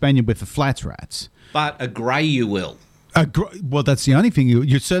chase a Spaniard with the flats rats. But a grey you will. Well, that's the only thing.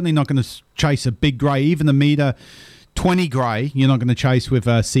 You're certainly not going to chase a big grey, even a metre 20 grey, you're not going to chase with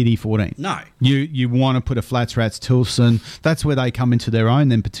a CD14. No. You want to put a flats rats Tilson. That's where they come into their own,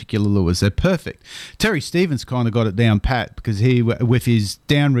 them particular lures. They're perfect. Terry Stevens kind of got it down pat because he, with his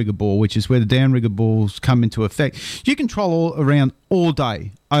downrigger ball, which is where the downrigger balls come into effect, you can troll around all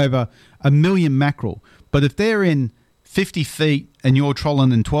day over 1 million mackerel. But if they're in 50 feet and you're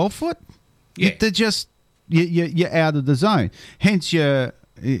trolling in 12 foot, they're just, you're out of the zone. Hence your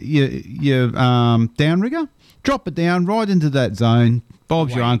downrigger. Drop it down right into that zone.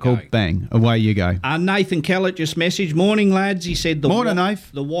 Bob's your uncle. Bang. Away you go. Nathan Kellett just messaged. Morning, lads. He said Morning,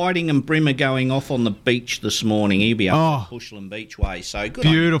 Nath. The whiting and brim are going off on the beach this morning. He'll be up Bushland Beachway. So good.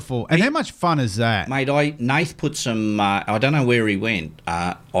 Beautiful. And how much fun is that? Mate, Nath put some, I don't know where he went.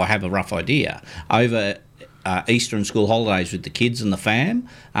 I have a rough idea. Over Easter and school holidays with the kids and the fam.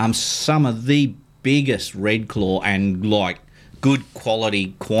 Some of the biggest red claw and good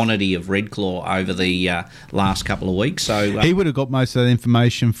quantity of red claw over the last couple of weeks. So he would have got most of that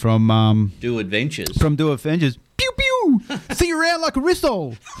information from Do Adventures. From Do Adventures. Pew pew. See you around like a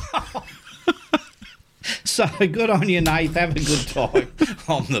whistle. So good on you, Nate. Have a good time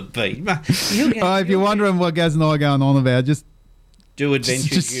on the beach. If you're wondering what Gaz and I are going on about, just Do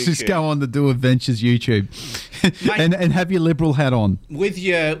Adventures just go on the Do Adventures YouTube. and have your Liberal hat on. With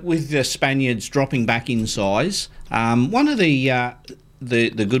the Spaniards dropping back in size, one of the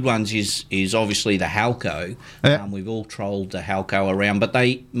the good ones is obviously the Halco. We've all trolled the Halco around, but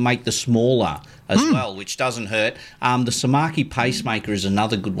they make the smaller as well, which doesn't hurt. The Samaki Pacemaker is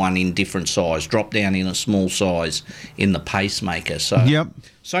another good one in different size. Drop down in a small size in the Pacemaker. So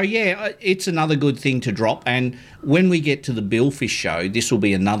yeah, it's another good thing to drop. And when we get to the Billfish show, this will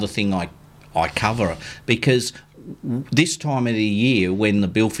be another thing I cover, because this time of the year when the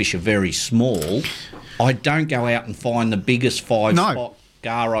billfish are very small, I don't go out and find the biggest five-spot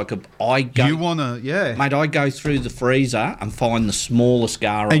gar I could. You want to, mate, I go through the freezer and find the smallest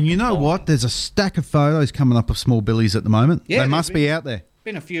gar. And you know what? There's a stack of photos coming up of small billies at the moment. Yeah, they must be out there.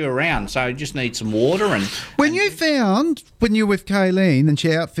 Been a few around, so you just need some water. And when you were with Kayleen and she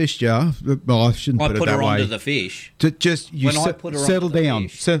outfished you, well, I shouldn't put it that way. I put her onto the fish. I put her settle down.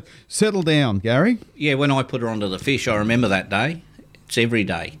 Settle down, Gary. Yeah, when I put her onto the fish, I remember that day. It's every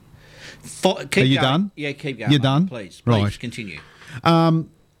day. Are you done? Yeah, keep going. You're done? Please, right. Continue. And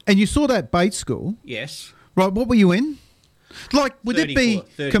you saw that bait school? Yes. Right, what were you in? Like, would 34, it be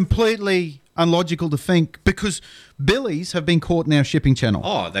 34. completely unlogical to think, because billies have been caught in our shipping channel?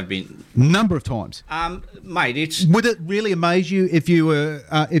 Oh, they've been number of times. Mate, it's. Would it really amaze you if you were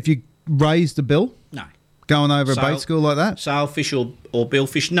if you raised a bill? No. Going over a bait school like that? Sailfish or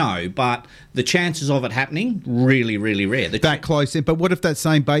billfish, no. But the chances of it happening, really, really rare. That close in. But what if that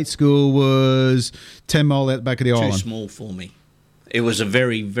same bait school was 10 mile out the back of the island? Too small for me. It was a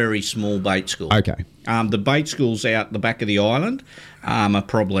very, very small bait school. Okay. The bait schools out the back of the island are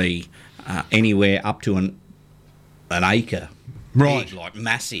probably anywhere up to an acre. Right. Big, like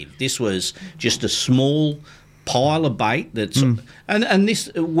massive. This was just a small pile of bait that's and this,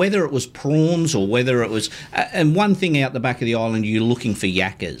 whether it was prawns or whether it was and one thing out the back of the island, you're looking for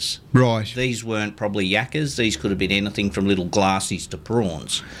yakkers. Right. These weren't probably yakkers. These could have been anything from little glassies to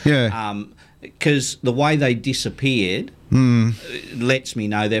prawns. Yeah. Because the way they disappeared lets me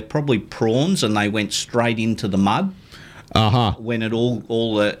know they're probably prawns and they went straight into the mud. When it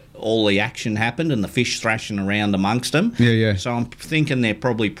all the action happened and the fish thrashing around amongst them. Yeah. So I'm thinking they're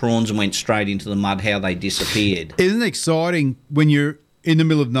probably prawns and went straight into the mud, how they disappeared. Isn't it exciting when you're in the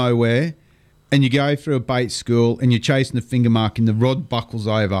middle of nowhere and you go through a bait school and you're chasing the finger mark and the rod buckles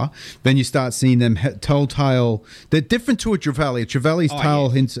over, then you start seeing them telltale. They're different to a trevally. A trevally's tail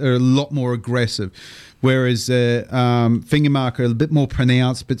hints are a lot more aggressive, whereas finger mark are a bit more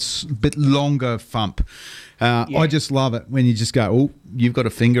pronounced, but a bit longer thump. I just love it when you just go, oh, you've got a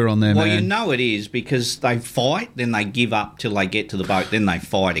finger on there, man. Well, you know it is, because they fight, then they give up till they get to the boat, then they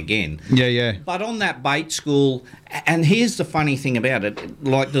fight again. Yeah. But on that bait school, and here's the funny thing about it,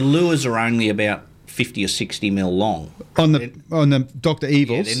 like the lures are only about 50 or 60 mil long. On the Dr.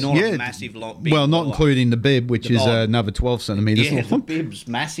 Evils? Yeah, they're not a massive lot. Well, not including the bib, which is another 12 centimetres long. Yeah, the bib's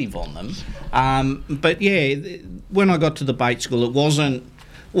massive on them. But yeah, when I got to the bait school, it wasn't.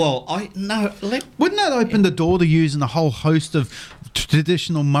 Well, wouldn't that open the door to using a whole host of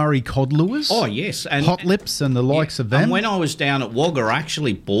traditional Murray cod lures? Oh, yes. And hot lips and the likes of them. And when I was down at Wagga, I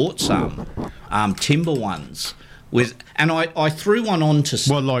actually bought some timber ones. And I threw one on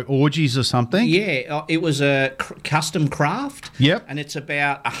to... What, like orgies or something? Yeah, it was a custom craft. Yep. And it's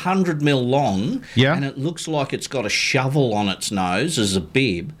about 100 mil long. Yeah. And it looks like it's got a shovel on its nose as a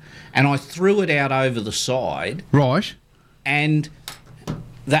bib. And I threw it out over the side. Right. And...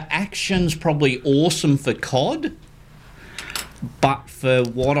 the action's probably awesome for cod, but for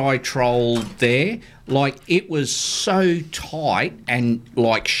what I trolled there, like, it was so tight and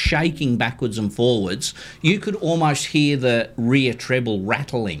like shaking backwards and forwards, you could almost hear the rear treble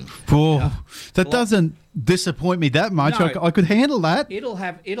rattling. Oh, that doesn't disappoint me that much. No, I could handle that. It'll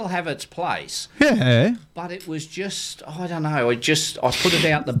have its place. Yeah. But it was just, I don't know, I put it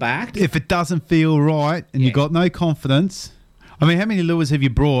out the back. If it doesn't feel right and you got no confidence... I mean, how many lures have you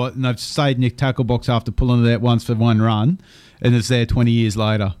brought and they've stayed in your tackle box after pulling it out once for one run and it's there 20 years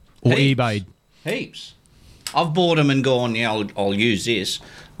later? Or eBayed? Heaps. I've bought them and gone, yeah, I'll use this.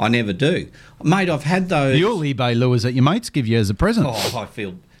 I never do. Mate, I've had those... Your eBay lures that your mates give you as a present. Oh, I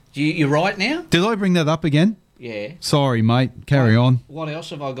feel... You're right now? Did I bring that up again? Yeah. Sorry, mate. Carry on. What else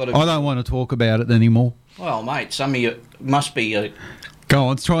have I got to... I don't want to talk about it anymore. Well, mate, some of you must be... Go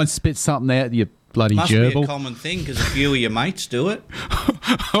on, try and spit something out, you bloody must gerbil. Must be a common thing because a few of your mates do it.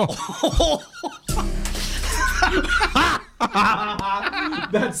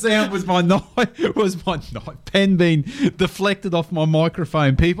 That sound was my knife. Pen being deflected off my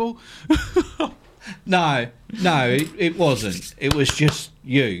microphone, people. No, it wasn't. It was just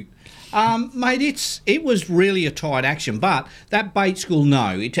you. Mate, it was really a tight action, but that bait school,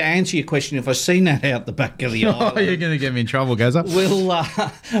 no. To answer your question, if I seen that out the back of the island, you're going to get me in trouble, Gaza. will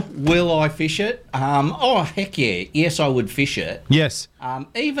I fish it? Heck yeah. Yes, I would fish it. Yes.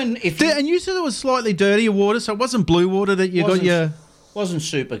 Even if And you said it was slightly dirtier water, so it wasn't blue water that you got your... Wasn't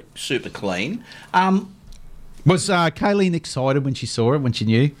super clean. Was Kayleen excited when she saw it, when she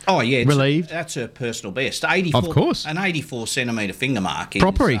knew? Oh, yeah. Relieved? That's her personal best. 84, of course. An 84-centimetre finger mark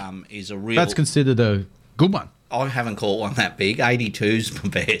is a real... That's considered a good one. I haven't caught one that big. 82's my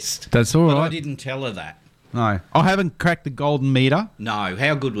best. That's all right. But I didn't tell her that. No. I haven't cracked the golden metre. No.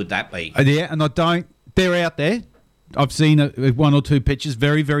 How good would that be? Yeah, and I don't... They're out there. I've seen one or two pictures,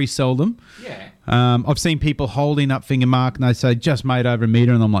 very, very seldom. Yeah. I've seen people holding up finger mark and they say, just made over a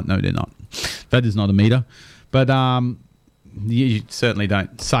metre, and I'm like, no, they're not. That is not a metre. But you certainly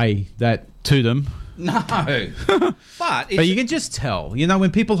don't say that to them. No. But you can just tell. You know,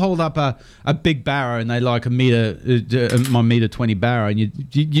 when people hold up a big barra and they like my metre 20 barra, and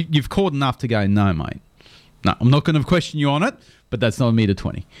you've caught enough to go, no, mate. No, I'm not going to question you on it, but that's not a metre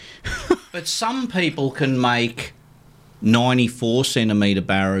 20. But some people can make 94-centimetre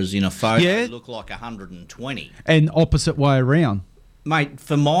barras in a photo look like 120. And opposite way around. Mate,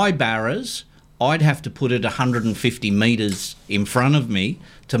 for my barras, I'd have to put it 150 metres in front of me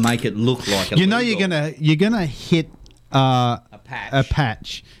to make it look like a You know you're gonna hit a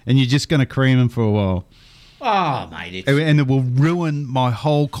patch, and you're just going to cream them for a while. Oh, mate. And it will ruin my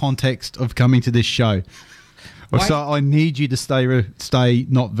whole context of coming to this show. So I need you to stay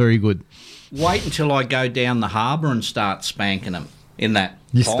not very good. Wait until I go down the harbour and start spanking them in that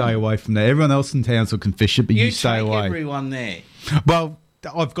You pond. stay away from there. Everyone else in town can fish it, but you stay take away. everyone there. Well,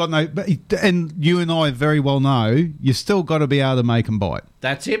 I've got no... And you and I very well know you've still got to be able to make them bite.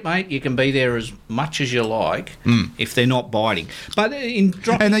 That's it, mate. You can be there as much as you like if they're not biting. But in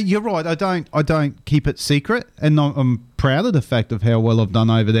dropping... And you're right. I don't keep it secret, and I'm proud of the fact of how well I've done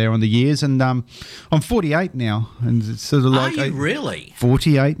over there on the years. And I'm 48 now, and it's sort of like... Are you really?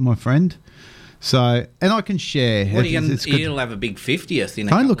 48, my friend. So, and I can share. What are you going to... You'll have a big 50th in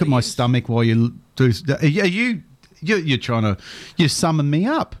a Don't look at couple my of years. stomach while you do... You're trying to... You summon me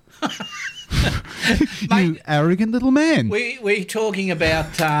up. You arrogant little man. We're talking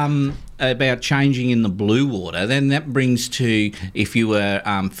about changing in the blue water. Then that brings to if you were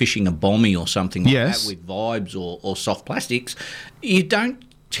fishing a bommy or something like that with vibes or soft plastics, you don't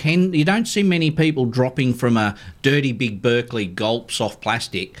see many people dropping from a dirty big Berkeley gulp soft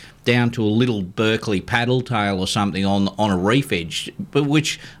plastic down to a little Berkeley paddle tail or something on a reef edge, but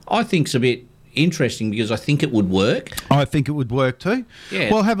which I think's a bit interesting because I think it would work. I think it would work too.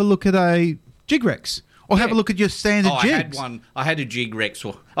 Yeah. Well, have a look at a jig rex. Or have a look at your standard jigs. I had a jig rex.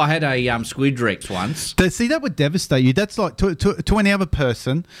 I had a squid rex once. See, that would devastate you. That's like to any other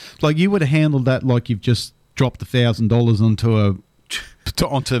person. Like you would have handled that like you've just dropped $1,000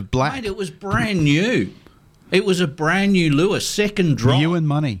 onto black. Mate, it was brand new. It was a brand new lure, second drop. You and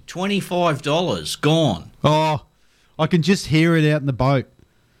money. $25 gone. Oh, I can just hear it out in the boat.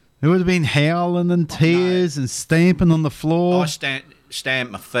 It would have been howling and tears and stamping on the floor. I stamp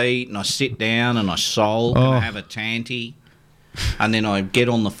my feet and I sit down and I sulk and I have a tanty, and then I get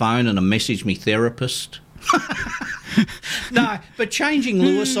on the phone and I message me therapist. No, but changing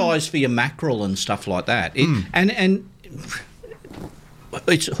lure size for your mackerel and stuff like that, and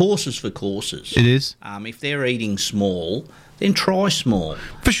it's horses for courses. It is. If they're eating small, then try small.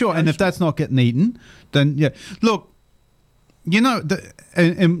 For sure, and if that's not getting eaten, then yeah. Look, you know,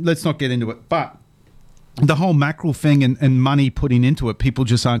 and let's not get into it, but the whole mackerel thing and money putting into it, people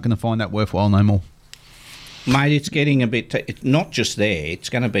just aren't going to find that worthwhile no more. Mate, it's getting a bit... It's not just there. It's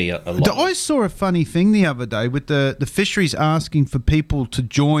going to be a lot. I saw a funny thing the other day with the fisheries asking for people to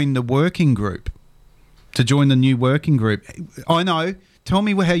join the working group, to join the new working group. I know. Tell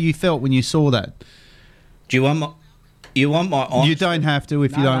me how you felt when you saw that. Do you want my... honest... You don't have to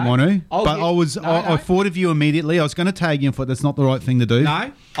if you don't want to. I thought of you immediately. I was going to tag you and thought that's not the right thing to do.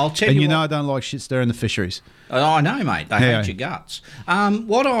 No, I'll tell you. And you know I don't like shit stirring the fisheries. I know, mate. They hate your guts. I'll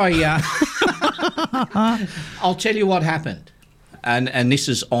tell you what happened, and this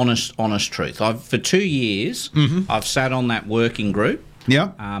is honest truth. For 2 years, I've sat on that working group.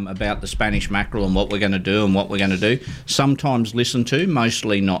 Yeah. About the Spanish mackerel and what we're going to do and what we're going to do. Sometimes listen to,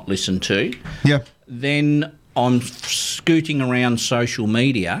 mostly not listen to. Yeah. Then I'm scooting around social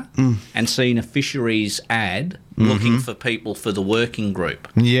media and seeing a fisheries ad looking for people for the working group.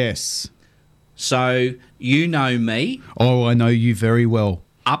 Yes. So you know me. Oh, I know you very well.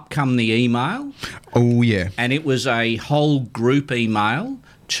 Up come the email. Oh, yeah. And it was a whole group email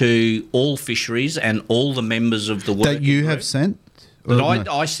to all fisheries and all the members of the working group. That you have sent? that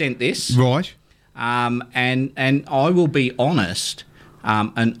No. I sent this. Right. And I will be honest,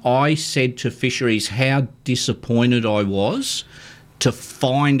 and I said to Fisheries how disappointed I was to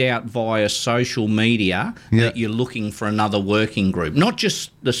find out via social media that you're looking for another working group. Not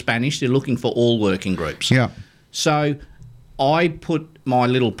just the Spanish, they're looking for all working groups. Yeah. So I put my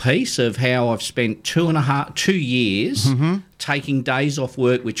little piece of how I've spent 2 years taking days off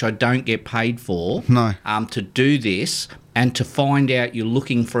work, which I don't get paid for, to do this, and to find out you're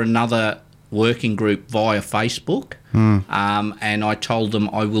looking for another working group via Facebook. And I told them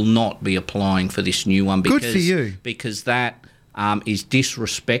I will not be applying for this new one because, Good for you. because that is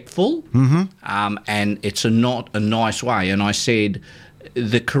disrespectful and it's not a nice way. And I said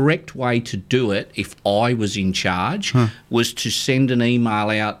the correct way to do it, if I was in charge, was to send an email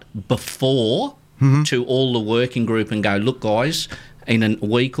out before to all the working group and go, look, guys, in a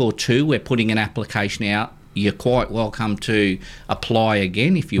week or two we're putting an application out. You're quite welcome to apply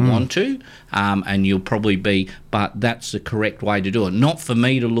again if you want to, and you'll probably be, but that's the correct way to do it. Not for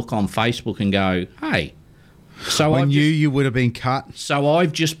me to look on Facebook and go, hey. So I knew you would have been cut. So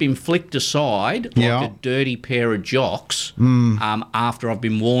I've just been flicked aside like a dirty pair of jocks after I've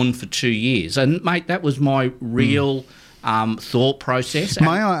been warned for 2 years. And, mate, that was my real thought process. May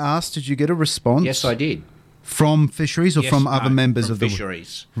I ask, did you get a response? Yes, I did. From Fisheries or from other members from of the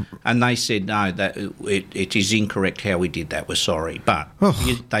Fisheries? And they said, no, that it is incorrect how we did that. We're sorry. But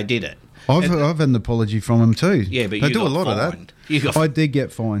they did it. I've had an apology from them too. Yeah, but they you do got a lot fined. of that. I did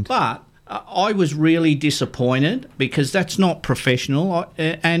get fined. But I was really disappointed because that's not professional.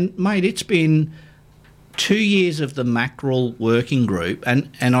 And, mate, it's been 2 years of the mackerel working group, and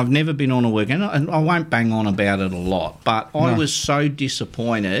I've never been on a working, and I won't bang on about it a lot, but I was so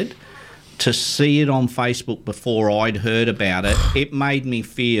disappointed to see it on Facebook before I'd heard about it. It made me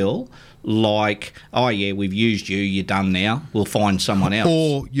feel like, oh, yeah, we've used you, you're done now, we'll find someone else.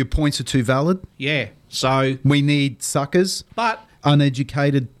 Or your points are too valid. Yeah, so... We need suckers. But...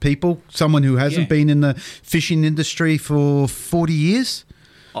 uneducated people, someone who hasn't been in the fishing industry for 40 years.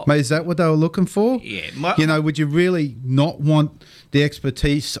 Mate, is that what they were looking for? Yeah. Would you really not want the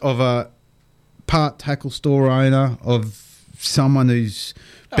expertise of a part tackle store owner, of someone who's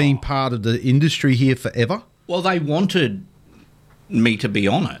been part of the industry here forever? Well, they wanted me to be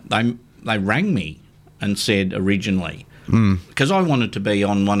on it. They rang me and said originally, because I wanted to be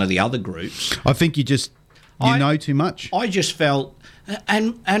on one of the other groups. I think you know too much. I just felt,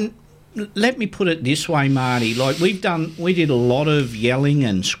 and let me put it this way, Marty. Like we did a lot of yelling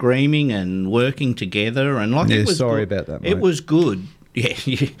and screaming and working together, and like it was sorry good. about that, mate. It was good. Yeah,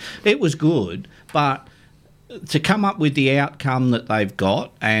 it was good, but to come up with the outcome that they've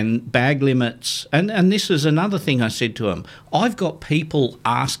got and bag limits, and this is another thing I said to them. I've got people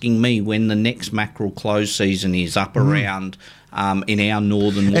asking me when the next mackerel close season is up around in our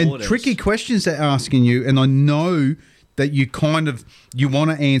northern waters. And tricky questions they're asking you, and I know that you you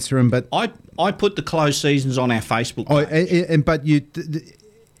want to answer them, but I put the closed seasons on our Facebook page. But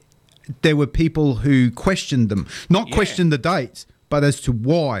there were people who questioned them, not questioned the dates, but as to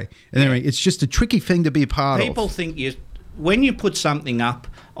why. And anyway, it's just a tricky thing to be a part of. People think when you put something up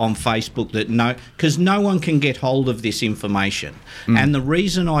on Facebook because no one can get hold of this information. And the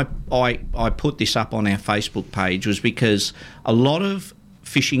reason I put this up on our Facebook page was because a lot of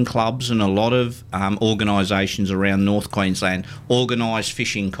fishing clubs and a lot of organisations around North Queensland organise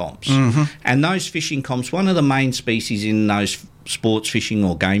fishing comps. And those fishing comps, one of the main species in those sports fishing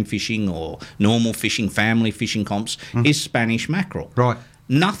or game fishing or normal fishing, family fishing comps is Spanish mackerel. Right.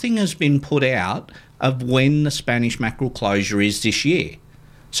 Nothing has been put out of when the Spanish mackerel closure is this year.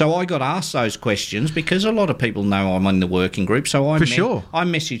 So I got asked those questions because a lot of people know I'm in the working group. So I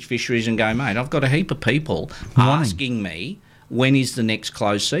message Fisheries and go, mate, I've got a heap of people asking me when is the next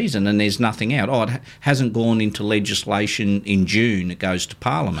closed season, and there's nothing out. Oh, it hasn't gone into legislation in June. It goes to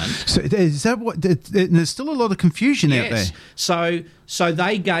Parliament. So is that what? There's still a lot of confusion out there. So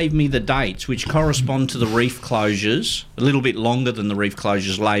they gave me the dates, which correspond to the reef closures, a little bit longer than the reef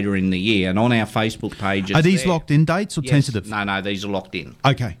closures later in the year. And on our Facebook page, are these locked in dates or tentative? No, these are locked in.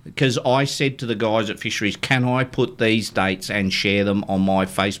 Okay. Because I said to the guys at Fisheries, can I put these dates and share them on my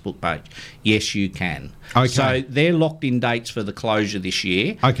Facebook page? Yes, you can. Okay. So they're locked in dates for the closure this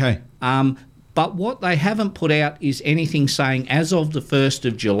year. Okay. But what they haven't put out is anything saying as of the 1st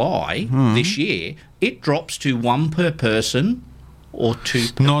of July this year, it drops to one per person or two.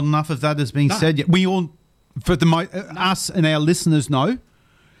 Not enough of that has been said yet. We all, us and our listeners know,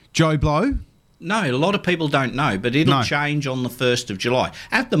 Joe Blow, No, a lot of people don't know, but it'll change on the 1st of July.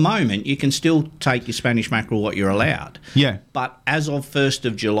 At the moment, you can still take your Spanish mackerel what you're allowed. Yeah. But as of 1st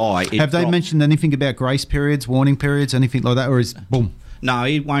of July... Have they mentioned anything about grace periods, warning periods, anything like that, or is boom? No,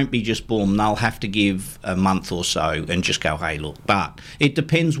 it won't be just boom. They'll have to give a month or so and just go, hey, look. But it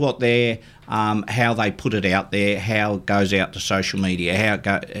depends what they're... how they put it out there, how it goes out to social media,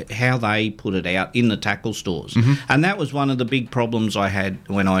 how they put it out in the tackle stores. And that was one of the big problems I had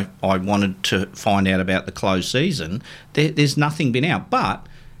when I wanted to find out about the closed season. There's nothing been out. But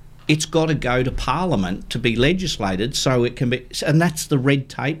it's got to go to Parliament to be legislated so it can be... And that's the red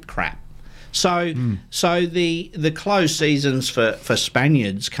tape crap. So the closed seasons for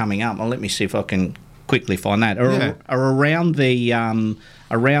Spaniards coming up, well, let me see if I can quickly find that, are around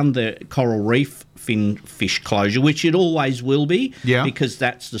the coral reef fin fish closure, which it always will be, because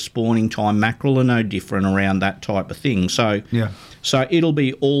that's the spawning time. Mackerel are no different around that type of thing. So it'll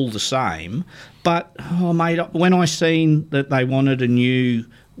be all the same. But, mate, when I seen that they wanted a new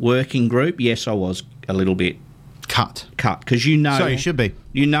working group, yes, I was a little bit cut, because you know. So you should be.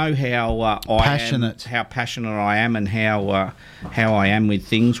 You know how passionate I am, and how I am with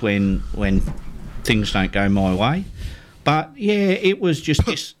things when things don't go my way. But yeah, it was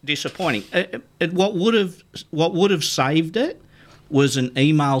just disappointing. What would have saved it was an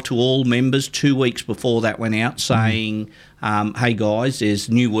email to all members 2 weeks before that went out saying, "Hey guys, there's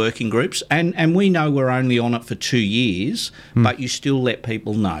new working groups, and we know we're only on it for 2 years, but you still let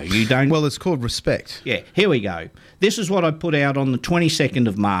people know. You don't." Well, it's called respect. Yeah. Here we go. This is what I put out on the 22nd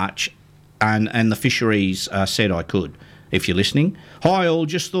of March, and the fisheries said I could. If you're listening. Hi all,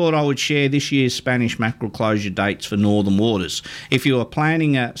 just thought I would share this year's Spanish mackerel closure dates for northern waters. If you are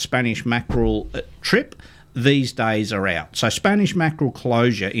planning a Spanish mackerel trip, these days are out. So Spanish mackerel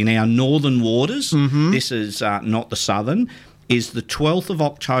closure in our northern waters, this is not the southern, is the 12th of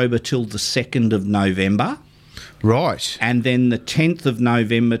October till the 2nd of November. Right. And then the 10th of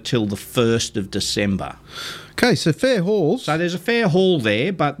November till the 1st of December. Okay, so fair hauls. So there's a fair haul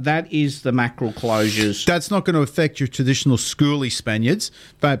there, but that is the mackerel closures. That's not going to affect your traditional schoolie Spaniards,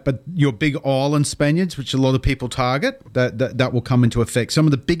 but your big island Spaniards, which a lot of people target, that will come into effect. Some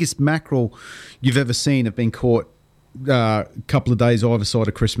of the biggest mackerel you've ever seen have been caught a couple of days either side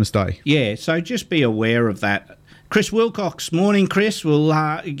of Christmas Day. Yeah, so just be aware of that. Chris Wilcox, morning Chris.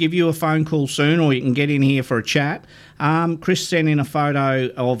 We'll give you a phone call soon, or you can get in here for a chat. Chris sent in a photo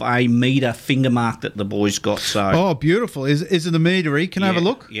of a metre finger mark that the boys got. So beautiful. Is it a metre? Can I have a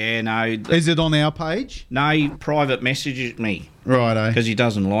look? Yeah, no. Is it on our page? No, he private messages me. Righto. Because he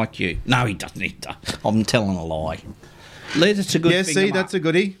doesn't like you. No, he doesn't. I'm telling a lie. That's a good yeah, finger see, mark. that's a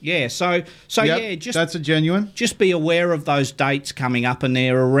goodie. Yeah, so just that's a genuine. Just be aware of those dates coming up, and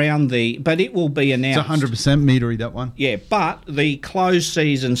they're around but it will be announced. It's 100% metery, that one. Yeah, but the closed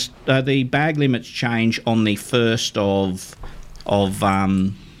seasons, the bag limits change on the 1st of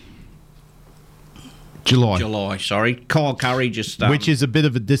July, sorry. Kyle Curry just... which is a bit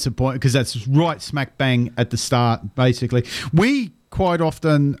of a disappointment, because that's right smack bang at the start, basically. We quite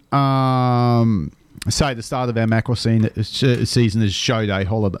often... say the start of our mackerel season is show day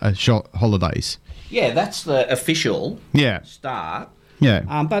holidays. Yeah, that's the official start.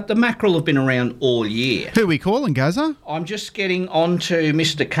 Yeah. But the mackerel have been around all year. Who are we calling, Gaza? I'm just getting on to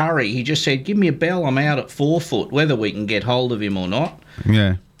Mr. Curry. He just said, give me a bell, I'm out at 4 foot, whether we can get hold of him or not.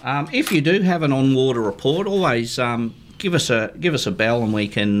 Yeah. If you do have an on-water report, always give us a bell, and we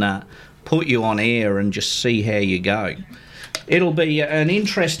can put you on air and just see how you go. It'll be an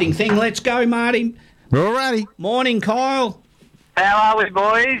interesting thing. Let's go, Marty. Alrighty. Morning, Kyle. How are we,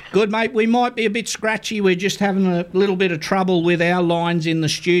 boys? Good, mate. We might be a bit scratchy. We're just having a little bit of trouble with our lines in the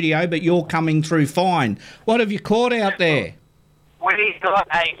studio, but you're coming through fine. What have you caught out there? We got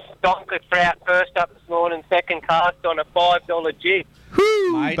a stonker trout first up this morning, second cast on a $5 jig.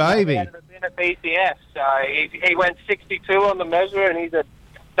 Whoo, mate, baby. Out of a bin of BCF. So he went 62 on the measure, and he's a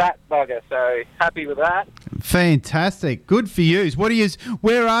fat bugger. So happy with that. Fantastic. Good for you.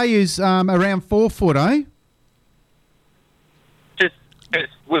 Where are you? Around 4 foot, eh? Just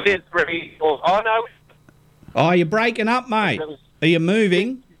within 3 or... Oh, no. Oh, you're breaking up, mate. Are you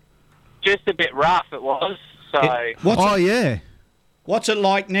moving? Just a bit rough it was. So. What's it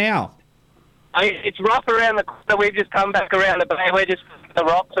like now? It's rough around the corner. We've just come back around the bay. We're just the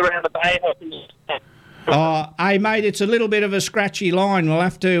rocks around the bay. Hey, mate, it's a little bit of a scratchy line. We'll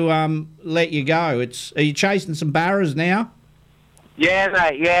have to let you go. Are you chasing some barras now? Yeah,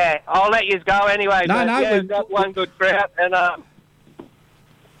 mate, yeah. I'll let you go anyway. We've got one good trout, and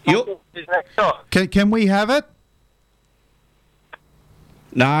next time. Can we have it?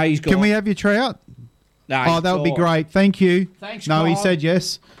 No, he's gone. Can we have your trout? Oh, that would be great. Thank you. Thanks, No, he Kyle. said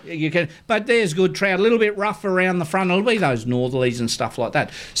yes. You can, but there's good trout. A little bit rough around the front. It'll be those northerlies and stuff like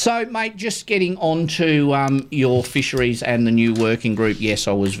that. So, mate, just getting on to your fisheries and the new working group. Yes,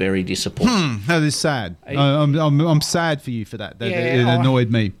 I was very disappointed. That is sad. I'm sad for you for that. It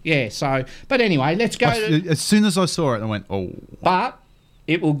annoyed me. Yeah. So, but anyway, let's go. As soon as I saw it, I went, oh. But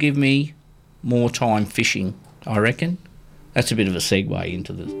it will give me more time fishing, I reckon. That's a bit of a segue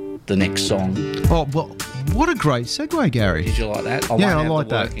into the next song. Oh, well, what a great segue, Gary. Did you like that? I like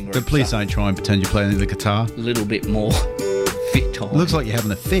that. But please don't try and pretend you're playing the guitar. A little bit more fit time. Looks like you're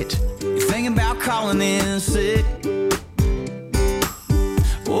having a fit. You're thinking about calling in sick,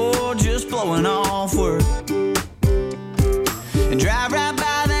 or just blowing off work, and drive right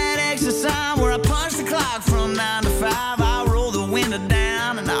by that exit sign where I punch the clock from 9 to 5. I roll the window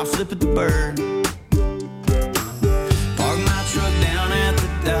down and I'll flip at the bird. Park my truck down at the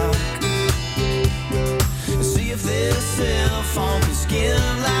dock and see if this cell phone can skip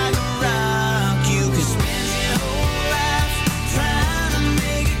like a rock. You can spend your whole life trying to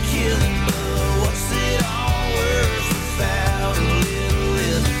make a killing, but what's it all worth without a little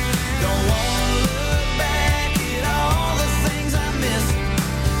living? Don't wanna look back at all the things I miss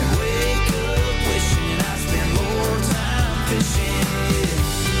and wake up wishing I spent more time fishing.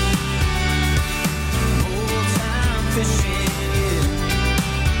 More time fishing.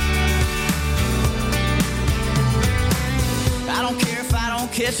 I don't care if I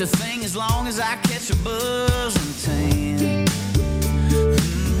don't catch a thing as long as I catch a buzz and tan.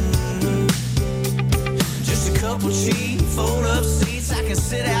 Just a couple cheap fold-up seats, I can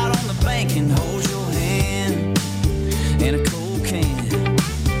sit out on the bank and hold your hand and a cold can.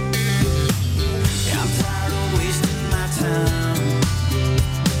 Yeah, I'm tired of wasting my time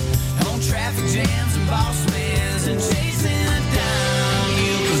on traffic jams and boss mans and chasing it down.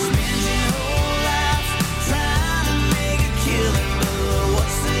 You can spend your whole life trying to make a killing, but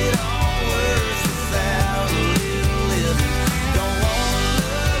what's it all worth without a little living? Don't wanna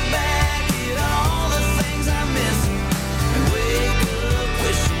look back at all the things I miss and wake up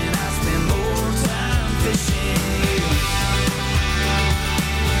wishing I spent more time fishing.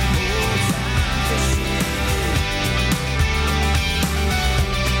 More time fishing.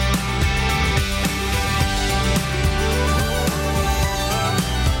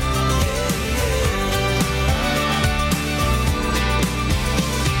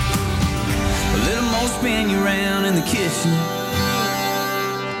 A little more spin you round in the kitchen,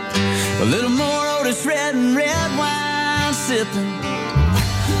 a little more Otis Red and red wine sipping,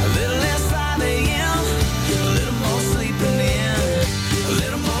 a little less 5 a.m., a little more sleeping in, a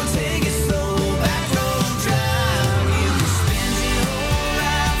little more take it slow, back road drive. You can spend your whole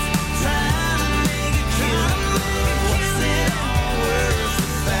life trying to make a killing, but what's it all worth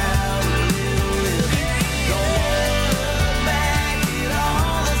without a little living? Don't wanna look back at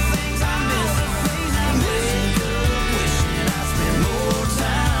all the things I miss and wake up wishing I spent more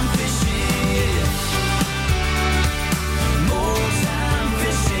time fishing, yeah. More time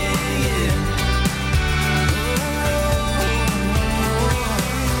fishing, yeah.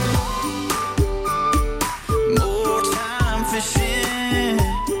 More time fishing.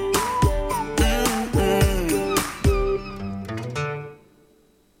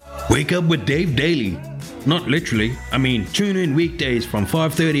 Wake up with Dave Daly. Not literally. I mean, tune in weekdays from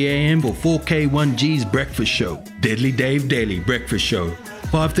 5:30 a.m. for 4K1G's Breakfast Show. Deadly Dave Daly Breakfast Show.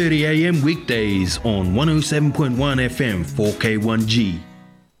 5:30 a.m. weekdays on 107.1 FM 4K1G.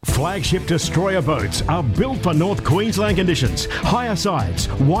 Flagship destroyer boats are built for North Queensland conditions. Higher sides,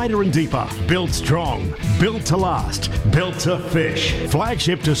 wider and deeper. Built strong, built to last, built to fish.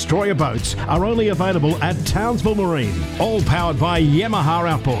 Flagship destroyer boats are only available at Townsville Marine. All powered by Yamaha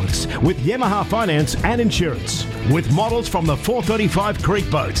outboards with Yamaha finance and insurance. With models from the 435 Creek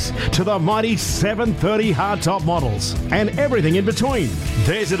boats to the mighty 730 hardtop models and everything in between.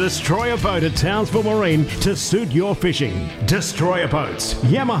 There's a destroyer boat at Townsville Marine to suit your fishing. Destroyer boats,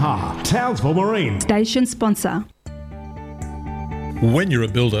 Yamaha, Townsville Marine. Station sponsor. When you're a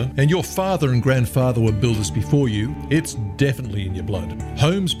builder, and your father and grandfather were builders before you, it's definitely in your blood.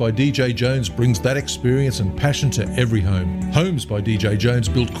 Homes by DJ Jones brings that experience and passion to every home. Homes by DJ Jones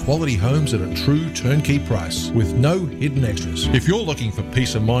build quality homes at a true turnkey price with no hidden extras. If you're looking for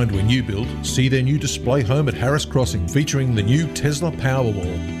peace of mind when you build, see their new display home at Harris Crossing featuring the new Tesla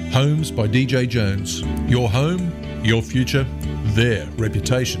Powerwall. Homes by DJ Jones. Your home, your future, their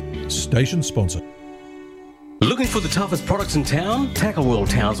reputation. Station sponsor. Looking for the toughest products in town? Tackle World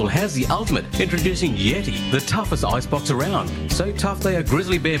Townsville has the ultimate. Introducing Yeti, the toughest icebox around. So tough they are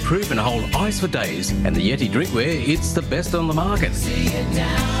grizzly bear proof and hold ice for days. And the Yeti drinkware, it's the best on the market. See it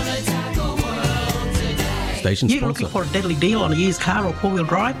down at Tackle World today. Station You sponsor. looking for a deadly deal on a used car or four-wheel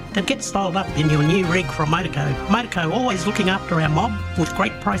drive? Then get styled up in your new rig from Motorco. Motorco always looking after our mob with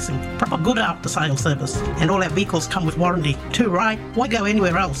great pricing, proper good after-sales service, and all our vehicles come with warranty. Too right? Why go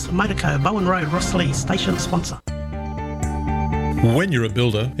anywhere else? Motorco, Bowen Road, Rosslea, station sponsor. When you're a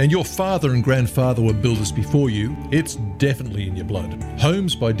builder and your father and grandfather were builders before you, it's definitely in your blood.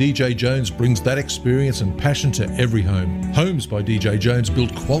 Homes by DJ Jones brings that experience and passion to every home. Homes by DJ Jones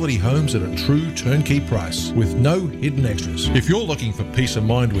build quality homes at a true turnkey price with no hidden extras. If you're looking for peace of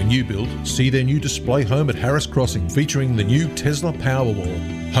mind when you build, see their new display home at Harris Crossing featuring the new Tesla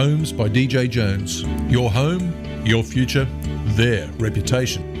Powerwall. Homes by DJ Jones. Your home, your future, their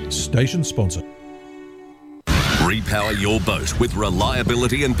reputation. Station sponsor. Repower your boat with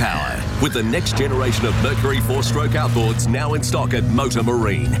reliability and power with the next generation of Mercury 4-stroke outboards now in stock at Motor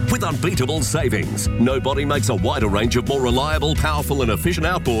Marine with unbeatable savings. Nobody makes a wider range of more reliable, powerful and efficient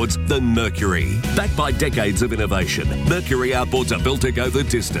outboards than Mercury. Backed by decades of innovation, Mercury outboards are built to go the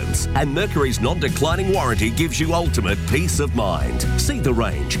distance, and Mercury's non-declining warranty gives you ultimate peace of mind. See the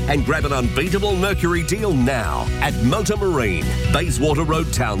range and grab an unbeatable Mercury deal now at Motor Marine, Bayswater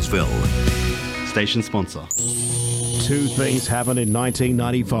Road, Townsville. Station sponsor. Two things happened in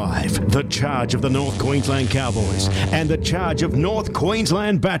 1995. The charge of the North Queensland Cowboys and the charge of North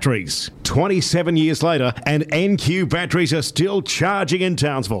Queensland batteries. 27 years later, and NQ batteries are still charging in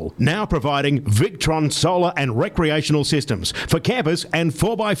Townsville. Now providing Victron solar and recreational systems for campers and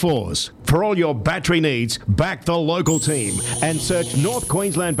 4x4s. For all your battery needs, back the local team and search North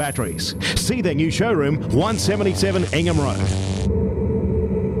Queensland Batteries. See their new showroom, 177 Ingham Road.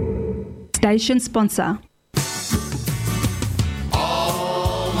 Station sponsor.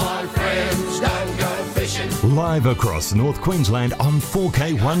 Live across North Queensland on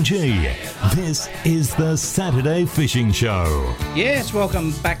 4K1G. This is the Saturday Fishing Show. Yes,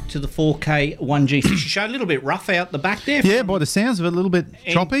 welcome back to the 4K1G Fishing Show. A little bit rough out the back there. Yeah, by the sounds of it, a little bit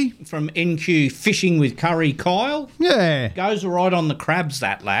choppy. From NQ Fishing with Curry Kyle. Yeah. Goes right on the crabs,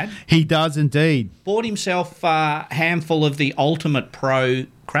 that lad. He does indeed. Bought himself a handful of the Ultimate Pro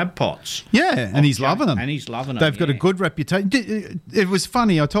crab pots. Yeah, and he's loving them. And he's loving them. They've got a good reputation. It was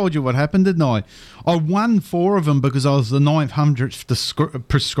funny. I told you what happened, didn't I? I won 4 of them because I was the 900th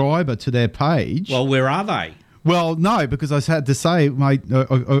prescriber to their page. Well, where are they? Well, no, because I had to say, mate,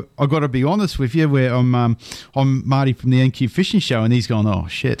 I got to be honest with you. Where I'm Marty from the NQ Fishing Show, and he's gone, oh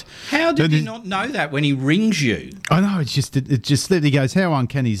shit. How did he not know that when he rings you? I know. It just slipped. He goes, how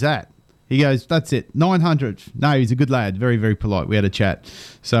uncanny is that? He goes, that's it, 900. No, he's a good lad, very, very polite. We had a chat.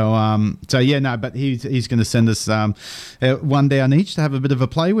 So yeah, no, but he's going to send us one down each to have a bit of a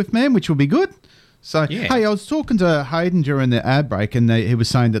play with, man, which will be good. So, Yeah. Hey, I was talking to Hayden during the ad break, and he was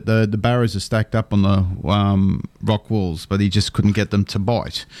saying that the barrows are stacked up on the rock walls, but he just couldn't get them to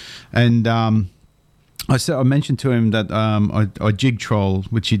bite. And I mentioned to him that I jig troll,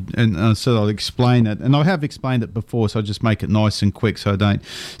 which I said I'll explain it, and I have explained it before, so I just make it nice and quick, so I don't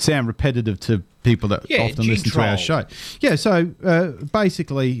sound repetitive to people that often listen to our show. Yeah, so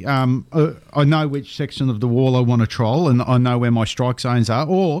basically, I know which section of the wall I want to troll, and I know where my strike zones are.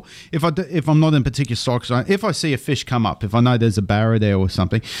 Or if I'm not in a particular strike zone, if I see a fish come up, if I know there's a barra there or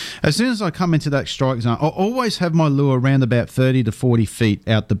something, as soon as I come into that strike zone, I always have my lure around about 30 to 40 feet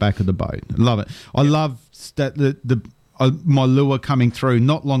out the back of the boat. I love it. I love that my lure coming through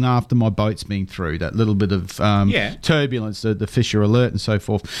not long after my boat's been through, that little bit of turbulence, the fish are alert and so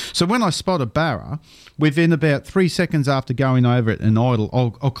forth. So when I spot a barra, within about 3 seconds after going over it and idle,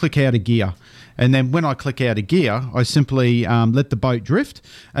 I'll click out of gear. And then when I click out of gear, I simply let the boat drift.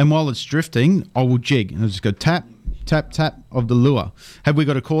 And while it's drifting, I will jig. And I'll just go tap, tap, tap of the lure. Have we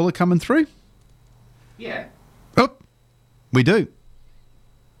got a caller coming through? Yeah. Oh, we do.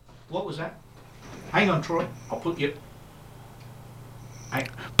 What was that? Hang on, Troy. I'll put you...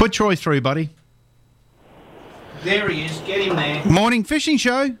 Put Troy through, buddy. There he is. Get him there. Morning fishing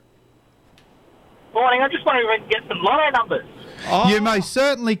show. Morning. I just wondering if I can get some lotto numbers. You most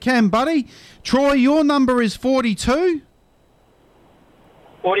certainly can, buddy. Troy, your number is 42.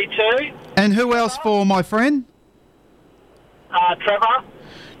 42. And who else for, my friend? Trevor.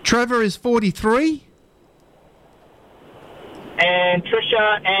 Trevor is 43. And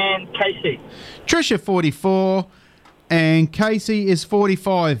Trisha and Casey. Trisha, 44. And Casey is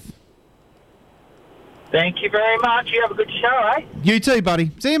 45. Thank you very much. You have a good show, eh? You too, buddy.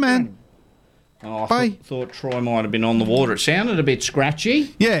 See you, man. Oh, I thought Troy might have been on the water. It sounded a bit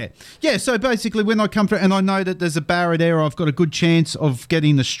scratchy. Yeah. Yeah, so basically when I come through and I know that there's a barra there, I've got a good chance of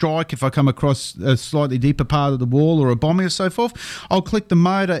getting the strike if I come across a slightly deeper part of the wall or a bombing or so forth. I'll click the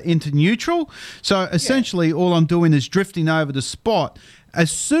motor into neutral. So essentially all I'm doing is drifting over the spot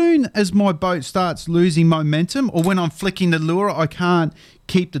As soon as my boat starts losing momentum, or when I'm flicking the lure, I can't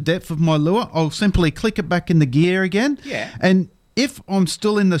keep the depth of my lure, I'll simply click it back in the gear again. Yeah. And if I'm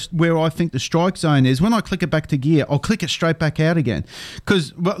still in where I think the strike zone is, when I click it back to gear, I'll click it straight back out again.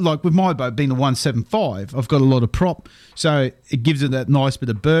 Because, like with my boat being the 175, I've got a lot of prop, so it gives it that nice bit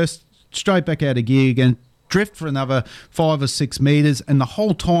of burst, straight back out of gear again, drift for another 5 or 6 metres, and the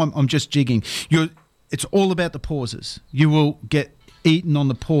whole time I'm just jigging. It's all about the pauses. You will get eaten on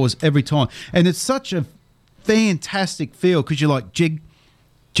the pause every time. And it's such a fantastic feel because you're like jig,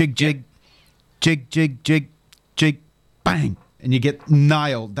 jig, jig, jig, jig, jig, jig, bang. And you get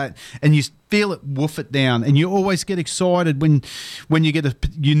nailed that, and you feel it woof it down, and you always get excited when you get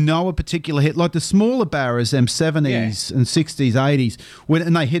a particular hit, like the smaller barras, them 70s and 60s, 80s,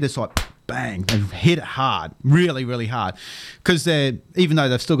 and they hit, it's like bang, they hit it hard, really, really hard, because even though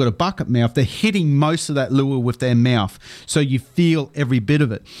they've still got a bucket mouth, they're hitting most of that lure with their mouth, so you feel every bit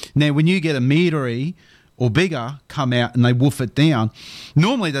of it. Now, when you get a metery or bigger come out and they woof it down,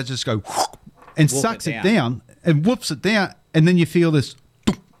 normally they just go and Woof sucks it it down. down and whoops it down. And then you feel this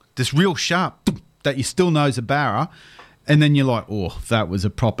real sharp that you still know is a barra. And then you're like, oh, that was a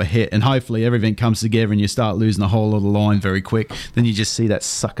proper hit. And hopefully everything comes together and you start losing a whole lot of line very quick. Then you just see that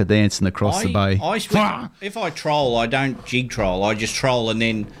sucker dancing across the bay. If I troll, I don't jig troll. I just troll and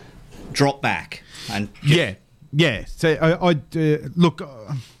then drop back. And Yeah. So I look,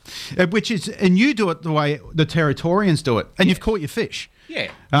 which is, and you do it the way the Territorians do it. And you've caught your fish.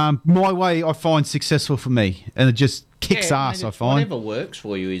 Yeah. My way I find successful for me. And it just kicks ass, I find. Whatever works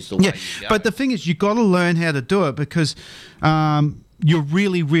for you is the way you go. But the thing is, you've got to learn how to do it because you're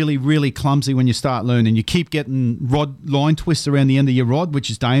really, really, really clumsy when you start learning. You keep getting line twists around the end of your rod, which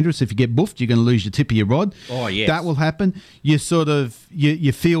is dangerous. If you get buffed, you're going to lose your tip of your rod. Oh, yes. That will happen. You sort of,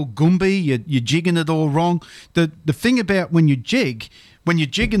 you feel Gumby, you're jigging it all wrong. The thing about when you're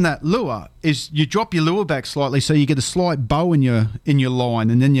jigging that lure is you drop your lure back slightly so you get a slight bow in your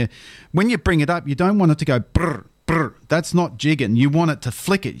line, and then when you bring it up, you don't want it to go brr, brr. That's not jigging. You want it to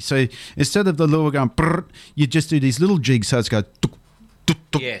flick it. So instead of the lure going brr, you just do these little jigs so it's go tuk, tuk,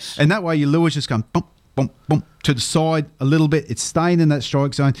 tuk. Yes. And that way your lure's just going bump, bump, bump to the side a little bit. It's staying in that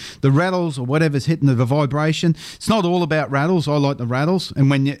strike zone. The rattles or whatever's hitting the vibration. It's not all about rattles. I like the rattles. And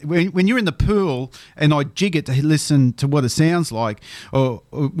when you're in the pool and I jig it to listen to what it sounds like, or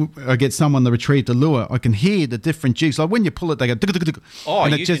I get someone to retrieve the lure, I can hear the different jigs. Like when you pull it, they go tuk, tuk, tuk, Oh,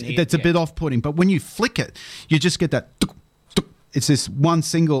 and you can hear that's a bit off-putting. But when you flick it, you just get that tuk, tuk. It's this one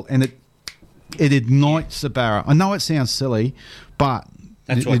single, and it ignites the barra. I know it sounds silly, but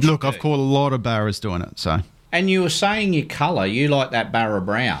That's what you look, do. I've caught a lot of barras doing it. So. And you were saying your colour, you like that Barra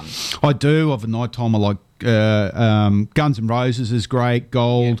Brown. I do. Of a night time, I like Guns N' Roses is great,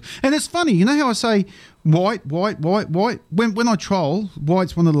 gold. And it's funny, you know how I say white. When I troll,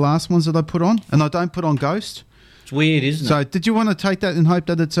 white's one of the last ones that I put on, and I don't put on Ghost. It's weird, isn't it? So did you want to take that and hope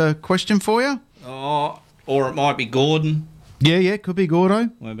that it's a question for you? Oh, or it might be Gordon. Yeah, it could be Gordo.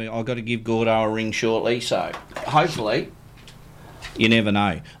 Well, I've got to give Gordo a ring shortly, so hopefully, you never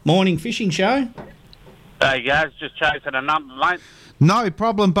know. Morning fishing show. Hey guys, just chasing a number, mate. No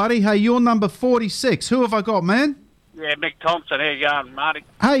problem, buddy. Hey, you're number 46. Who have I got, man? Yeah, Mick Thompson. How you going, Marty?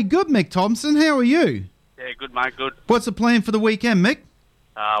 Hey, good, Mick Thompson. How are you? Yeah, good, mate, good. What's the plan for the weekend, Mick?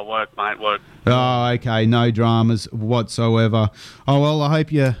 Work, mate, work. Oh, okay. No dramas whatsoever. Oh, well, I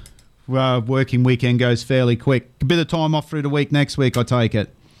hope your working weekend goes fairly quick. A bit of time off through the week next week, I take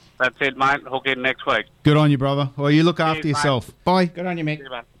it. That's it, mate. Hook in next week. Good on you, brother. Well, you look after Cheers, yourself. mate. Bye. Good on you, Mick.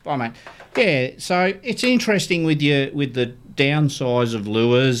 Bye, mate. Yeah, so it's interesting with the downsize of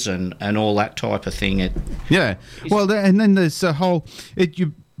lures and all that type of thing. Yeah. Well, and then there's a whole...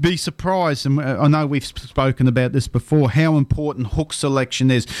 You'd be surprised, and I know we've spoken about this before, how important hook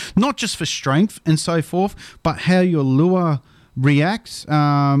selection is, not just for strength and so forth, but how your lure reacts.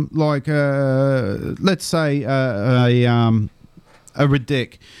 Let's say a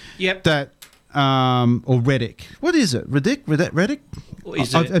Reddick. Yep. That or Reddick. What is it? Reddick?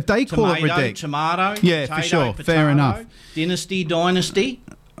 Is it if they call it Reddick. Tomato? Yeah, potato, for sure. potato, Fair enough. Dynasty.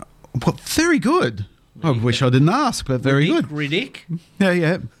 Well, very good. I wish I didn't ask, but very good. Riddick. Yeah.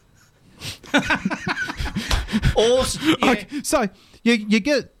 Yeah. So you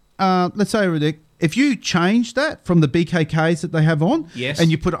get, let's say, Reddick. If you change that from the BKKs that they have on, Yes. and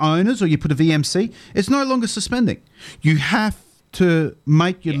you put owners or you put a VMC, it's no longer suspending. You have to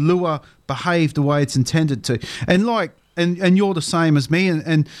make your lure behave the way it's intended to. And like and you're the same as me,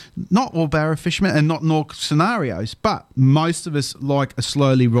 and not all barra fishermen and not in all scenarios, but most of us like a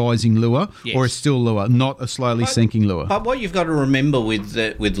slowly rising lure or a still lure, not a slowly sinking lure. But what you've got to remember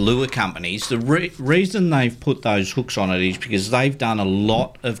with lure companies, the reason they've put those hooks on it is because they've done a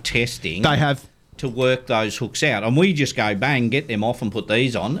lot of testing. They have. To work those hooks out. And we just go, bang, get them off and put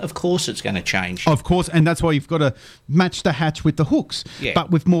these on. Of course it's going to change. Of course, and that's why you've got to match the hatch with the hooks,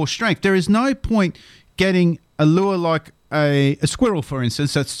 but with more strength. There is no point getting a lure like a squirrel, for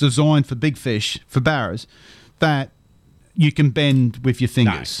instance, that's designed for big fish, for barras, that you can bend with your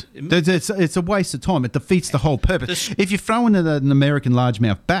fingers. No. It's a waste of time. It defeats the whole purpose. If you're throwing in an American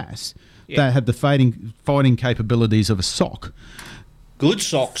largemouth bass that have the fighting capabilities of a sock... Good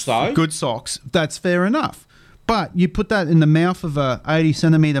socks, though. Good socks. That's fair enough. But you put that in the mouth of a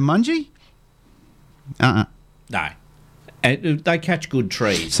 80-centimetre mungie? No. They catch good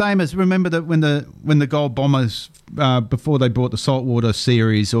trees. Same as, remember that when the Gold Bombers, before they brought the Saltwater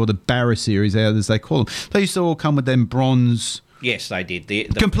series or the Barra series out, as they call them, they used to all come with them bronze... Yes, they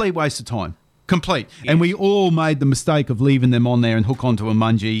did. Complete waste of time. Complete. Yes. And we all made the mistake of leaving them on there and hook onto a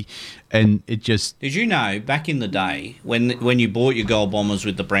mungie, and it just... Did you know, back in the day, when you bought your Gold Bombers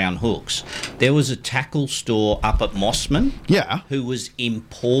with the brown hooks, there was a tackle store up at Mossman who was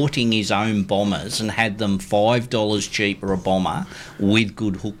importing his own bombers and had them $5 cheaper a bomber with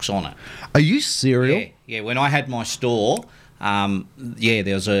good hooks on it. Are you serious? Yeah, when I had my store...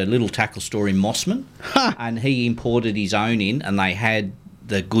 there was a little tackle store in Mossman, and he imported his own in, and they had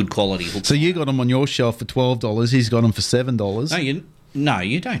the good quality hooks. So you got them on your shelf for $12. He's got them for $7. No,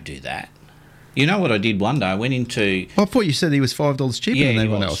 you don't do that. You know what I did one day? I went into... I thought you said he was $5 cheaper than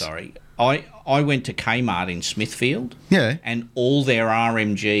everyone else. Sorry. I went to Kmart in Smithfield. Yeah. And all their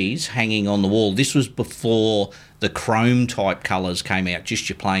RMGs hanging on the wall. This was before the chrome type colours came out, just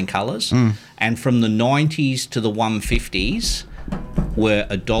your plain colours. And from the 90s to the 150s were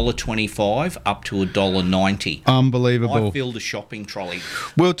 $1.25 up to $1.90. Unbelievable. I filled a shopping trolley.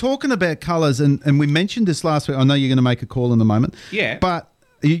 We were talking about colours, and we mentioned this last week. I know you're going to make a call in a moment. Yeah. But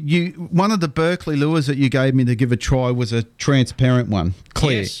you one of the Berkeley lures that you gave me to give a try was a transparent one,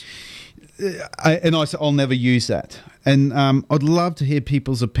 clear. Yes. And I said, I'll never use that. And I'd love to hear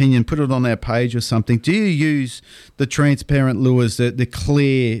people's opinion. Put it on our page or something. Do you use the transparent lures, the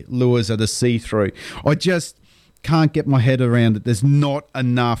clear lures that are see-through? I just can't get my head around it. There's not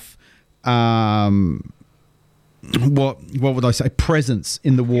enough, what would I say, presence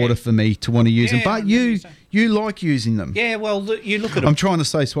in the water for me to want to use them. But you like using them. Yeah, well, you look at I'm trying to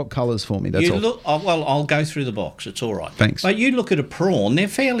say swap colours for me, that's all. I'll go through the box. It's all right. Thanks. But you look at a prawn, they're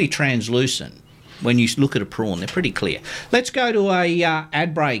fairly translucent. When you look at a prawn, they're pretty clear. Let's go to a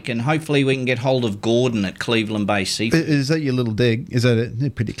ad break, and hopefully we can get hold of Gordon at Cleveland Bay Seafood. Is that your little dig? Is that it?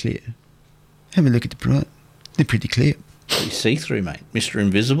 They're pretty clear. Have a look at the prawn. They're pretty clear. Pretty see-through, mate. Mr.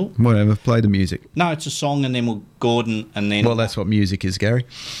 Invisible. Whatever. Play the music. No, it's a song, and then we'll Gordon, and then... Well, that's what music is, Gary.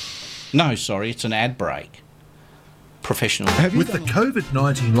 No, sorry, it's an ad break. Professional. With the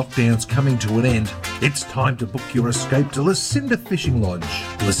COVID-19 lockdowns coming to an end, it's time to book your escape to Lucinda Fishing Lodge.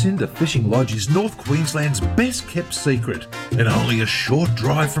 Lucinda Fishing Lodge is North Queensland's best kept secret and only a short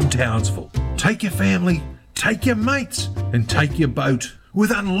drive from Townsville. Take your family, take your mates, and take your boat.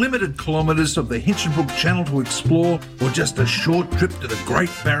 With unlimited kilometres of the Hinchinbrook Channel to explore, or just a short trip to the Great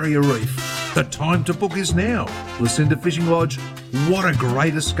Barrier Reef. The time to book is now. Lucinda Fishing Lodge, what a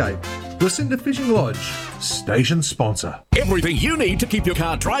great escape. Lucinda Fishing Lodge, station sponsor. Everything you need to keep your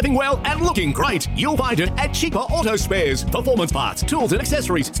car driving well and looking great, you'll find it at Cheaper Auto Spares. Performance parts, tools and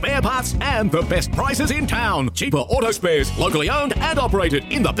accessories, spare parts, and the best prices in town. Cheaper Auto Spares, locally owned and operated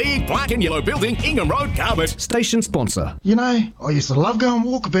in the big black and yellow building, Ingham Road, Carpet. Station sponsor. You know, I used to love going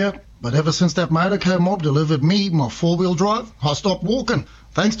walkabout, but ever since that Motorco mob delivered me my four-wheel drive, I stopped walking.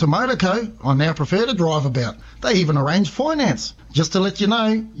 Thanks to Motorco, I now prefer to drive about. They even arrange finance. Just to let you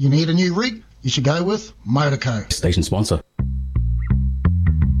know, you need a new rig, you should go with Motorco. Station sponsor.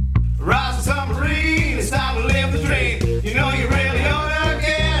 Rise the submarine, it's time to live the dream. You know you really ought to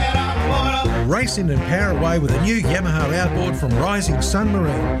get on the water. Race in and power away with a new Yamaha outboard from Rising Sun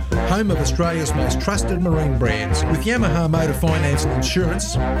Marine, home of Australia's most trusted marine brands. With Yamaha Motor Finance and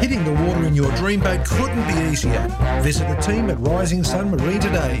Insurance, hitting the water in your dream boat couldn't be easier. Visit the team at Rising Sun Marine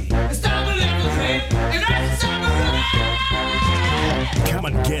today. It's time to live the dream. You know it's time to Come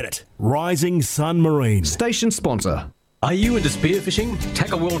and get it. Rising Sun Marine. Station sponsor. Are you into spearfishing?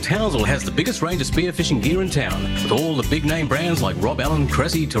 Tackle World Townsville has the biggest range of spearfishing gear in town, with all the big name brands like Rob Allen,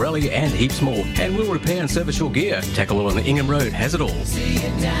 Cressy, Torelli, and heaps more. And we'll repair and service your gear. Tackle World on the Ingham Road has it all. See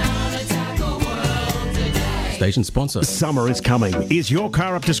it down at Tackle World today. Station sponsor. Summer is coming. Is your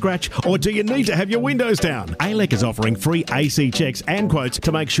car up to scratch, or do you need to have your windows down? ALEC is offering free AC checks and quotes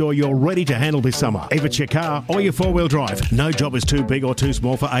to make sure you're ready to handle this summer. If it's your car or your four-wheel drive, no job is too big or too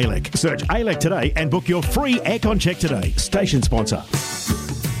small for ALEC. Search ALEC today and book your free aircon check today. Station sponsor.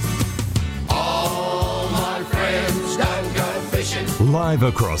 All my friends don't go fishing. Live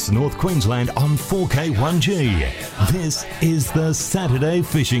across North Queensland on 4K1G. This is the Saturday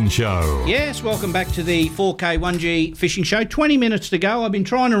Fishing Show. Yes, welcome back to the 4K1G Fishing Show. 20 minutes to go. I've been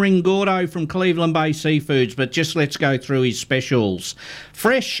trying to ring Gordo from Cleveland Bay Seafoods, but just let's go through his specials.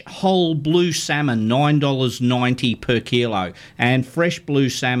 Fresh whole blue salmon, $9.90 per kilo. And fresh blue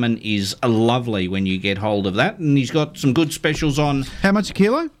salmon is lovely when you get hold of that. And he's got some good specials on. How much a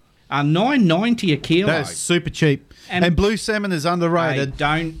kilo? $9.90 a kilo. That's super cheap. And blue salmon is underrated.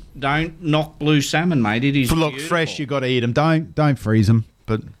 Hey, don't knock blue salmon, mate. It is Look, beautiful. fresh, you got to eat them. Don't freeze them.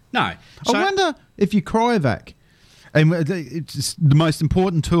 But no. I wonder if you cryovac. And it's the most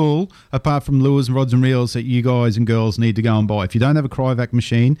important tool, apart from lures and rods and reels, that you guys and girls need to go and buy. If you don't have a cryovac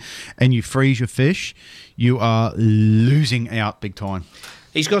machine and you freeze your fish, you are losing out big time.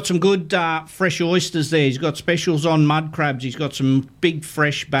 He's got some good fresh oysters there. He's got specials on mud crabs. He's got some big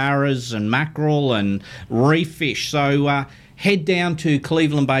fresh barras and mackerel and reef fish. So head down to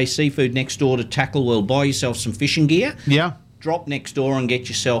Cleveland Bay Seafood next door to Tackle World. Buy yourself some fishing gear. Yeah. Drop next door and get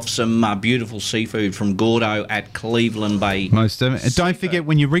yourself some beautiful seafood from Gordo at Cleveland Bay. Most definitely. And don't forget,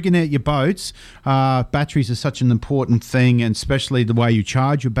 when you're rigging out your boats, batteries are such an important thing, and especially the way you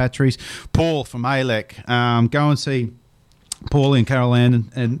charge your batteries. Paul from ALEC, go and see Paul and Carol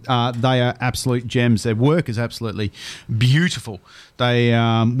Ann, and they are absolute gems. Their work is absolutely beautiful. They,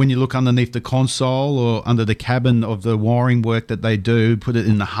 when you look underneath the console or under the cabin of the wiring work that they do, put it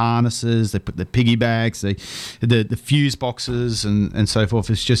in the harnesses, they put the piggybacks, the fuse boxes and so forth.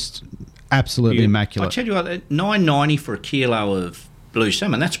 It's just absolutely immaculate. I tell you what, $9.90 for a kilo of blue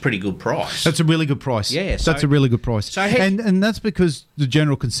salmon, that's a pretty good price. That's a really good price. Yeah. That's a really good price. So and that's because the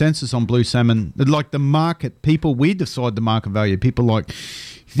general consensus on blue salmon, like the market, people, we decide the market value. People like,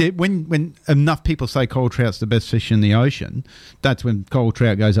 when enough people say cold trout's the best fish in the ocean, that's when cold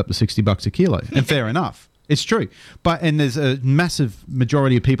trout goes up to $60 a kilo. And fair enough. It's true. And there's a massive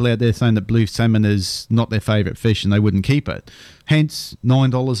majority of people out there saying that blue salmon is not their favourite fish and they wouldn't keep it. Hence,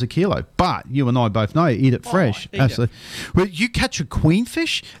 $9 a kilo. But you and I both know, eat it fresh. Absolutely. Well, you catch a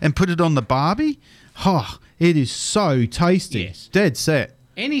queenfish and put it on the barbie, it is so tasty. Yes. Dead set.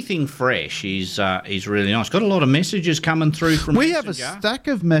 Anything fresh is really nice. Got a lot of messages coming through from We have a stack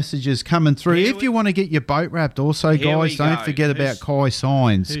of messages coming through. If you want to get your boat wrapped also, guys, don't forget about Kai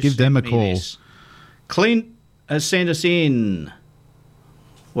Signs. Give them a call. Clint has sent us in.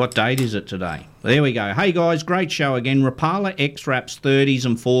 What date is it today? There we go. Hey, guys, great show again. Rapala X-Wraps 30s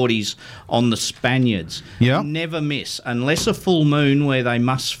and 40s on the Spaniards. Yeah. Never miss, unless a full moon where they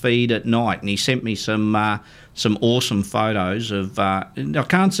must feed at night. And he sent me some awesome photos of... I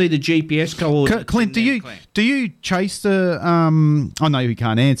can't see the GPS coordinates. Clint, do you chase the... I know you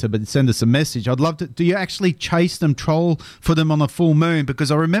can't answer, but send us a message. I'd love to... Do you actually chase them, troll for them on a full moon?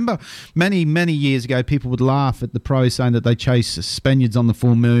 Because I remember many, many years ago, people would laugh at the pros saying that they chase Spaniards on the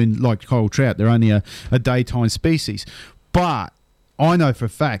full moon like cold trout. They're only a daytime species. But I know for a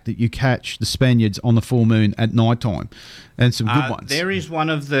fact that you catch the Spaniards on the full moon at night time, and some good ones. There is one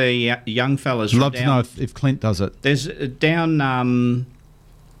of the young fellas. Love to know if Clint does it. There's down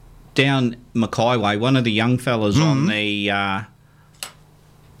Mackay Way, one of the young fellas on the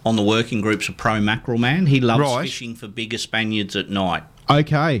working group's a pro mackerel man. He loves fishing for bigger Spaniards at night.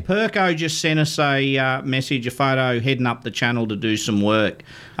 Okay. Perko just sent us a message, a photo, heading up the channel to do some work.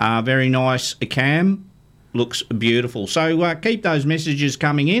 Very nice. A cam. Looks beautiful. So keep those messages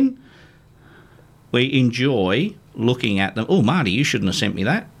coming in. We enjoy looking at them. Oh, Marty, you shouldn't have sent me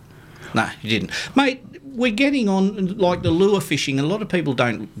that. No, you didn't. Mate, we're getting on like the lure fishing. A lot of people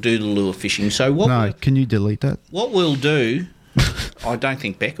don't do the lure fishing. So can you delete that? What we'll do... I don't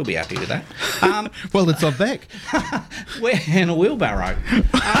think Beck will be happy with that. Well, it's not Beck. We're in a wheelbarrow.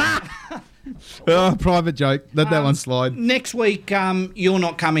 Private joke. Let that one slide. Next week, you're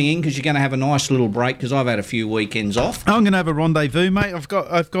not coming in because you're going to have a nice little break because I've had a few weekends off. I'm going to have a rendezvous, mate. I've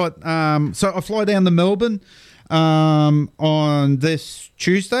got. So I fly down to Melbourne on this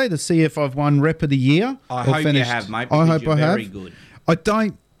Tuesday, the CF I've won Rep of the Year. I hope you have, mate. I hope I have. Very good. I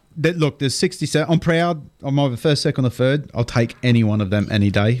don't. Look, there's 67. I'm proud. I'm either first, second, or third. I'll take any one of them any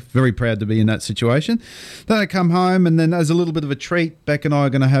day. Very proud to be in that situation. Then I come home, and then as a little bit of a treat, Beck and I are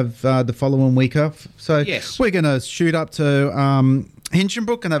going to have the following week off. So yes. We're going to shoot up to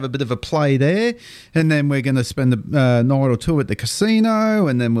Hinchinbrook and have a bit of a play there, and then we're going to spend a night or two at the casino,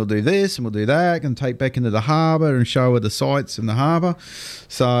 and then we'll do this and we'll do that, and take back into the harbour and show her the sights in the harbour.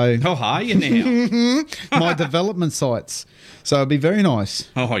 So, how are you now? My development sites. So it'll be very nice.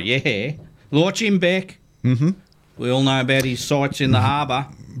 Oh yeah, watch him, Beck. Mm-hmm. We all know about his sights in the harbour.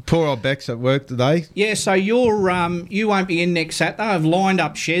 Poor old Beck's at work today. Yeah, so you won't be in next Saturday. I've lined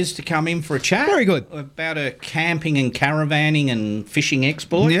up Shez to come in for a chat. Very good. About her camping and caravanning and fishing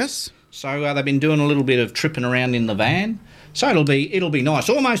exploits. Yes. So they've been doing a little bit of tripping around in the van. So it'll be nice.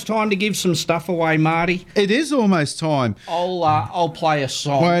 Almost time to give some stuff away, Marty. It is almost time. I'll play a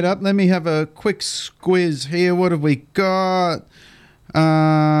song. Wait up, let me have a quick squiz here. What have we got?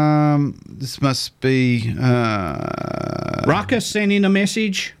 This must be Rucker sent in a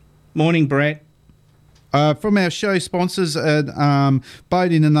message. Morning, Brett. From our show sponsors at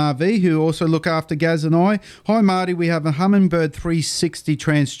Boating and RV, who also look after Gaz and I. Hi, Marty. We have a Humminbird 360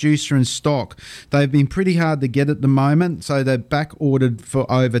 transducer in stock. They've been pretty hard to get at the moment, so they're back ordered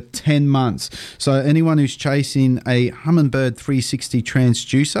for over 10 months. So anyone who's chasing a Humminbird 360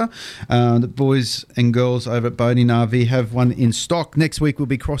 transducer, the boys and girls over at Boating RV have one in stock. Next week we'll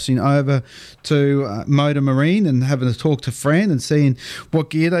be crossing over to Motor Marine and having a talk to Fran and seeing what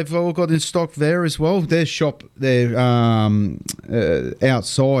gear they've all got in stock there as well. Their shop, their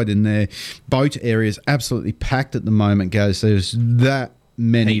outside in their boat area is absolutely packed at the moment, guys. There's that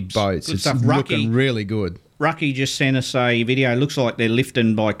many boats. Good it's stuff. looking really good. Rucky just sent us a video. It looks like they're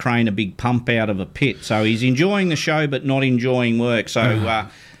lifting by crane a big pump out of a pit. So he's enjoying the show but not enjoying work. So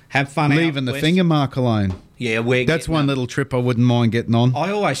have fun leaving out the west. finger mark alone. Yeah, that's one little trip I wouldn't mind getting on. I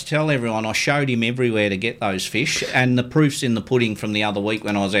always tell everyone I showed him everywhere to get those fish, and the proof's in the pudding from the other week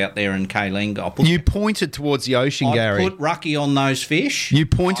when I was out there in Kayleen. You pointed towards the ocean, Gary. I put Rucky on those fish. You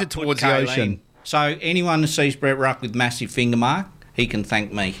pointed towards the ocean. So anyone who sees Brett Ruck with massive finger mark, he can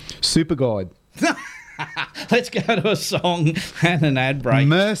thank me. Super guide. Let's go to a song and an ad break.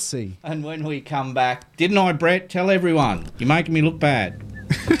 Mercy. And when we come back, didn't I, Brett? Tell everyone. You're making me look bad.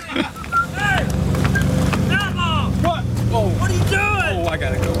 What? Oh. What are you doing? Oh, I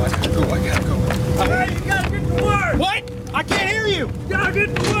gotta go. Hey, you gotta get to work. What? I can't hear you. You gotta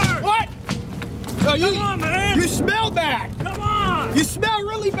get to work. What? No, Come on, man. You smell bad. Come on. You smell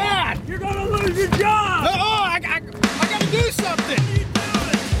really bad. You're gonna lose your job. I gotta do something.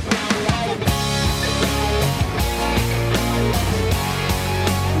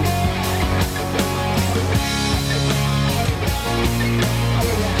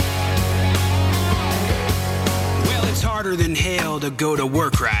 Harder than hell to go to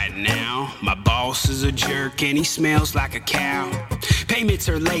work right now. My boss is a jerk and he smells like a cow. Payments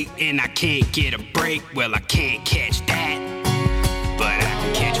are late and I can't get a break. Well, I can't catch that, but I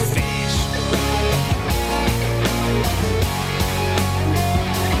can catch a fish.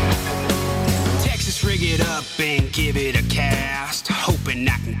 Texas, rig it up and give it a cast, hoping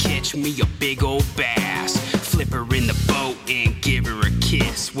I can catch me a big old bass. Flip her in the boat and give her a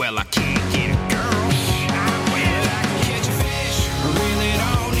kiss. Well, I can't get a girl.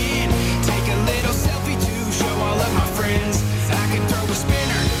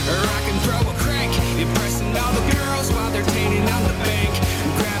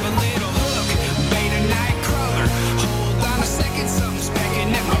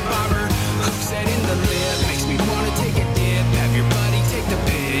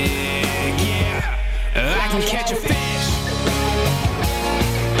 Catch a fish.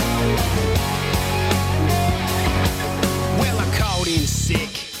 Well, I called in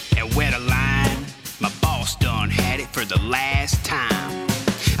sick and wet a line. My boss done had it for the last time.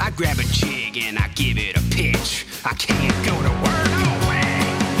 I grab a jig and I give it a pitch. I can't go to work, no way,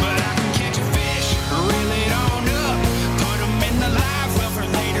 but I can catch a fish, reel it on up, put them in the live well for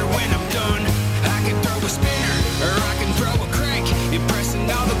later when I'm done. I can throw a spinner or I can throw a crank,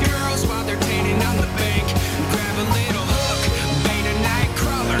 impressing all the girls while they're tanning on the bank. Grab a little hook, bait a night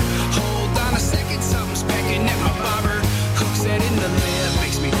crawler, hold on a second, something's pecking at my bobber. Hook set in the lip,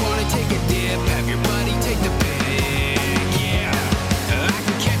 makes me wanna take a dip, have your buddy take the pig, yeah, I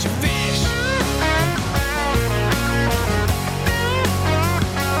can catch a fish.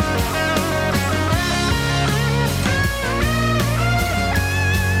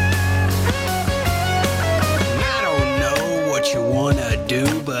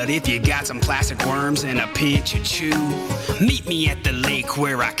 But if you got some plastic worms and a pinch of chew, meet me at the lake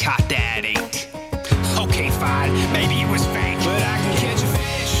where I caught that 8. Okay, fine, maybe it was fake, but I can catch a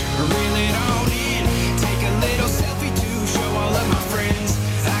fish, reel it on in, take a little selfie to show all of my friends.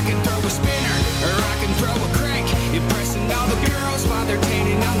 I can throw a spinner or I can throw a crank, impressing all the girls while they're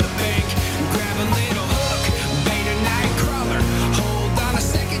tanning on the bank. Grab a little hook, bait a night crawler, hold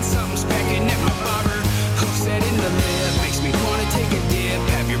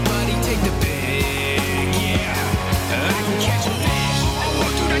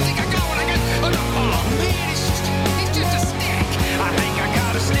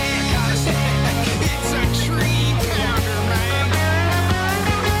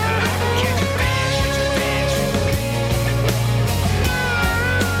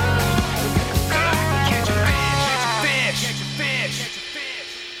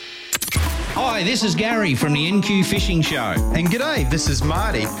Hi, this is Gary from the NQ Fishing Show. And g'day, this is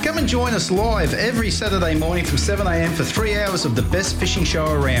Marty. Come and join us live every Saturday morning from 7 a.m. for 3 hours of the best fishing show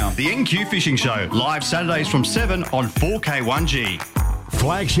around. The NQ Fishing Show, live Saturdays from 7 on 4K1G.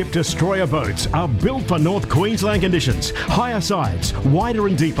 Flagship destroyer boats are built for North Queensland conditions. Higher sides, wider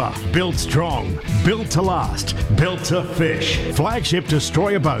and deeper. Built strong, built to last, built to fish. Flagship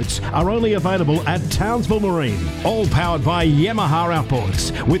destroyer boats are only available at Townsville Marine. All powered by Yamaha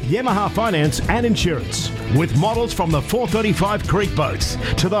outboards with Yamaha finance and insurance. With models from the 435 Creek boats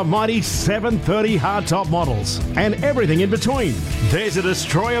to the mighty 730 hardtop models and everything in between. There's a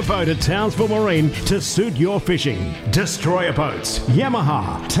destroyer boat at Townsville Marine to suit your fishing. Destroyer boats, Yamaha,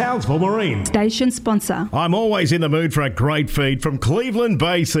 Townsville Marine. Station sponsor. I'm always in the mood for a great feed from Cleveland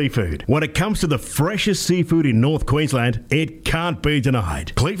Bay Seafood. When it comes to the freshest seafood in North Queensland, it can't be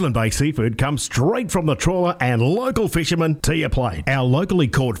denied. Cleveland Bay Seafood comes straight from the trawler and local fishermen to your plate. Our locally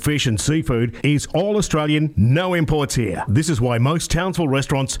caught fish and seafood is all Australian, no imports here. This is why most Townsville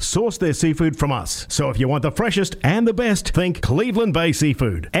restaurants source their seafood from us. So if you want the freshest and the best, think Cleveland Bay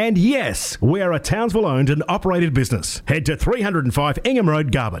Seafood. And yes, we're a Townsville owned and operated business. Head to 305 Ingham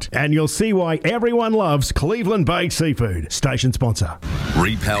Road, Garbutt, and you'll see why everyone loves Cleveland Bay Seafood. Station sponsor.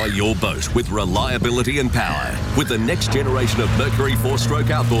 Repower your boat with reliability and power with the next generation of Mercury 4-stroke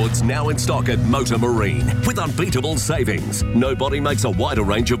outboards now in stock at Motor Marine with unbeatable savings. Nobody makes a wider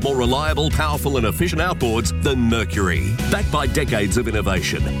range of more reliable, powerful and efficient outboards than Mercury. Backed by decades of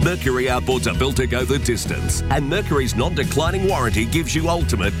innovation, Mercury outboards are built to go the distance, and Mercury's non-declining warranty gives you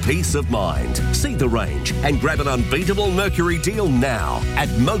ultimate peace of mind. See the range and grab an unbeatable Mercury deal now at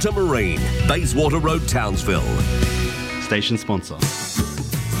Motor Marine, Bayswater Road, Townsville. Station sponsor.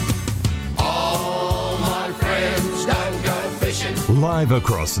 All my friends don't go fishing. Live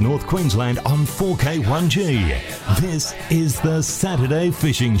across North Queensland on 4K1G. This is the Saturday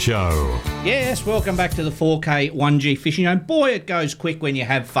Fishing Show. Yes, welcome back to the 4K1G Fishing Show. Boy, it goes quick when you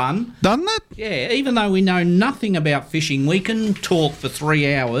have fun. Doesn't it? Yeah, even though we know nothing about fishing, we can talk for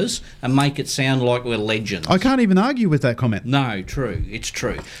 3 hours and make it sound like we're legends. I can't even argue with that comment. No, true. It's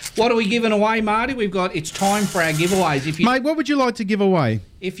true. What are we giving away, Marty? It's time for our giveaways. Mate, what would you like to give away?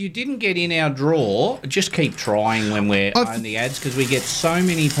 If you didn't get in our draw, just keep trying when we're on the ads because we get so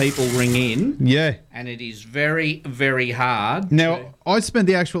many people ring in. Yeah. And it is very, very hard. Now, I spent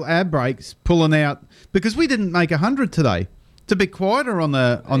the actual ad breaks pulling out because we didn't make 100 today. It's a bit quieter on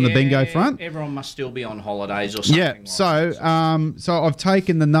the bingo front. Everyone must still be on holidays or something. Yeah, so I've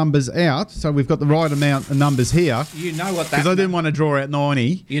taken the numbers out, so we've got the right amount of numbers here. You know what that because I didn't want to draw out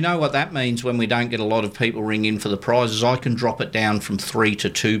 90. You know what that means when we don't get a lot of people ring in for the prizes. I can drop it down from 3 to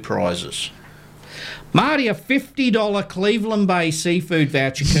 2 prizes. Marty, a $50 Cleveland Bay Seafood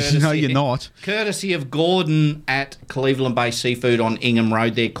voucher courtesy. No, you're not. Courtesy of Gordon at Cleveland Bay Seafood on Ingham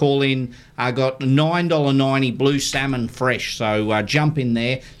Road there. Call in. Got $9.90 blue salmon fresh. So jump in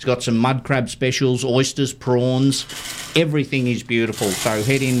there. It's got some mud crab specials, oysters, prawns. Everything is beautiful. So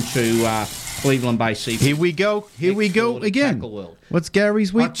head into Cleveland Bay Seafood. Here we go. Here we go again. What's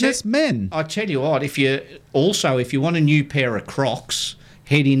Gary's weakness? Men. I tell you what, if you want a new pair of Crocs,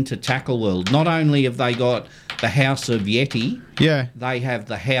 head into Tackle World. Not only have they got the House of Yeti, they have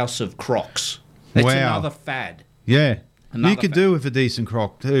the House of Crocs. That's another fad. Yeah. You could do with a decent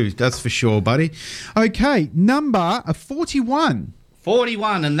Croc too, that's for sure, buddy. Okay, number 41.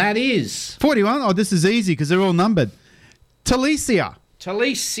 41, and that is? 41? Oh, this is easy because they're all numbered. Talicia.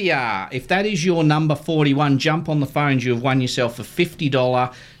 If that is your number 41, jump on the phones. You have won yourself a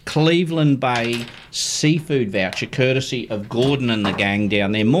 $50 Cleveland Bay Seafood voucher, courtesy of Gordon and the gang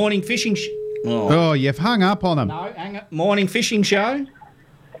down there. Morning fishing. Oh, you've hung up on them. No, hang up. Morning fishing show.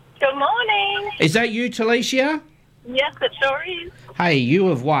 Good morning. Is that you, Talicia? Yes, it sure is. Hey, you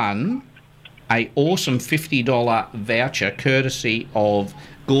have won a awesome $50 voucher, courtesy of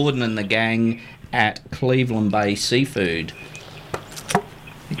Gordon and the gang at Cleveland Bay Seafood.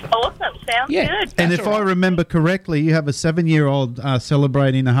 Awesome. Sounds good. And if I remember correctly, you have a 7-year-old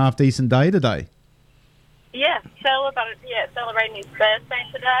celebrating a half-decent day today. Yeah, celebrating his birthday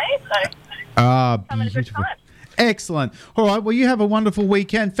today, so having a good Beautiful. time. Excellent. All right, well, you have a wonderful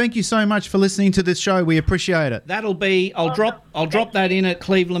weekend. Thank you so much for listening to this show. We appreciate it. That'll be, I'll drop that in at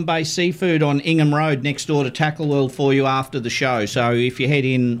Cleveland Bay Seafood on Ingham Road next door to Tackle World for you after the show. So if you head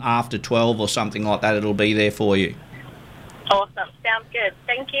in after 12 or something like that, it'll be there for you. Awesome. Sounds good.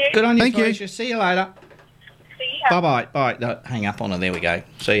 Thank you. Good on you, Thank Felicia. See you later. See ya. Bye-bye. Bye. No, hang up on her. There we go.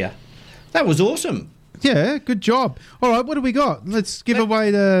 See ya. That was awesome. Yeah, good job. All right, what do we got? Let's give away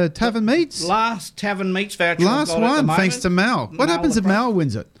the Tavern Meats. Last Tavern Meats voucher. Last one, thanks to Mal. What happens if Mal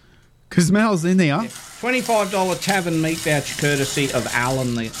wins it? Because Mal's in there. $25 Tavern Meat voucher courtesy of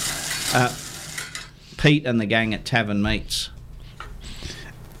Alan, the Pete and the gang at Tavern Meats.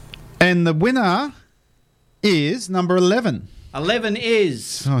 And the winner is number 11. 11 is...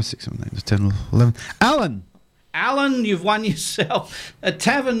 6, 7, 8, 10, 11. Alan. Alan, you've won yourself a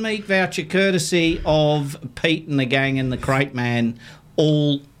Tavern Meat voucher courtesy of Pete and the gang and the Crate Man,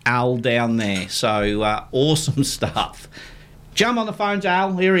 all Al down there. So, awesome stuff. Jump on the phones,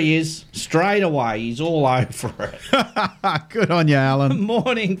 Al. Here he is. Straight away. He's all over it. Good on you, Alan.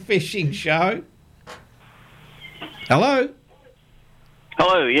 Morning fishing show. Hello.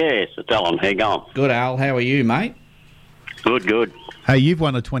 Hello, yes, it's Alan. How you going? Good, Al. How are you, mate? Good, good. Hey, you've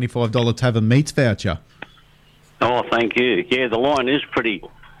won a $25 Tavern Meats voucher. Oh, thank you. Yeah, the line is pretty...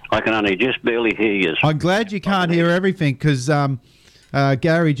 I can only just barely hear you. I'm glad you can't hear everything because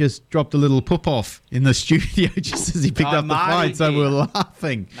Gary just dropped a little poop-off in the studio just as he picked up Marty the phone, so we're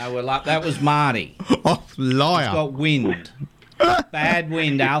laughing. No, that was Marty. Oh, liar. He's got wind. Bad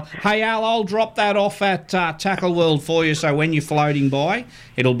wind, Al. Hey, Al, I'll drop that off at Tackle World for you, so when you're floating by,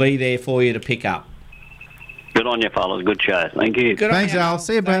 it'll be there for you to pick up. Good on you, fellas. Good show. Thank you. Good Thanks, on you, Al.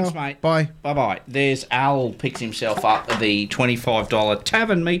 See you, Thanks, pal. mate. Bye. Bye-bye. There's Al picks himself up the $25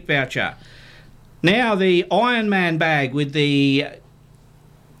 Tavern Meat voucher. Now, the Iron Man bag with the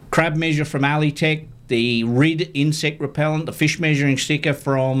crab measure from Alitech, the Rid insect repellent, the fish measuring sticker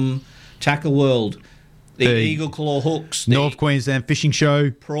from Tackle World, the Eagle Claw hooks, the North Queensland Fishing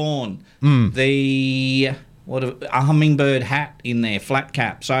Show. prawn, the a hummingbird hat in there, flat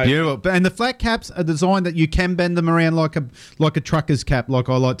cap. So Beautiful. And the flat caps are designed that you can bend them around like a trucker's cap, like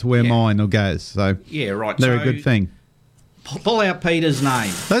I like to wear mine or Gaz. So yeah, right. They're So a good thing. Pull out Peter's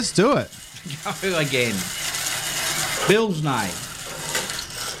name. Let's do it. Go again. Bill's name.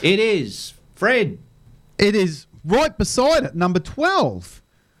 It is Fred. It is right beside it, number 12,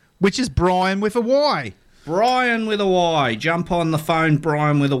 which is Brian with a Y. Brian with a Y. Jump on the phone,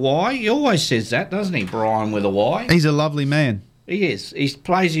 Brian with a Y. He always says that, doesn't he, Brian with a Y? He's a lovely man. He is. He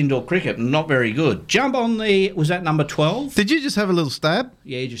plays indoor cricket and not very good. Jump on the... Was that number 12? Did you just have a little stab?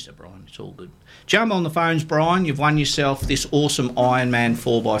 Yeah, just a Brian. It's all good. Jump on the phones, Brian. You've won yourself this awesome Iron Man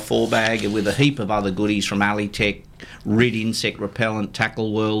 4x4 bag with a heap of other goodies from Alitech, Rid insect repellent,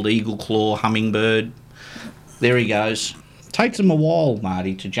 Tackle World, Eagle Claw, Hummingbird. There he goes. Takes them a while,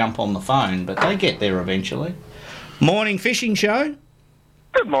 Marty, to jump on the phone, but they get there eventually. Morning fishing show.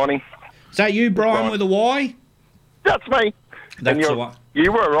 Good morning. Is that you, Brian, with a Y? That's me. That's the one.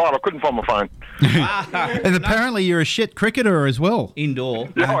 You were right. I couldn't find my phone. And apparently you're a shit cricketer as well. Indoor.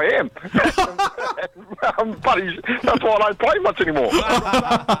 Yeah, I am. Buddy, that's why I don't play much anymore.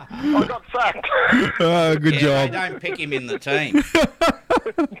 I got sacked. Oh, good job. They don't pick him in the team.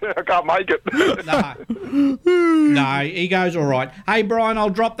 I can't make it. No, he goes all right. Hey, Brian, I'll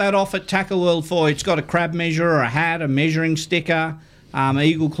drop that off at Tackle World for you. It's got a crab measurer, a hat, a measuring sticker,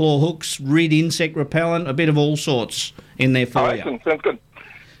 Eagle Claw hooks, Rid insect repellent, a bit of all sorts in there for you. Excellent. Sounds good.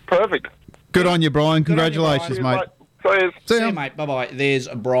 Perfect. Good on you, Brian. Good on you, Congratulations, Brian. mate. See you, mate. Bye-bye. There's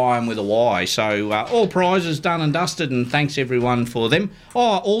Brian with a Y. So all prizes done and dusted, and thanks, everyone, for them.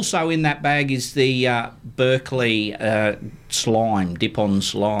 Oh, also in that bag is the Berkeley slime, dip-on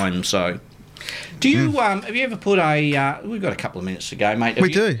slime. So do you have you ever put a... we've got a couple of minutes to go, mate. We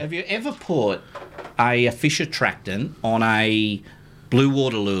do. Have you ever put a fish attractant on a blue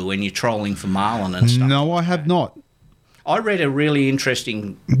water lure when you're trolling for marlin and stuff? No, I have not. I read a really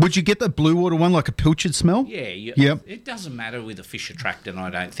interesting... Would you get the blue water one, like a pilchard smell? Yeah. Yep. It doesn't matter with a fish attractant, I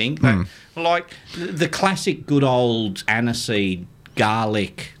don't think. But like the classic good old aniseed,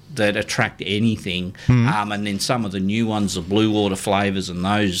 garlic that attract anything, and then some of the new ones, the blue water flavours, and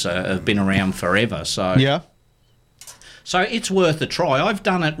those have been around forever. So So it's worth a try. I've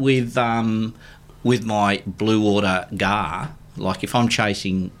done it with my blue water gar. Like if I'm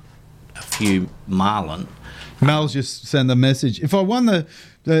chasing a few marlin... Mal's just sent a message. If I won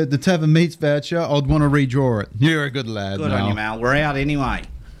the Tavern Meats voucher, I'd want to redraw it. You're a good lad, Good Mal. on you, Mal. We're out anyway.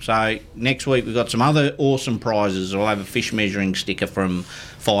 So next week we've got some other awesome prizes. We'll have a fish measuring sticker from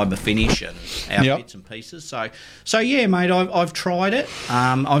Fibre Finish and our bits and pieces. So yeah, mate, I've tried it.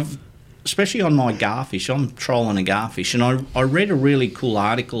 I've especially on my garfish. I'm trolling a garfish, and I read a really cool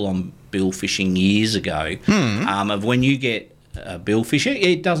article on bill fishing years ago of when you get a billfish.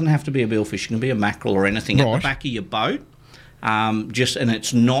 It doesn't have to be a billfish. It can be a mackerel or anything at the back of your boat. And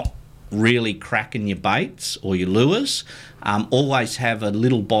it's not really cracking your baits or your lures. Always have a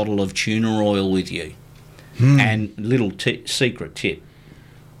little bottle of tuna oil with you. And little secret tip.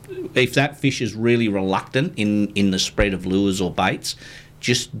 If that fish is really reluctant in the spread of lures or baits,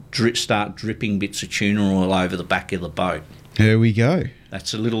 just start dripping bits of tuna oil over the back of the boat. There we go.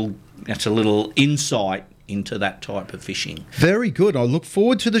 That's a little insight into that type of fishing. Very good. I look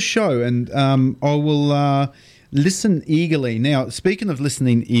forward to the show, and I will listen eagerly. Now, speaking of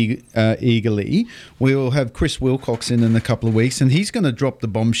listening eagerly, we will have Chris Wilcox in a couple of weeks, and he's going to drop the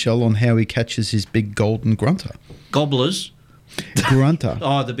bombshell on how he catches his big golden grunter. Gobblers. Grunter.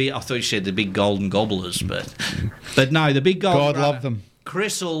 I thought you said the big golden gobblers, but no, the big golden. God grunter. love them.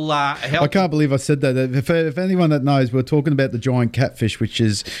 Chris will help. I can't believe I said that. If anyone that knows, we're talking about the giant catfish, which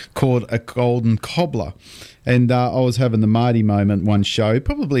is called a golden cobbler. And I was having the Marty moment one show,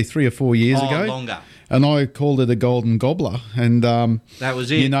 probably 3 or 4 years ago. Longer. And I called it a golden gobbler. And that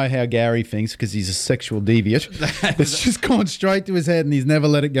was it. You know how Gary thinks, because he's a sexual deviant. It's just gone straight to his head, and he's never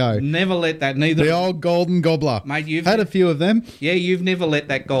let it go. Never let that, neither. The old golden gobbler. Mate, you've had a few of them. Yeah, you've never let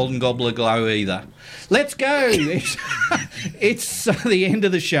that golden gobbler glow either. Let's go. It's the end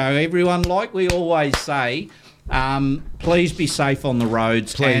of the show, everyone. Like we always say, please be safe on the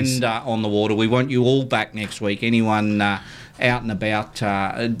roads and on the water. We want you all back next week. Anyone out and about,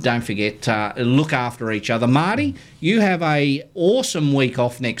 don't forget, look after each other. Marty, you have a awesome week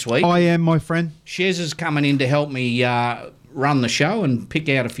off next week. I am, my friend. Shez is coming in to help me run the show and pick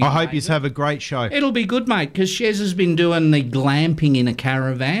out a few. I hope you have a great show. It'll be good, mate, because Shez has been doing the glamping in a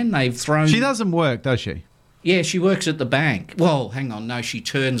caravan. They've thrown... She doesn't work, does she? Yeah, she works at the bank. Well, hang on, no, she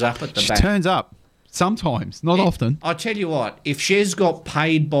turns up at the bank. She turns up. Sometimes, not often. I tell you what, if Shez got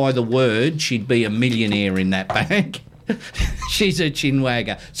paid by the word, she'd be a millionaire in that bank. She's a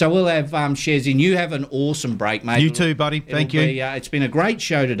chinwagger. So we'll have Shez in. You have an awesome break, mate. You too, buddy. Thank you. It's been a great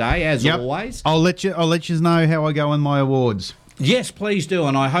show today, as always. I'll let you know how I go in my awards. Yes, please do,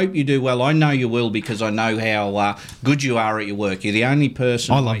 and I hope you do well. I know you will, because I know how good you are at your work. You're the only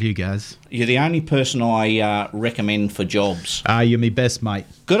person... I love you guys. You're the only person I recommend for jobs. You're my best mate.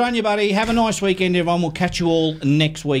 Good on you, buddy. Have a nice weekend, everyone. We'll catch you all next week.